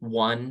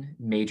one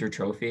major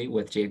trophy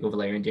with Diego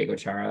Valeri and Diego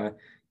Chara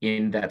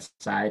in that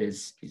side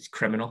is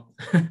criminal.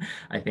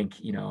 I think,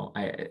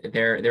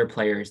 they're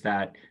players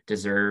that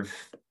deserve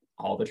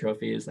all the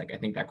trophies. Like, I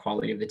think that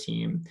quality of the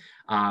team,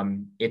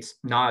 it's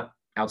not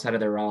outside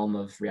of the realm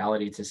of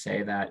reality to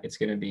say that it's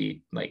going to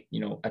be like,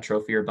 a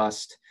trophy or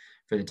bust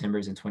for the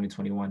Timbers in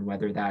 2021,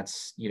 whether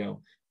that's,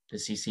 the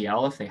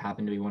CCL, if they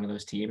happen to be one of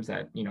those teams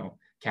that,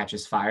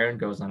 catches fire and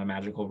goes on a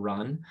magical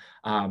run.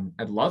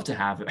 I'd love to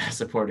have a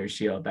Supporter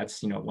Shield.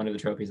 That's, one of the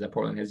trophies that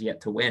Portland has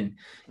yet to win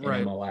in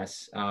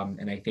MLS.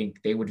 And I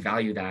think they would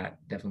value that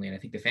definitely. And I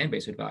think the fan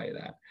base would value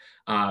that.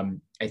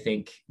 I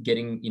think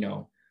getting,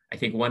 I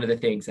think one of the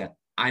things that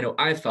I know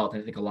I've felt,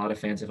 and I think a lot of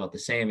fans have felt the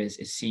same, is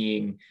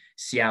seeing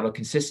Seattle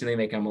consistently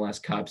make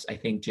MLS Cups. I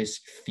think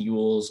just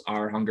fuels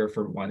our hunger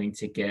for wanting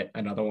to get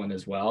another one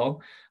as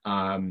well.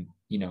 And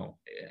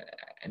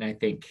I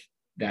think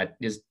that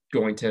is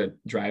going to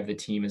drive the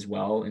team as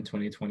well in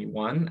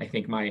 2021. I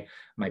think my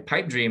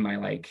pipe dream,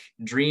 my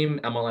dream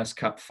MLS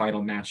Cup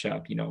final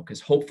matchup,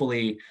 because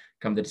hopefully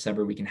come the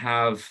December, we can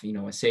have,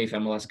 a safe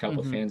MLS Cup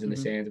with fans in the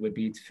stands, would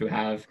be to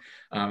have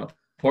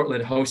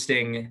Portland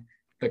hosting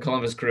the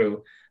Columbus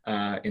Crew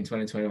in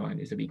 2021.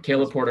 Is to be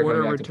Caleb Porter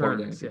going back to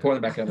Portland,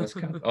 Portland back to MLS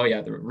Cup. Oh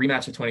yeah, the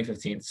rematch of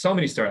 2015. So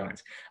many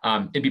storylines.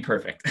 It'd be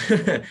perfect.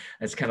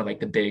 It's kind of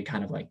like the big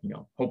kind of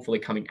hopefully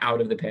coming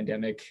out of the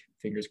pandemic,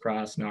 fingers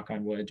crossed, knock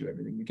on wood, do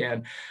everything we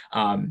can.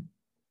 And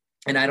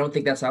I don't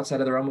think that's outside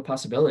of the realm of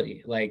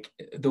possibility. Like,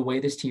 the way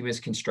this team is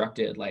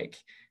constructed,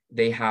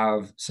 they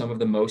have some of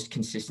the most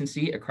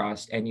consistency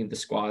across any of the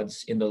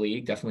squads in the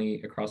league,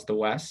 definitely across the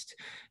West,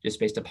 just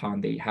based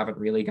upon they haven't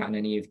really gotten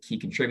any of key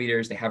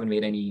contributors. They haven't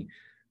made any,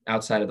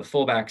 outside of the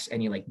fullbacks,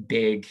 any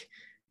big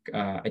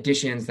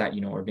additions that,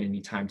 are going to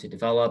need time to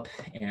develop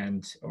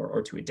and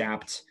or to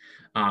adapt.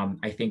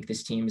 I think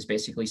this team is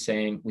basically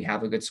saying, we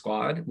have a good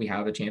squad, we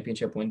have a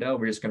championship window,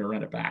 we're just going to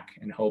run it back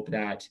and hope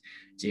that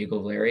Diego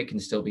Valeri can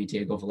still be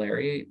Diego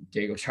Valeri,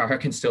 Diego Chara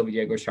can still be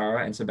Diego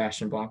Chara, and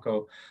Sebastian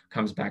Blanco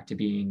comes back to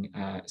being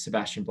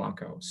Sebastian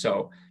Blanco.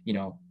 So,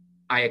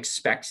 I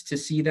expect to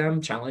see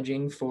them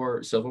challenging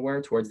for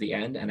silverware towards the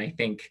end, and I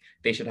think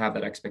they should have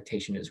that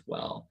expectation as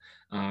well.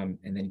 And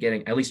then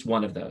getting at least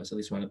one of those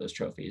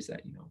trophies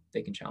that,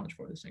 they can challenge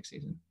for this next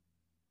season.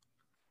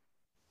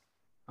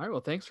 All right.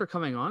 Well, thanks for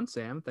coming on,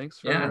 Sam. Thanks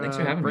for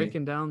having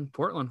breaking down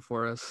Portland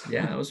for us.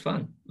 Yeah, it was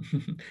fun.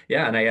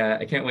 Yeah, and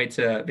I can't wait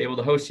to be able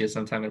to host you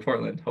sometime in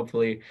Portland.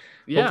 Hopefully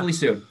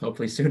soon.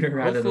 Hopefully sooner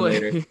rather than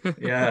later.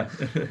 Yeah.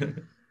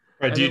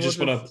 All right, do you just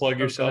want to plug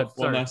yourself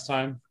one last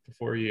time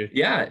before you?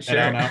 Yeah, sure.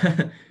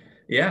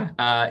 Yeah.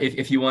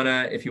 If you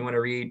wanna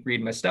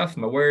read my stuff,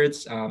 my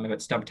words, I'm at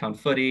Stumptown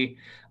Footy.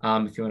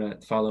 If you wanna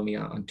follow me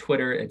on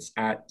Twitter, it's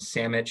at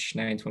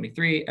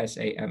Sammich923,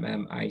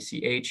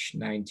 SAMMICH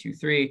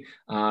 923.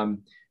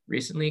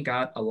 Recently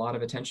got a lot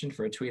of attention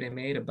for a tweet I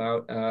made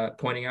about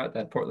pointing out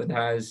that Portland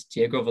has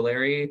Diego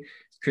Valeri,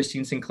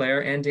 Christine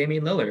Sinclair, and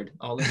Damian Lillard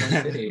all in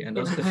one city, and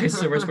those are the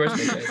faces of our sports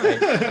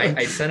franchise.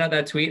 I sent out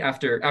that tweet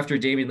after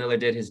Damian Lillard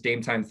did his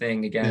Dame Time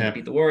thing again, to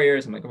beat the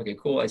Warriors. I'm like, okay,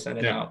 cool. I sent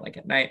it out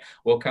at night.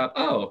 Woke up,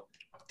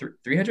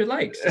 300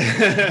 likes,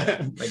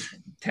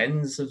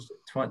 tens of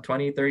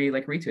 20, 30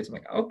 retweets. I'm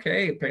like,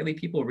 okay, apparently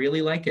people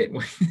really like it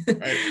when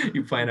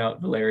you find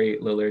out Valeri,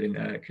 Lillard,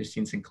 and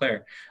Christine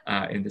Sinclair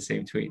in the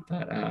same tweet.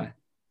 But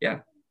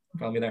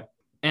follow me there.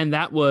 And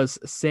that was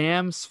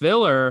Sam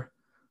Svilar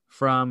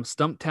from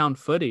Stumptown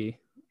Footy,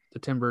 the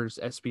Timbers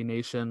SB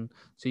Nation.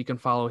 So you can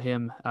follow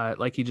him,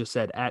 like he just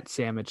said, at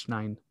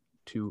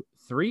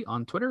Sammich923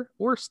 on Twitter,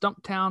 or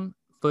Stumptown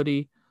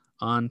Footy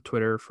on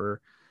Twitter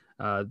for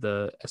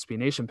the SB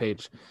Nation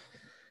page.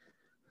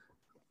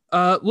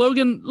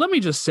 Logan, let me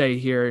just say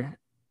here,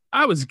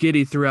 I was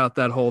giddy throughout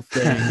that whole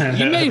thing.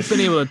 You may have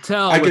been able to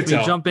tell with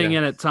me jumping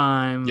in at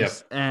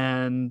times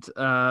and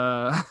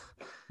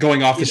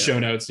going off the show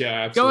notes.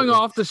 Yeah, absolutely. Going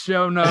off the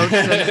show notes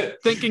and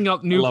thinking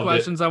up new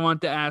questions I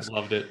want to ask.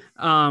 Loved it.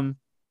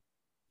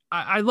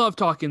 I love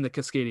talking the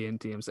Cascadian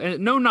teams, and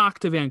no knock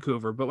to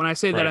Vancouver, but when I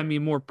say that, I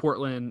mean more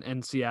Portland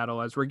and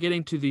Seattle, as we're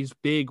getting to these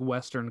big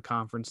Western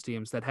Conference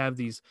teams that have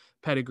these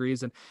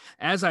pedigrees. And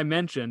as I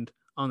mentioned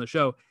on the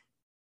show,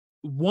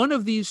 one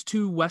of these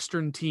two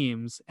Western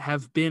teams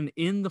have been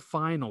in the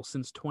final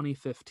since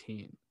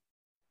 2015,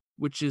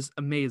 which is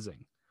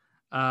amazing.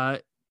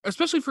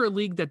 Especially for a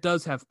league that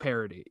does have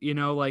parity, and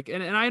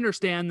I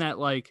understand that,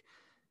 like,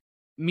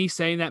 me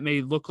saying that may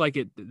look like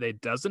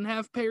it doesn't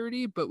have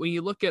parity, but when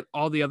you look at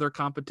all the other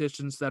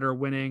competitions that are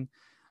winning,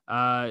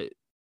 it's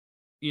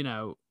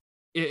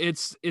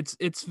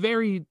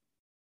very,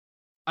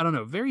 I don't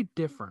know, very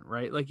different,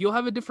 right? Like, you'll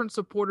have a different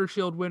Supporter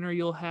Shield winner,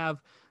 you'll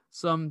have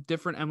some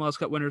different MLS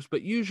Cup winners,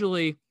 but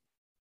usually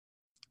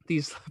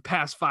these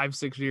past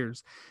 5-6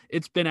 years,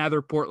 it's been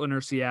either Portland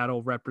or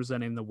Seattle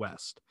representing the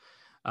West.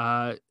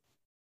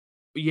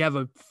 You have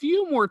a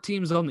few more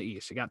teams on the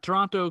East. You got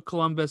Toronto,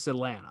 Columbus,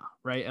 Atlanta,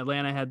 right?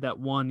 Atlanta had that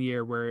 1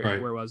 year where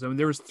it was. I mean,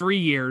 there was 3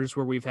 years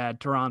where we've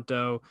had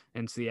Toronto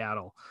and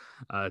Seattle,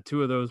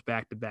 2 of those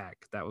back to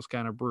back. That was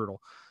kind of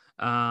brutal.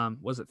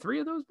 Was it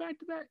 3 of those back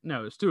to back? No,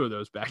 it was 2 of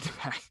those back to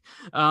back.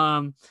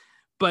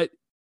 But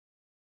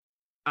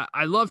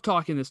I love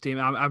talking this team.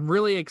 I'm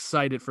really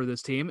excited for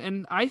this team,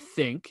 and I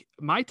think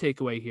my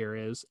takeaway here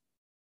is,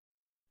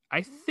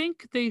 I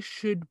think they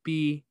should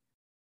be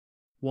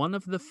one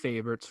of the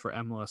favorites for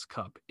MLS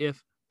Cup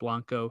if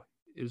Blanco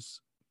is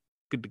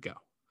good to go.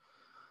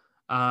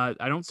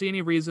 I don't see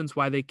any reasons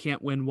why they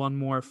can't win one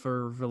more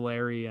for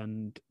Valeri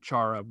and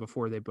Chara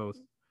before they both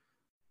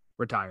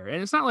retire.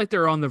 And it's not like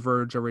they're on the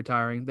verge of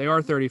retiring. They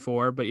are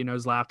 34, but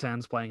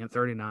Zlatan's playing at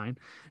 39,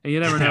 and you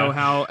never know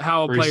how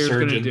a player's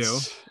going to do,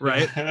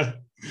 right?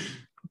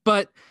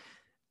 But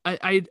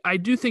I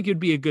do think it'd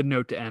be a good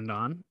note to end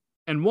on.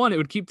 And one, it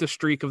would keep the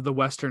streak of the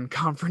Western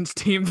Conference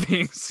team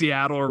being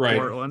Seattle or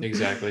Portland.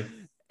 Exactly.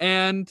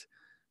 And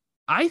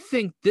I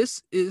think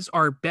this is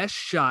our best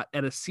shot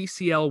at a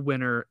CCL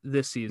winner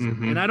this season.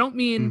 Mm-hmm. And I don't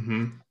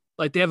mean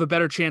like they have a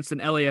better chance than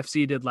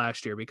LAFC did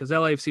last year, because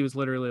LAFC was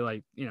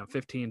literally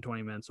 15,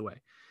 20 minutes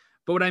away.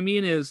 But what I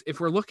mean is, if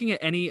we're looking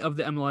at any of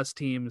the MLS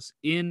teams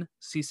in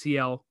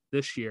CCL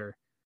this year,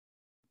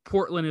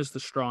 Portland is the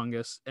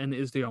strongest and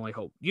is the only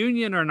hope.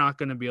 Union are not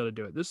going to be able to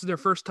do it. This is their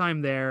first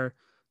time there.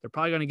 They're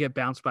probably going to get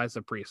bounced by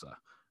Saprissa.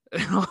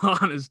 In all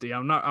honesty,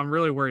 I'm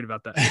really worried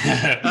about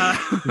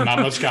that. Not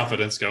much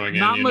confidence going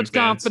in. Not much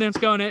confidence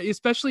going in,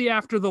 especially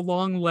after the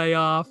long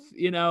layoff,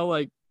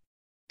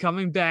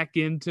 coming back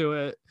into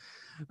it.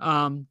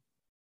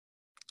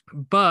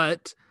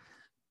 But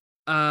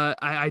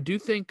I do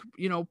think,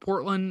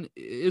 Portland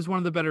is one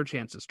of the better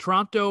chances.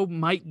 Toronto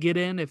might get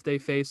in if they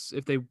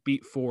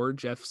beat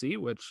Forge FC,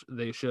 which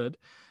they should.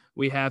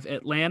 We have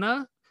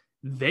Atlanta.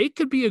 They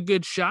could be a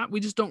good shot.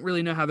 We just don't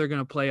really know how they're going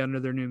to play under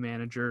their new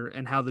manager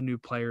and how the new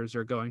players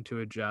are going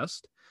to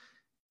adjust.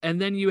 And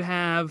then you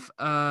have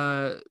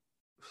who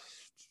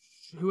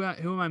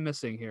am I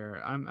missing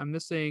here? I'm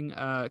missing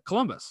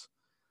Columbus.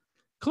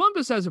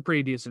 Columbus has a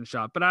pretty decent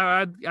shot, but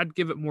I'd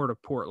give it more to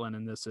Portland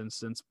in this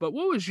instance. But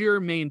what was your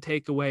main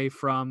takeaway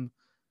from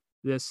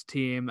this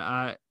team,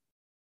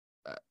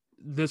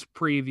 this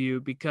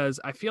preview? Because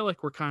I feel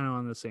like we're kind of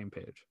on the same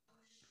page.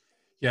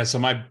 Yeah, so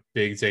my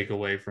big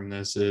takeaway from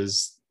this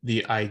is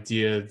the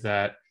idea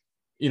that,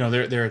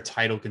 they're a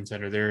title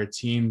contender. They're a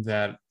team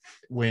that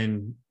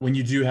when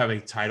you do have a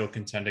title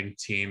contending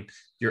team,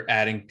 you're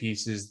adding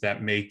pieces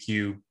that make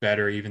you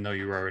better, even though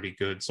you're already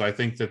good. So I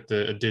think that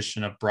the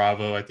addition of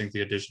Bravo, I think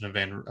the addition of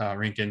Van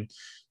Rinken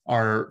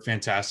are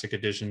fantastic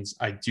additions.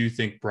 I do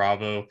think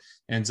Bravo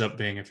ends up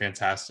being a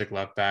fantastic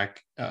left back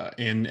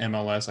in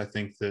MLS. I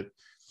think that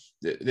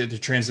the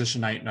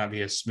transition might not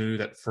be as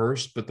smooth at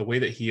first, but the way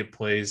that he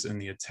plays in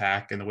the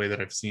attack and the way that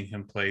I've seen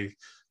him play,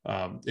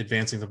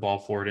 advancing the ball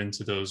forward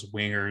into those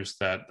wingers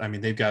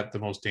they've got the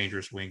most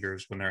dangerous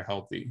wingers when they're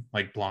healthy,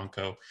 like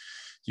Blanco.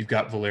 You've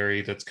got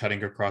Valeri that's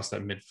cutting across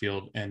that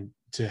midfield, and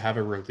to have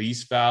a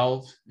release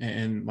valve,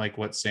 and like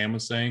what Sam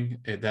was saying,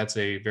 that's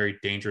a very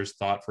dangerous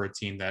thought for a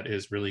team that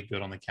is really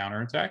good on the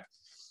counterattack.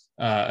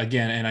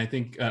 Again, and I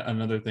think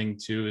another thing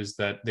too is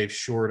that they've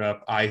shored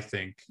up, I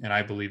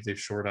believe they've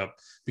shored up,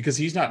 because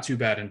he's not too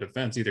bad in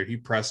defense either. He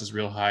presses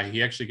real high.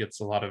 He actually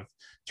gets a lot of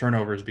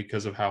turnovers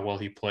because of how well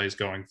he plays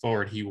going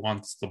forward. He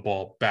wants the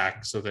ball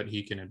back so that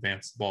he can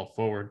advance the ball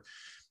forward.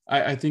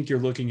 I think you're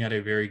looking at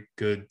a very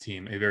good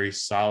team, a very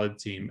solid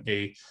team,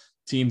 a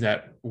team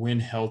that, when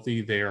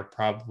healthy, they are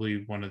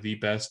probably one of the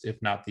best,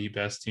 if not the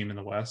best team in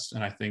the West.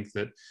 And I think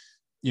that,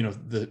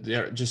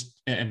 they're just,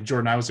 and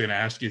Jordan, I was going to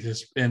ask you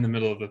this in the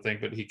middle of the thing,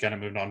 but he kind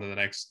of moved on to the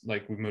next,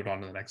 we moved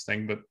on to the next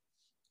thing. But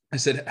I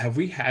said, have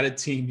we had a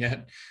team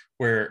yet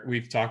where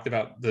we've talked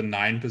about the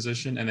 9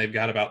 position and they've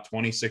got about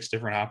 26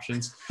 different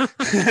options?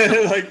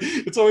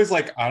 It's always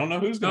like, I don't know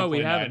who's going to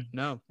play 9. Haven't.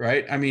 No.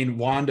 Right. I mean,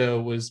 Wanda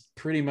was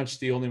pretty much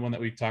the only one that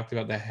we've talked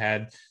about that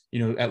had,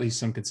 at least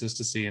some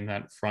consistency in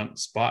that front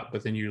spot.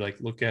 But then you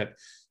look at,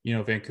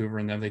 Vancouver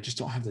and them, they just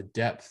don't have the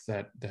depth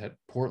that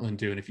Portland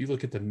do. And if you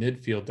look at the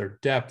midfield, their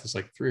depth is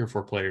like 3 or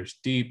 4 players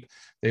deep.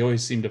 They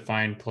always seem to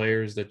find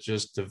players that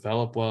just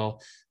develop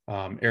well.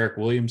 Eric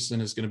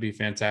Williamson is going to be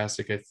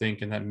fantastic, I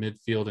think, in that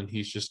midfield, and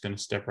he's just going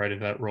to step right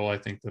into that role I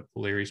think that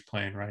Valeri's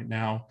playing right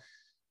now.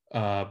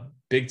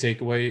 Big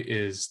takeaway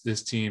is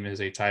this team is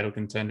a title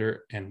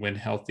contender, and when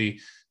healthy,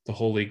 the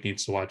whole league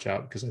needs to watch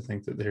out because I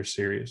think that they're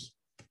serious.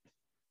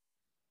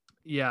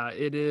 Yeah,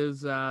 it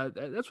is.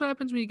 That's what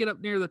happens when you get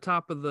up near the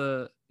top of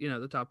the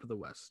top of the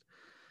West.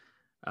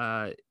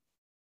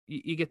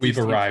 You get these We've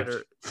teams arrived. that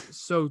are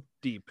so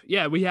deep.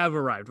 Yeah, we have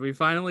arrived. We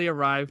finally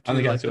arrived to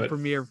the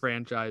premier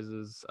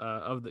franchises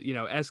of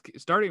the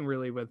starting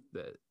really with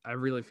I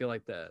really feel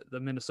like the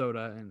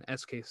Minnesota and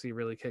SKC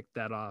really kicked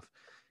that off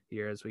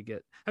here as we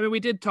get. I mean, we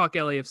did talk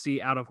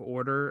LAFC out of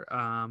order.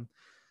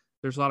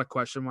 There's a lot of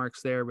question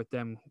marks there with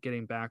them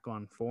getting back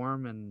on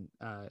form and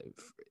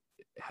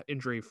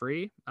injury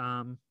free.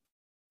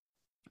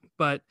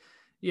 But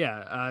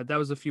yeah, that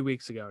was a few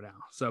weeks ago now.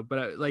 So,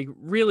 but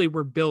really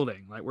we're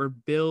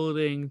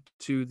building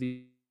to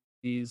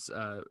these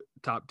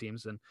top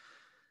teams, and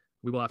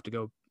we will have to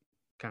go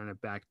kind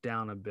of back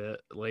down a bit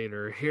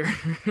later here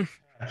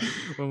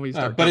when we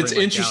start. But it's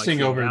Galaxy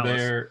interesting over Dallas.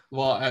 there.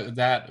 Well,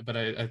 but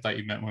I thought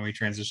you meant when we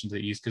transitioned to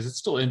the East, because it's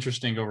still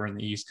interesting over in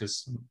the East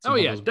because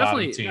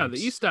definitely. No, the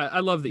East. I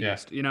love the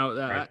East.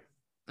 Right.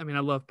 I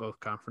love both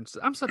conferences.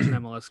 I'm such an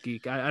MLS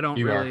geek. I don't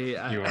you really.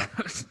 Are. You are.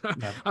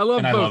 I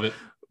love and both. I love it.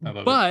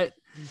 But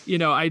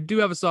I do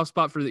have a soft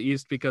spot for the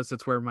East because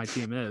it's where my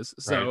team is.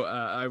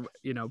 So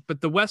but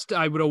the West,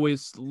 I would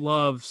always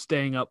love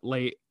staying up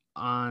late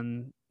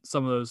on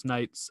some of those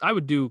nights. I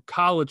would do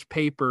college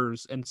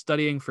papers and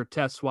studying for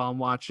tests while I'm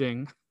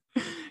watching,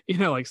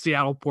 like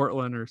Seattle,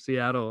 Portland, or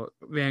Seattle,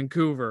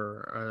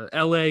 Vancouver,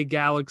 LA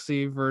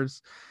Galaxy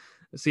versus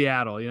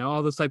Seattle,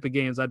 all those type of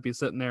games. I'd be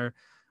sitting there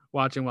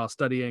watching while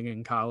studying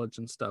in college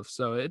and stuff.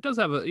 So it does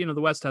have the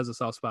West has a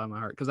soft spot in my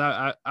heart because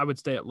I would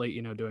stay up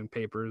late, doing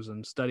papers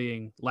and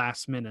studying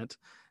last minute.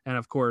 And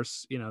of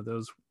course,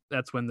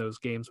 that's when those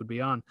games would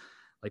be on,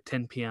 like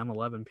 10 p.m.,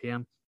 11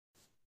 p.m.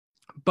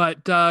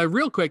 But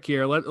real quick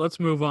here, let's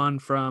move on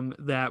from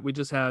that. We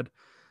just had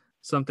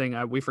something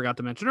we forgot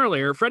to mention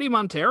earlier. Freddie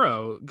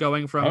Montero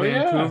going from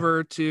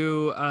Vancouver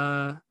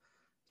to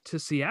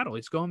Seattle.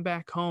 He's going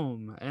back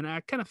home. And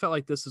I kind of felt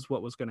like this is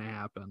what was going to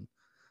happen.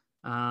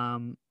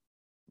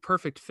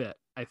 Perfect fit,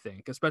 I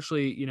think,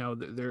 especially,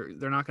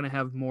 they're not going to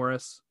have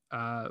Morris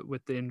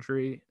with the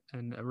injury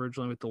and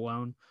originally with the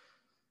loan.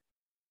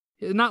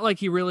 Not like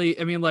he really,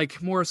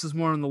 Morris is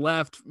more on the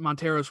left.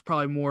 Montero's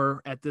probably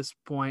more at this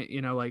point,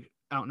 like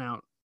out and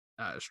out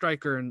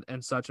striker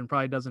and such, and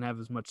probably doesn't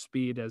have as much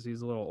speed as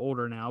he's a little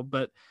older now.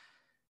 But,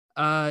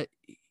 Freddie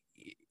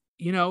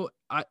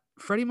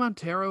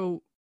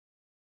Montero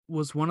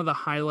was one of the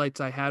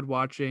highlights I had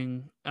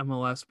watching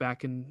MLS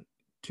back in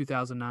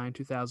 2009,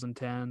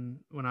 2010,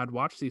 when I'd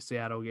watch these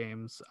Seattle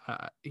games.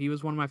 He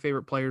was one of my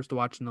favorite players to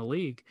watch in the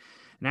league.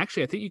 And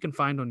actually, I think you can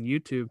find on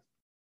YouTube,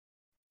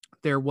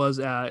 there was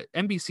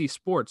NBC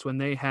Sports when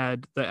they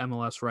had the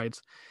MLS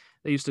rights.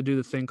 They used to do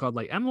the thing called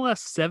like MLS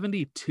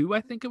 72,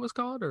 I think it was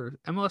called, or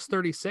MLS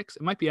 36.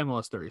 It might be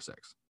MLS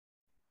 36.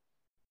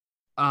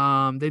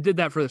 They did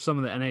that for some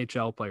of the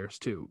NHL players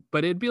too,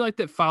 but it'd be like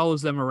that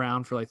follows them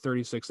around for like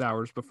 36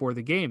 hours before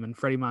the game. And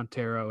Freddie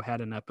Montero had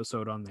an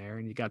episode on there,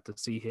 and you got to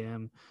see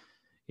him,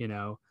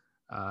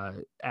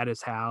 at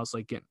his house,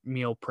 like get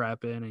meal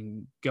prepping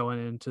and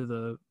going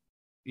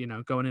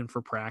in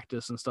for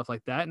practice and stuff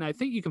like that. And I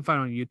think you can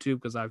find on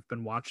YouTube because I've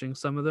been watching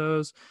some of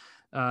those.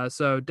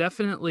 So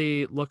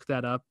definitely look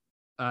that up.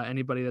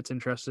 Anybody that's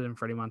interested in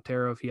Freddie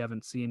Montero, if you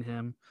haven't seen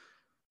him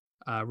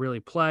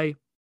really play.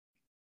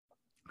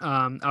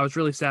 I was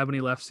really sad when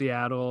he left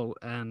Seattle,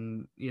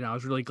 and, I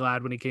was really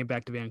glad when he came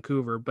back to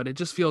Vancouver, but it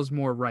just feels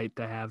more right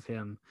to have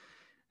him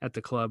at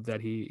the club that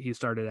he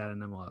started at in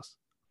MLS.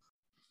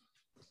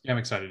 Yeah, I'm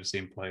excited to see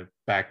him play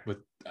back with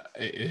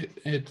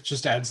it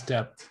just adds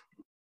depth.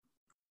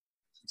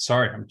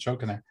 Sorry, I'm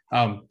choking there.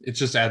 It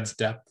just adds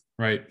depth,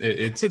 right?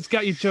 It's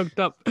got you choked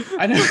up.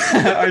 I know.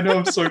 I know.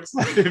 I'm so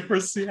excited for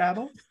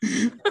Seattle.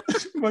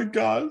 My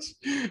gosh.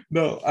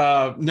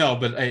 No,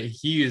 but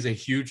he is a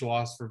huge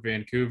loss for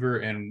Vancouver,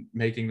 and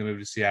making the move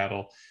to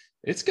Seattle.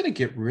 It's going to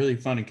get really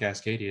fun in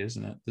Cascadia,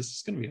 isn't it? This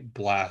is going to be a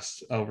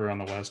blast over on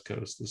the West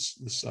Coast. This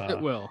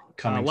it will.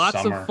 Coming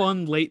lots summer. Of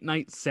fun late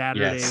night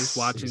Saturdays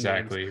watching.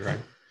 Exactly games. Right.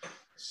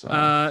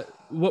 So.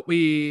 What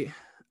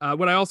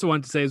I also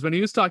wanted to say is when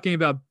he was talking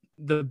about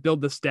the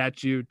build the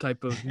statue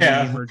type of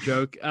meme or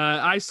joke,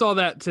 I saw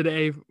that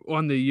today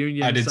on the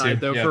Union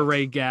side too. For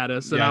Ray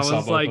Gaddis, and I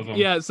was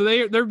like, so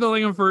they're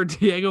building him for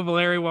Diego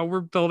Valeri while we're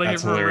building it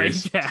for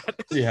hilarious. Ray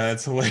Gaddis. Yeah,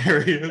 that's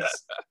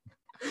hilarious.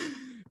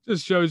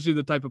 Just shows you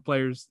the type of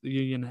players the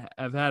Union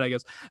have had, I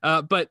guess.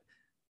 But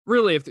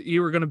really, if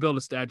you were going to build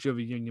a statue of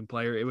a Union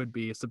player, it would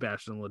be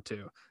Sebastian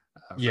Letou.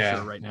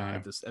 Sure right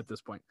now at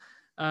this point.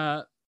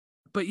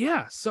 But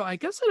yeah, so I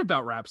guess that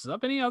about wraps it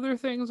up. Any other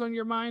things on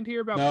your mind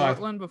here about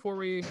Portland before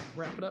we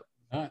wrap it up?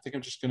 I think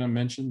I'm just going to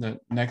mention that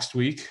next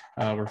week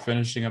we're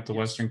finishing up the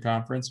Western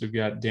Conference. We've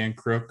got Dan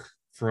Crook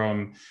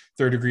from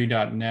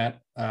thirddegree.net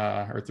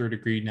or Third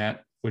Degree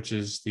Net, which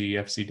is the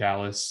FC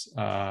Dallas.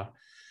 I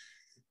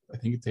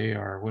think they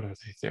are. What are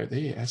they? Are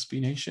they SB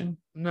Nation?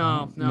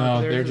 No,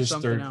 they're just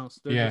something third. else.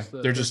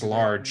 They're just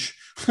large.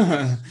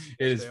 It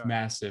is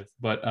massive.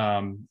 But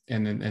and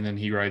then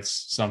he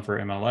writes some for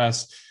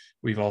MLS.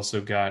 We've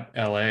also got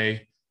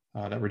LA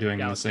that we're doing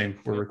the same.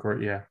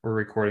 We're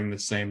recording the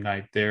same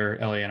night there.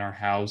 LA in Our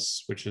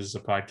House, which is a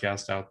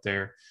podcast out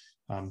there.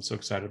 I'm so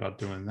excited about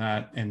doing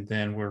that. And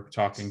then we're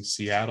talking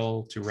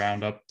Seattle to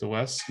round up the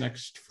West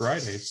next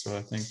Friday. So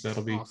I think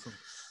that'll be awesome.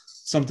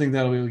 Something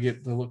that we'll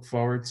get to look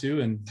forward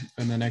to. And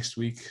the next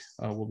week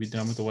we'll be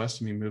done with the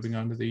West and be moving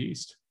on to the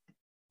East.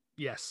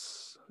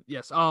 Yes.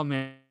 Oh,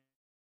 man.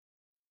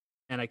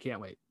 And I can't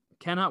wait.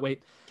 Cannot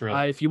wait.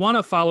 If you want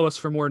to follow us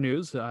for more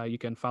news, you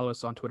can follow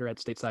us on Twitter at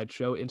Stateside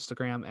Show,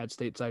 Instagram at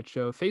Stateside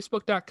Show,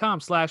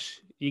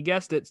 Facebook.com/you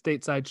guessed it,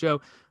 Stateside Show,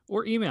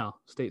 or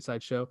email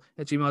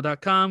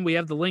statesideshow@gmail.com. We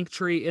have the link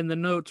tree in the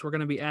notes. We're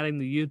going to be adding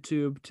the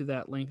YouTube to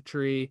that link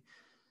tree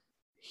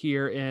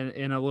here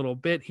in a little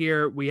bit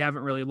here. We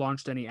haven't really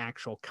launched any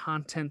actual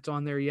content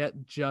on there yet,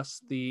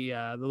 just the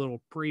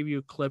little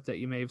preview clip that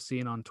you may have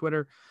seen on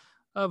Twitter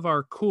of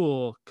our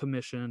cool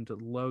commissioned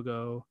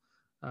logo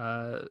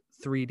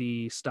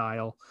 3D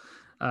style.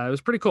 It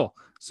was pretty cool.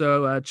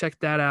 So check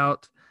that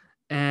out.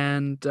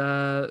 And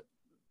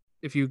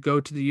if you go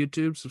to the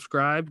YouTube,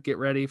 subscribe, get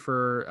ready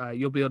for,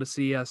 you'll be able to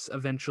see us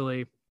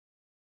eventually,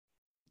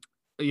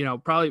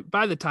 probably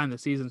by the time the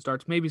season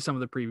starts. Maybe some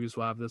of the previews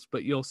will have this,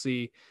 but you'll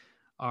see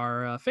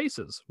our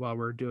faces while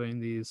we're doing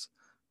these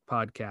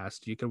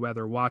podcasts. You can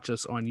whether watch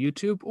us on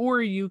YouTube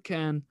or you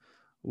can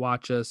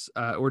watch us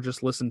or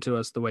just listen to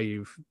us the way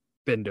you've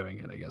been doing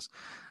it, I guess.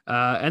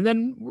 And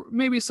then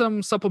maybe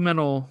some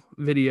supplemental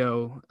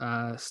video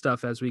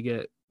stuff as we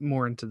get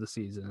more into the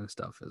season and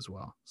stuff as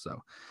well.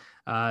 So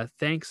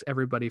thanks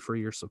everybody for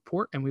your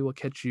support, and we will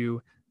catch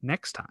you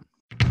next time.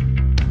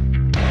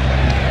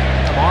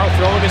 Kamara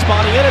throwing his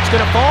body in. It's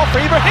going to fall for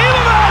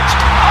Ibrahimovic.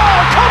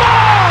 Oh,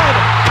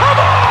 come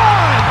on!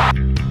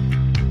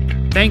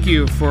 Thank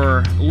you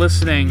for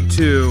listening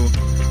to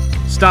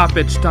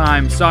Stoppage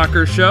Time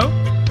Soccer Show.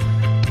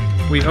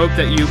 We hope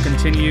that you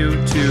continue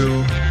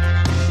to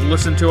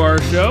listen to our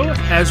show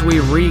as we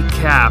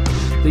recap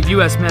the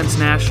U.S. men's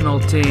national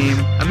team,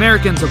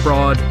 Americans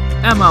abroad,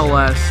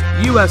 MLS,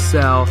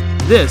 USL.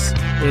 This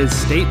is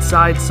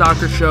Stateside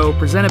Soccer Show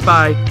presented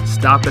by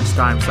Stoppage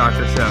Time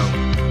Soccer Show.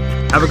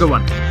 Have a good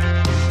one.